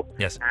moral.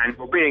 Yes. And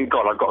well, being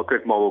God, I've got a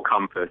good moral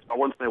compass. I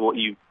want to know what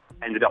you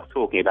ended up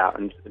talking about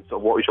and sort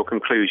of what was your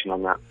conclusion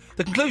on that.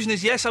 The conclusion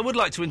is yes, I would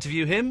like to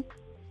interview him,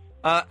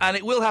 and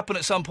it will happen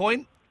at some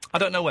point. I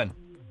don't know when.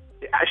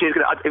 Actually, is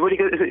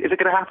it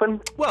going to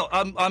happen? Well,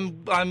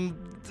 I'm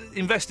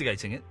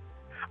investigating it.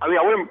 I mean,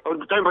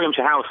 don't bring him to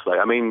your house, though.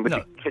 I mean, with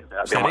the kids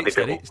out there, might be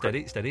a bit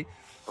steady.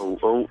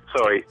 Oh,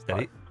 sorry.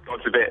 Steady.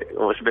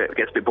 It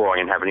gets a bit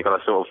boring in heaven. You've got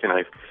to sort of,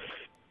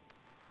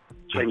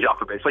 change it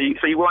up a bit. So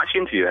you will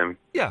actually interview him?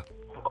 Yeah.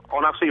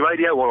 On Absolute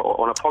Radio or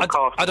on a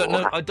podcast? I don't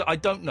know. I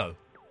don't know.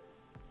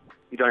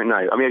 You don't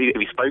know? I mean,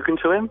 have you spoken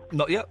to him?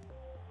 Not yet.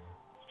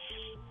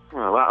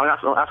 Well,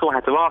 that's all I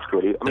had to ask,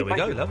 really. I mean, there we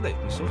go. Lovely.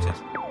 We're sorted.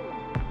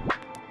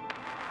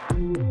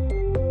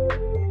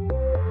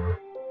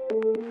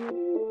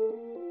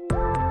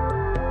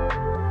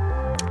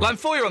 Line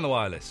 4, you're on the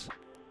wireless.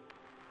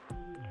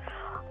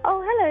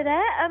 Oh, hello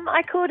there.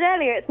 I called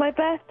earlier. It's my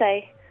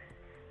birthday.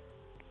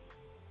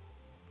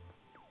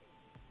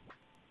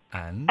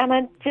 And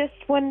I just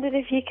wondered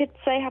if you could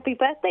say happy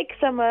birthday,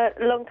 because I'm a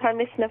long-time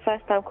listener,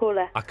 first-time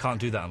caller. I can't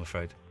do that, I'm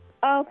afraid.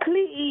 Oh,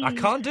 please. I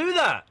can't do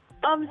that.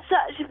 I'm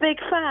such a big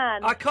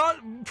fan. I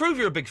can't prove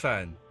you're a big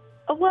fan.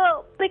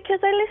 Well, because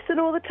I listen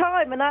all the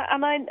time, and I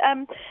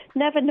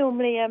never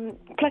normally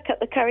pluck up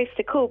the courage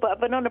to call, but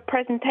I've been on a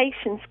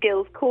presentation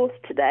skills course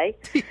today.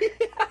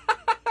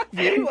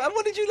 You? And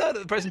what did you learn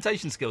at the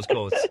presentation skills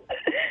course?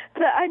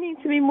 That I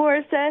need to be more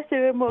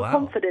assertive and more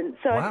confident.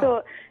 So I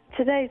thought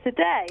today's the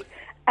day.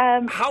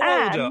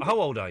 How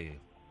old are you?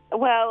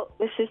 Well,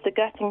 this is the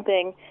gutting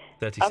thing.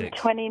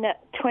 36. I'm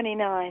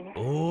 29.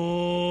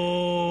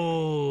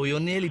 Oh, you're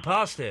nearly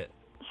past it.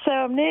 So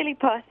I'm nearly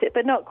past it,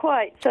 but not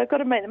quite. So I've got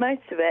to make the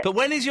most of it. But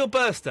when is your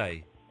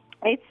birthday?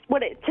 It's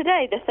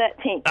today, the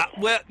 13th.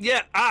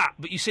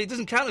 But you see, it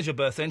doesn't count as your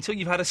birthday until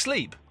you've had a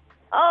sleep.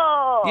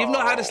 Oh. You've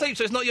not had a sleep,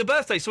 so it's not your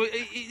birthday. So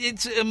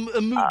it's a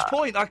moot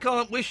point. I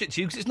can't wish it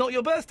to you because it's not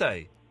your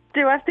birthday.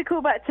 Do I have to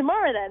call back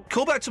tomorrow then?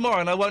 Call back tomorrow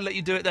and I won't let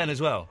you do it then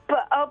as well.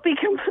 But I'll be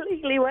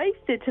completely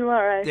wasted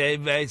tomorrow.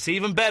 It's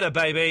even better,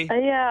 baby.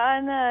 Yeah, I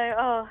know.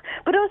 Oh,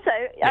 but also,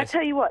 I'll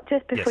tell you what.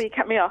 Just before you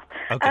cut me off.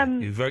 Okay.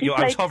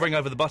 I was hovering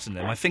over the button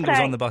there. My finger was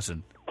on the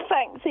button.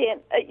 Thanks, Ian.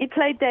 You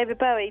played David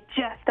Bowie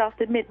just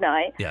after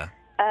midnight. Yeah.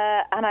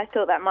 And I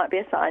thought that might be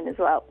a sign as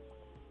well.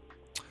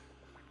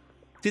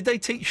 Did they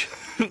teach...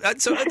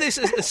 so this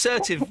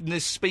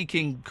assertiveness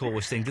speaking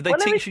course thing, did they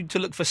teach you to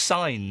look for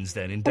signs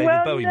then in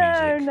David Bowie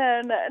music?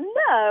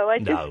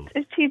 No.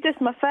 She's just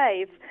my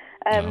fave.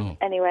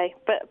 Anyway,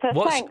 but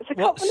thanks. I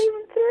can't believe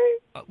I'm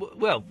through.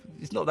 Well,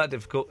 it's not that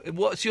difficult.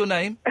 What's your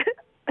name?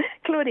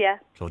 Claudia.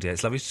 Claudia,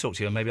 it's lovely to talk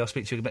to you. And maybe I'll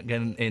speak to you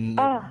again in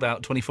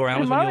about 24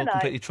 hours when you're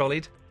completely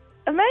trolleyed.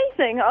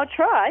 Amazing. I'll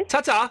try.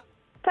 Ta-ta.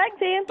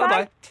 Thanks, Ian.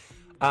 Bye-bye.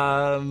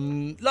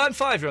 Line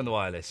 5, you're on the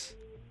wireless.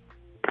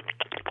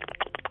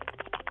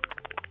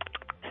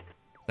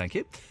 Thank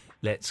you.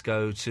 Let's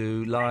go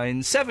to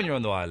line 7, you're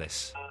on the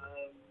wireless.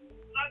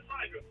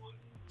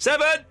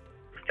 7!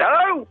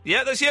 Hello?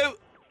 Yeah, that's you.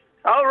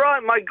 All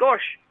right, my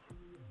gosh.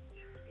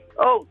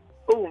 Oh,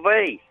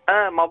 V.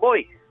 My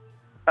boy.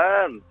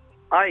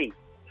 Hi.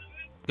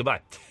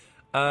 Goodbye.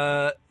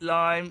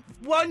 Line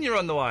 1, you're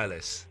on the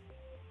wireless.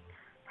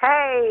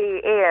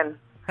 Hey, Ian.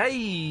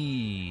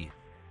 Hey.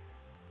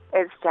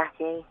 It's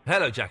Jackie.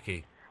 Hello,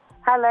 Jackie.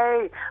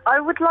 Hello. I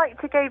would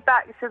like to go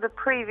back to the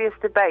previous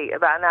debate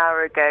about an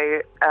hour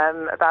ago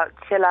about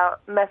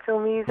chill-out metal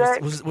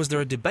music. Was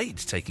there a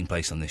debate taking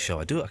place on this show?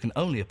 I can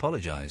only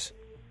apologise.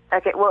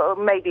 Okay, well,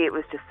 maybe it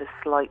was just a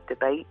slight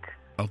debate.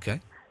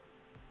 Okay.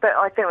 But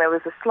I think there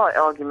was a slight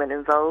argument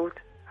involved.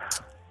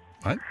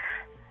 Right.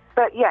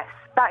 But yes,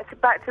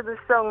 back to the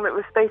song that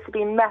was supposed to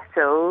be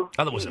metal.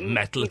 Oh, that wasn't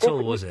metal at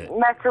all, was it?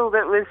 Metal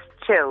that was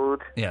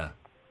chilled. Yeah.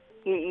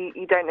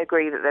 You don't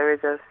agree that there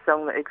is a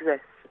song that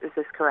exists. Is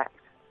this correct?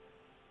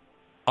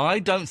 I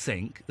don't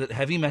think that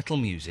heavy metal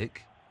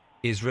music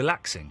is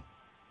relaxing.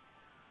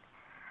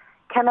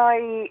 Can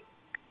I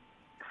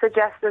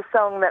suggest a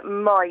song that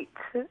might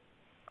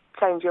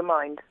change your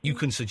mind? You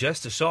can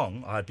suggest a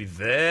song. I'd be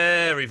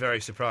very,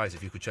 very surprised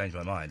if you could change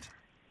my mind.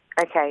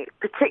 Okay,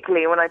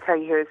 particularly when I tell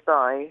you who it's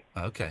by.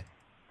 Okay.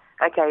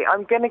 Okay,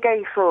 I'm going to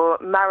go for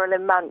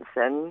Marilyn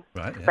Manson,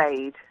 right, yeah.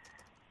 Spade.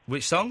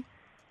 Which song?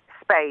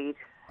 Spade.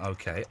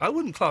 Okay. I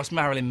wouldn't class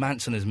Marilyn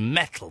Manson as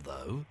metal,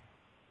 though.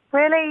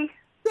 Really?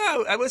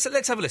 No,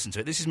 let's have a listen to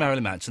it. This is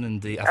Marilyn Manson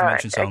and the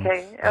aforementioned song,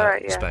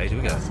 Spade.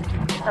 Here we go.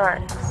 All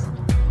right.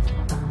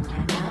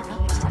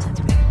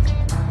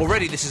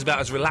 Already this is about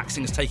as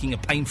relaxing as taking a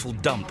painful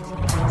dump.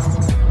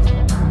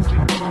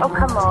 Oh,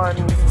 come on.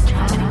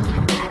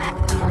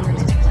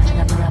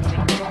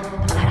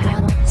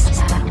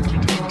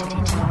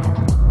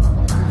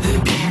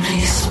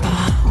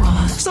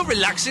 It's not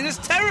relaxing, it's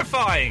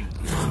terrifying.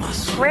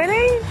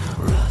 Really?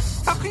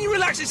 How can you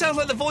relax? It sounds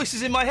like the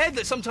voices in my head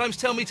that sometimes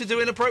tell me to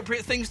do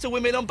inappropriate things to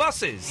women on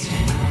buses.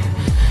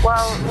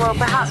 Well,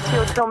 perhaps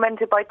you're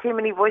tormented by too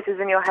many voices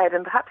in your head,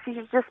 and perhaps you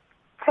should just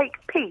take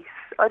peace.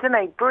 I don't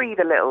know, breathe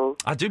a little.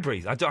 I do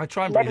breathe. I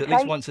try and breathe at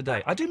least once a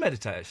day. I do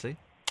meditate, actually.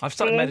 I've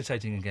started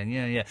meditating again,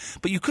 yeah.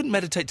 But you couldn't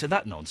meditate to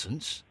that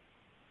nonsense.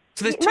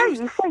 So there's No,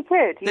 you're so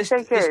good.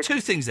 There's two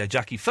things there,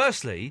 Jackie.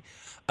 Firstly,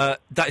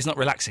 that is not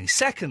relaxing.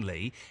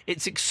 Secondly,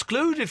 it's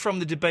excluded from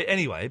the debate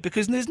anyway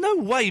because there's no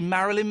way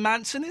Marilyn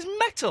Manson is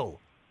metal.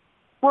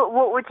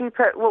 What would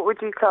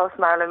you class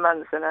Marilyn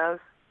Manson as,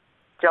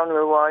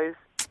 genre-wise?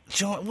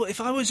 John,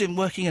 if I was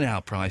working in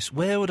Our Price,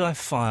 where would I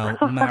file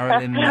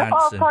Marilyn Manson?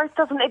 Our Price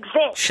doesn't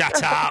exist.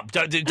 Shut up!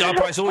 Our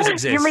Price always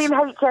exists. You mean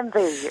HMV? Do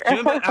you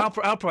remember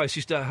Our Price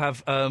used to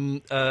have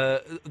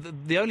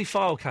the only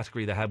file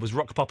category they had was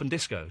rock, pop, and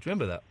disco. Do you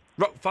remember that?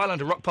 File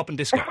under rock, pop, and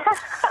disco.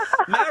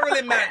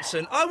 Marilyn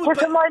Manson.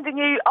 Just reminding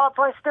you, Our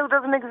Price still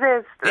doesn't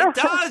exist. It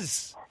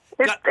does.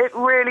 It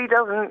really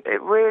doesn't.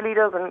 It really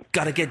doesn't.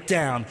 Gotta get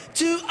down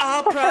to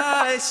Our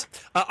Price.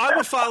 I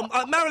would file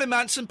Marilyn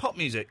Manson pop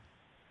music.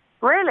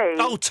 Really?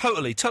 Oh,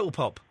 totally. Total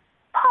pop.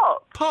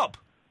 Pop? Pop.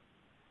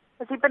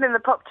 Has he been in the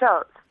pop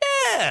charts?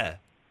 Yeah.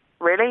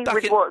 Really?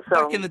 With what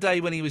song? Back in the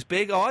day when he was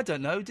big. Oh, I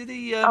don't know. Did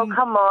he... Oh,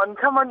 come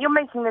on. You're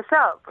making this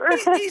up.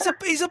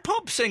 He's a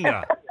pop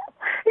singer.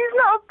 He's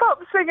not a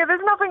pop singer.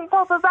 There's nothing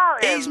pop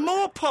about him. He's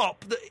more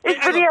pop. His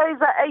videos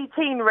are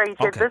 18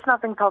 rated. Okay. There's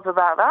nothing pop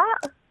about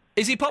that.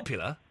 Is he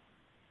popular?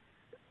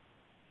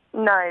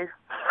 No.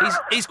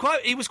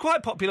 He was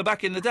quite popular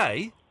back in the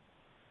day.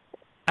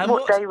 And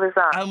what day was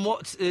that? And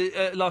what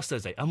last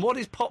Thursday? And what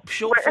is pop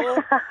short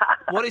for?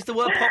 What is the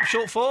word pop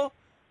short for?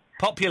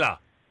 Popular.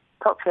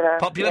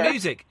 Popular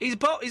music. He's a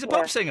pop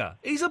singer.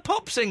 He's a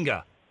pop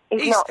singer.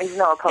 He's not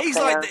a pop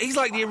singer. He's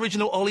like the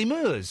original Ollie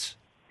Murs.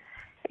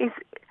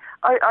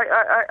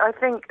 I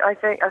think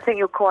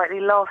you're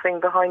quietly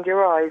laughing behind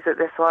your eyes at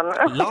this one.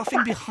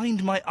 Laughing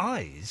behind my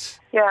eyes?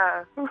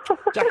 Yeah.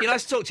 Jackie,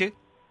 nice to talk to you.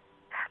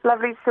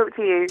 Lovely to talk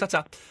to you.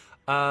 Ta-ta.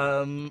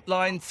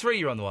 Line 3,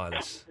 you're on the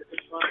wireless.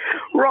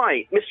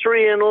 Right, Mr.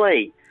 Ian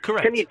Lee.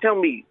 Correct. Can you tell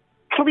me,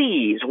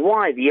 please,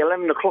 why the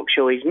 11 o'clock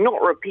show is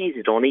not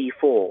repeated on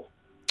E4?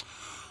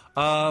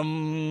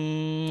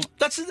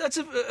 That's an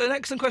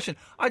excellent question.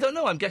 I don't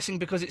know. I'm guessing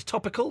because it's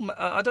topical.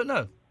 I don't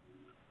know.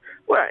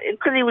 Well,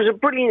 because it was a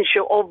brilliant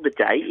show of the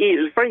day. It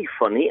was very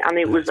funny, and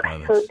it was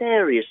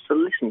hilarious to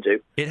listen to.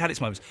 It had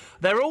its moments.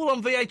 They're all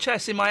on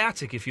VHS in my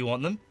attic if you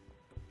want them.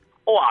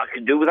 Oh, I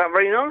could do with that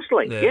very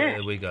nicely.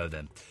 There we go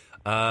then.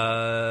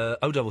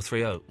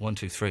 0330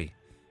 123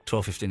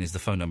 1215 is the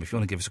phone number. If you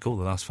want to give us a call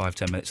the last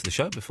 5-10 minutes of the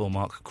show before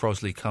Mark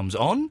Crosley comes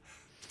on.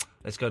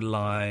 Let's go to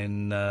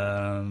line...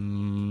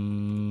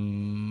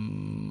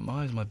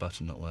 why is my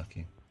button not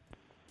working?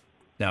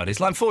 Now it is.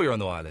 Line 4, you're on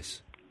the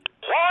wireless.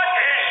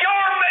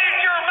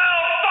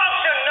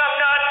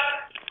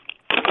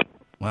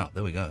 Wow,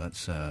 there we go.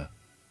 That's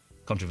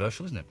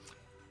controversial, isn't it?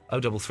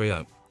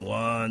 0330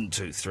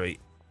 123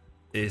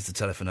 is the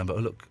telephone number. Oh,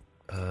 look.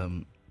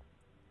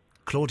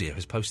 Claudia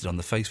has posted on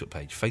the Facebook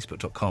page,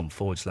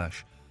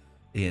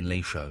 facebook.com/Ian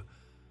Lee Show.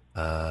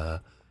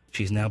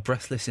 She's now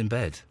breathless in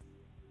bed.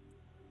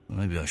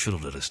 Maybe I should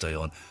have let her stay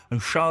on.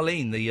 And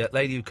Charlene, the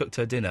lady who cooked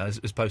her dinner, has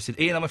posted,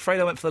 Ian, I'm afraid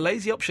I went for the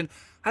lazy option.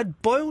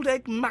 Had boiled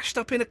egg mashed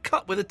up in a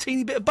cup with a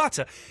teeny bit of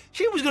butter.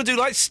 She was going to do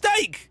like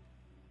steak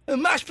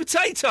and mashed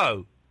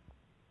potato.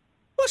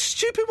 What a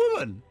stupid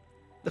woman.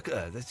 Look at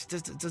her. That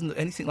doesn't look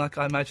anything like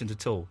I imagined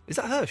at all. Is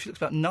that her? She looks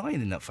about 9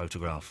 in that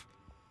photograph.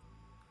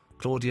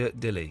 Claudia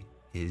Dilly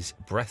is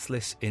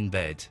breathless in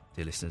bed,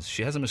 dear listeners.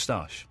 She has a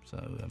moustache. So,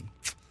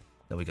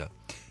 there we go.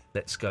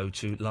 Let's go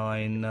to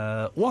line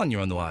 1.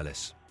 You're on the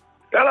wireless.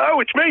 Hello,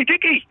 it's me,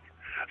 Dickie.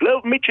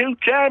 Love me 2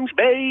 times,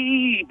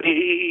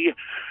 baby.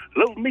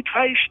 Love me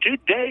twice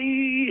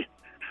today.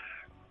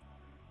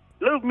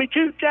 Love me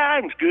 2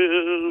 times,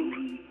 girl,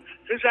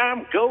 'cause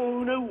I'm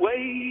going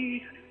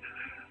away.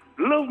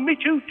 Love me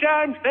 2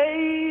 times,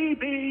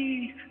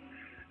 baby.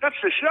 That's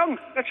the song.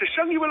 That's the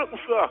song you were looking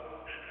for.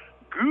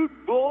 Good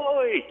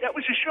boy. That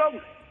was the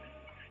song.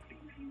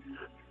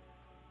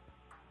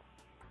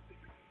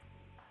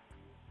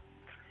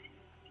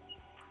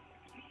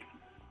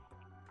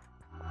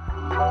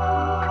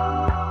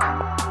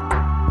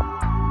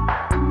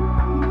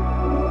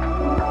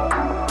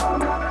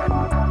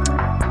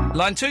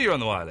 Line 2, you're on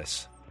the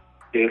wireless.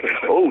 Yeah.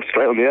 Oh,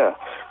 straight on the air.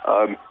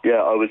 I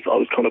was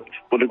kind of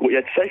wondering what you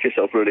had to say for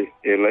yourself, really,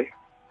 Ian Lee.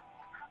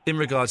 In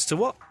regards to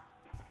what?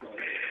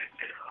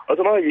 I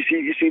don't know. You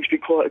seem to be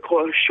quite a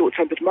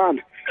short-tempered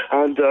man,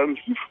 and I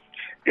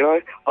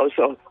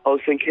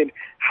was thinking,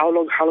 how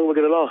long are we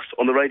going to last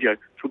on the radio,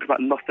 talking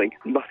about nothing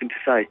to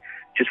say,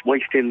 just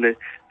wasting the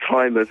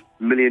time of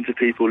millions of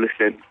people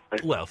listening.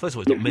 Well, first of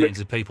all, it's not millions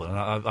of people, and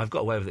I've got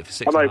away with it for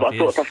 6 I know, years. but I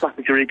thought if I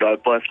slapped your ego,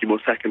 I'd buy a few more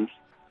seconds.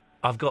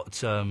 I've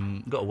got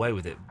away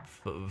with it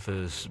for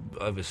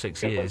over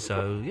 6 years,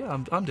 so yeah,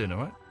 I'm doing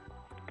all right.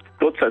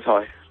 God says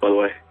hi, by the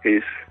way.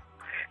 He's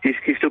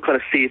still kind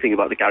of seething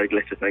about the Gary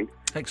Glitter thing.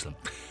 Excellent.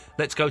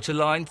 Let's go to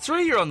line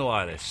 3. You're on the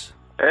wireless.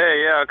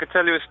 Hey, yeah, I could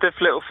tell you a Stiff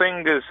Little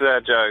Fingers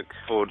joke.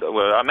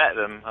 Well, I met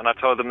them and I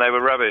told them they were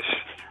rubbish.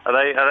 Are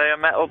they a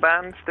metal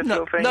band, Stiff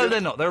Little Fingers? No,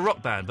 they're not. They're a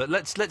rock band. But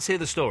let's hear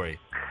the story.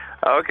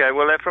 Okay,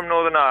 well, they're from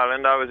Northern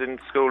Ireland. I was in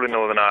school in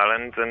Northern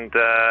Ireland, and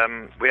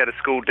we had a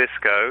school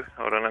disco.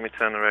 Hold on, let me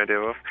turn the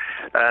radio off.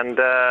 And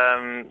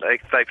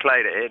they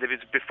played it. It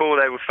was before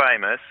they were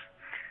famous.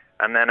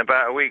 And then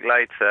about a week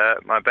later,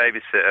 my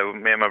babysitter,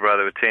 me and my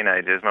brother were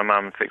teenagers. My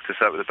mum fixed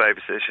us up with a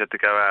babysitter. She had to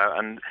go out,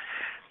 and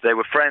they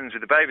were friends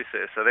with the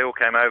babysitter, so they all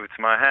came over to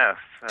my house.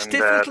 And,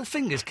 Stiff Little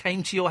Fingers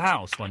came to your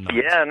house one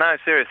night? Yeah, no,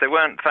 serious. They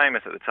weren't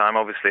famous at the time,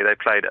 obviously. They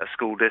played at a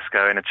school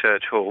disco in a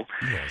church hall.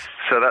 Yes.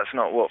 So that's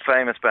not what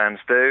famous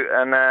bands do.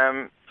 And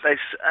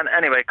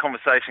anyway,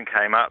 conversation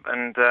came up,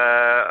 and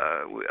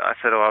I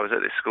said, I was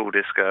at this school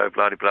disco,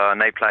 blah-de-blah,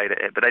 and they played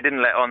at it. But they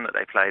didn't let on that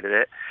they played at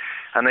it.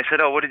 And they said,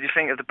 what did you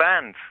think of the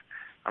band?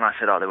 And I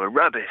said, they were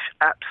rubbish,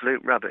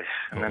 absolute rubbish.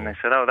 And then they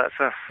said, that's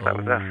us, that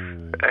was us.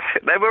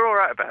 They were all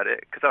right about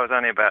it, because I was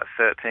only about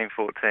 13,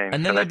 14.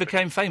 And then they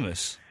became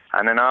famous?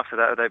 And then after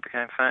that, they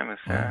became famous,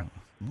 yeah.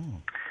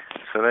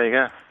 So there you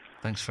go.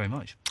 Thanks very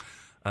much.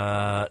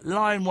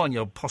 Line 1,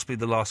 you're possibly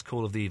the last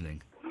call of the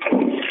evening.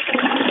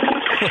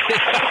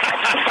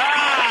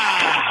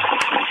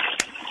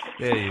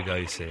 There you go,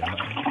 you see.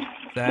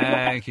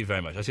 Thank you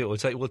very much. I see. We'll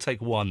take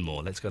one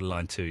more. Let's go to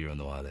line 2, you're on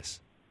the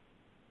wireless.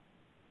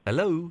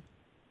 Hello?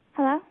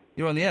 Hello?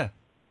 You're on the air.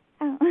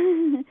 Oh.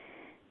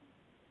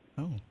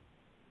 Oh.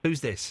 Who's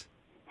this?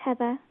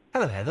 Heather.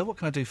 Hello, Heather. What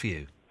can I do for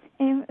you?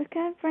 I was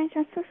going to branch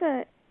out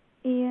to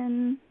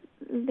Ian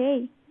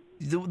Lee.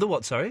 The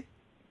what, sorry?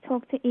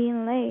 Talk to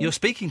Ian Lee. You're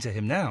speaking to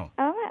him now.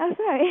 Oh,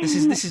 sorry.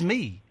 This is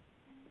me.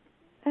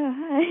 Oh,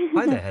 hi.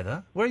 Hi there,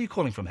 Heather. Where are you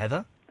calling from,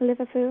 Heather?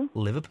 Liverpool.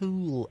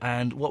 Liverpool.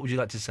 And what would you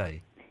like to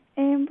say?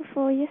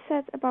 Before you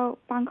said about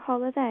bank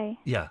holiday.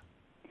 Yeah.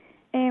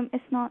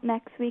 It's not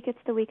next week, it's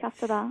the week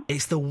after that.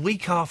 It's the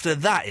week after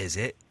that, is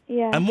it?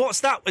 Yeah. And what's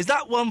that? Is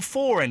that one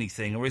for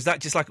anything, or is that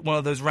just like one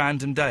of those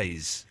random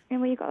days?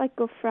 Well, you got like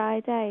Good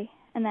Friday,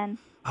 and then...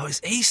 Oh,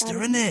 it's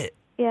Easter, isn't it?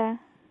 Yeah.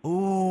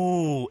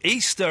 Ooh,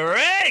 Easter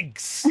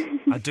eggs!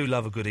 I do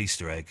love a good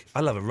Easter egg.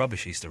 I love a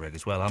rubbish Easter egg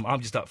as well.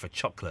 I'm just up for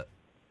chocolate.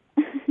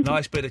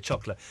 Nice bit of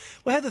chocolate.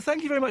 Well, Heather,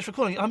 thank you very much for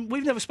calling.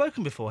 We've never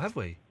spoken before, have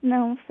we?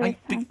 No, first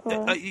time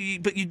caller.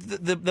 But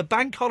the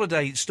bank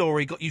holiday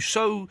story got you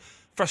so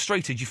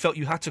frustrated you felt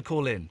you had to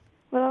call in.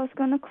 Well, I was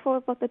going to call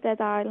about the Dead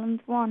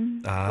Island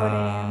one.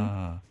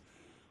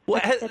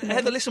 Well,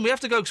 Heather, listen, we have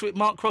to go because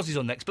Mark Crosby's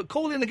on next, but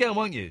call in again,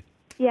 won't you?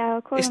 Yeah,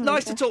 I'll call It's in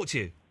nice later. to talk to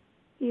you.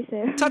 You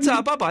too.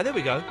 Ta-ta, bye-bye, there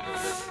we go.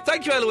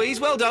 Thank you, Eloise,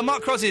 well done.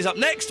 Mark Crosby is up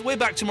next. We're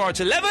back tomorrow at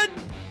 11.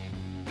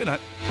 Good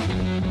night.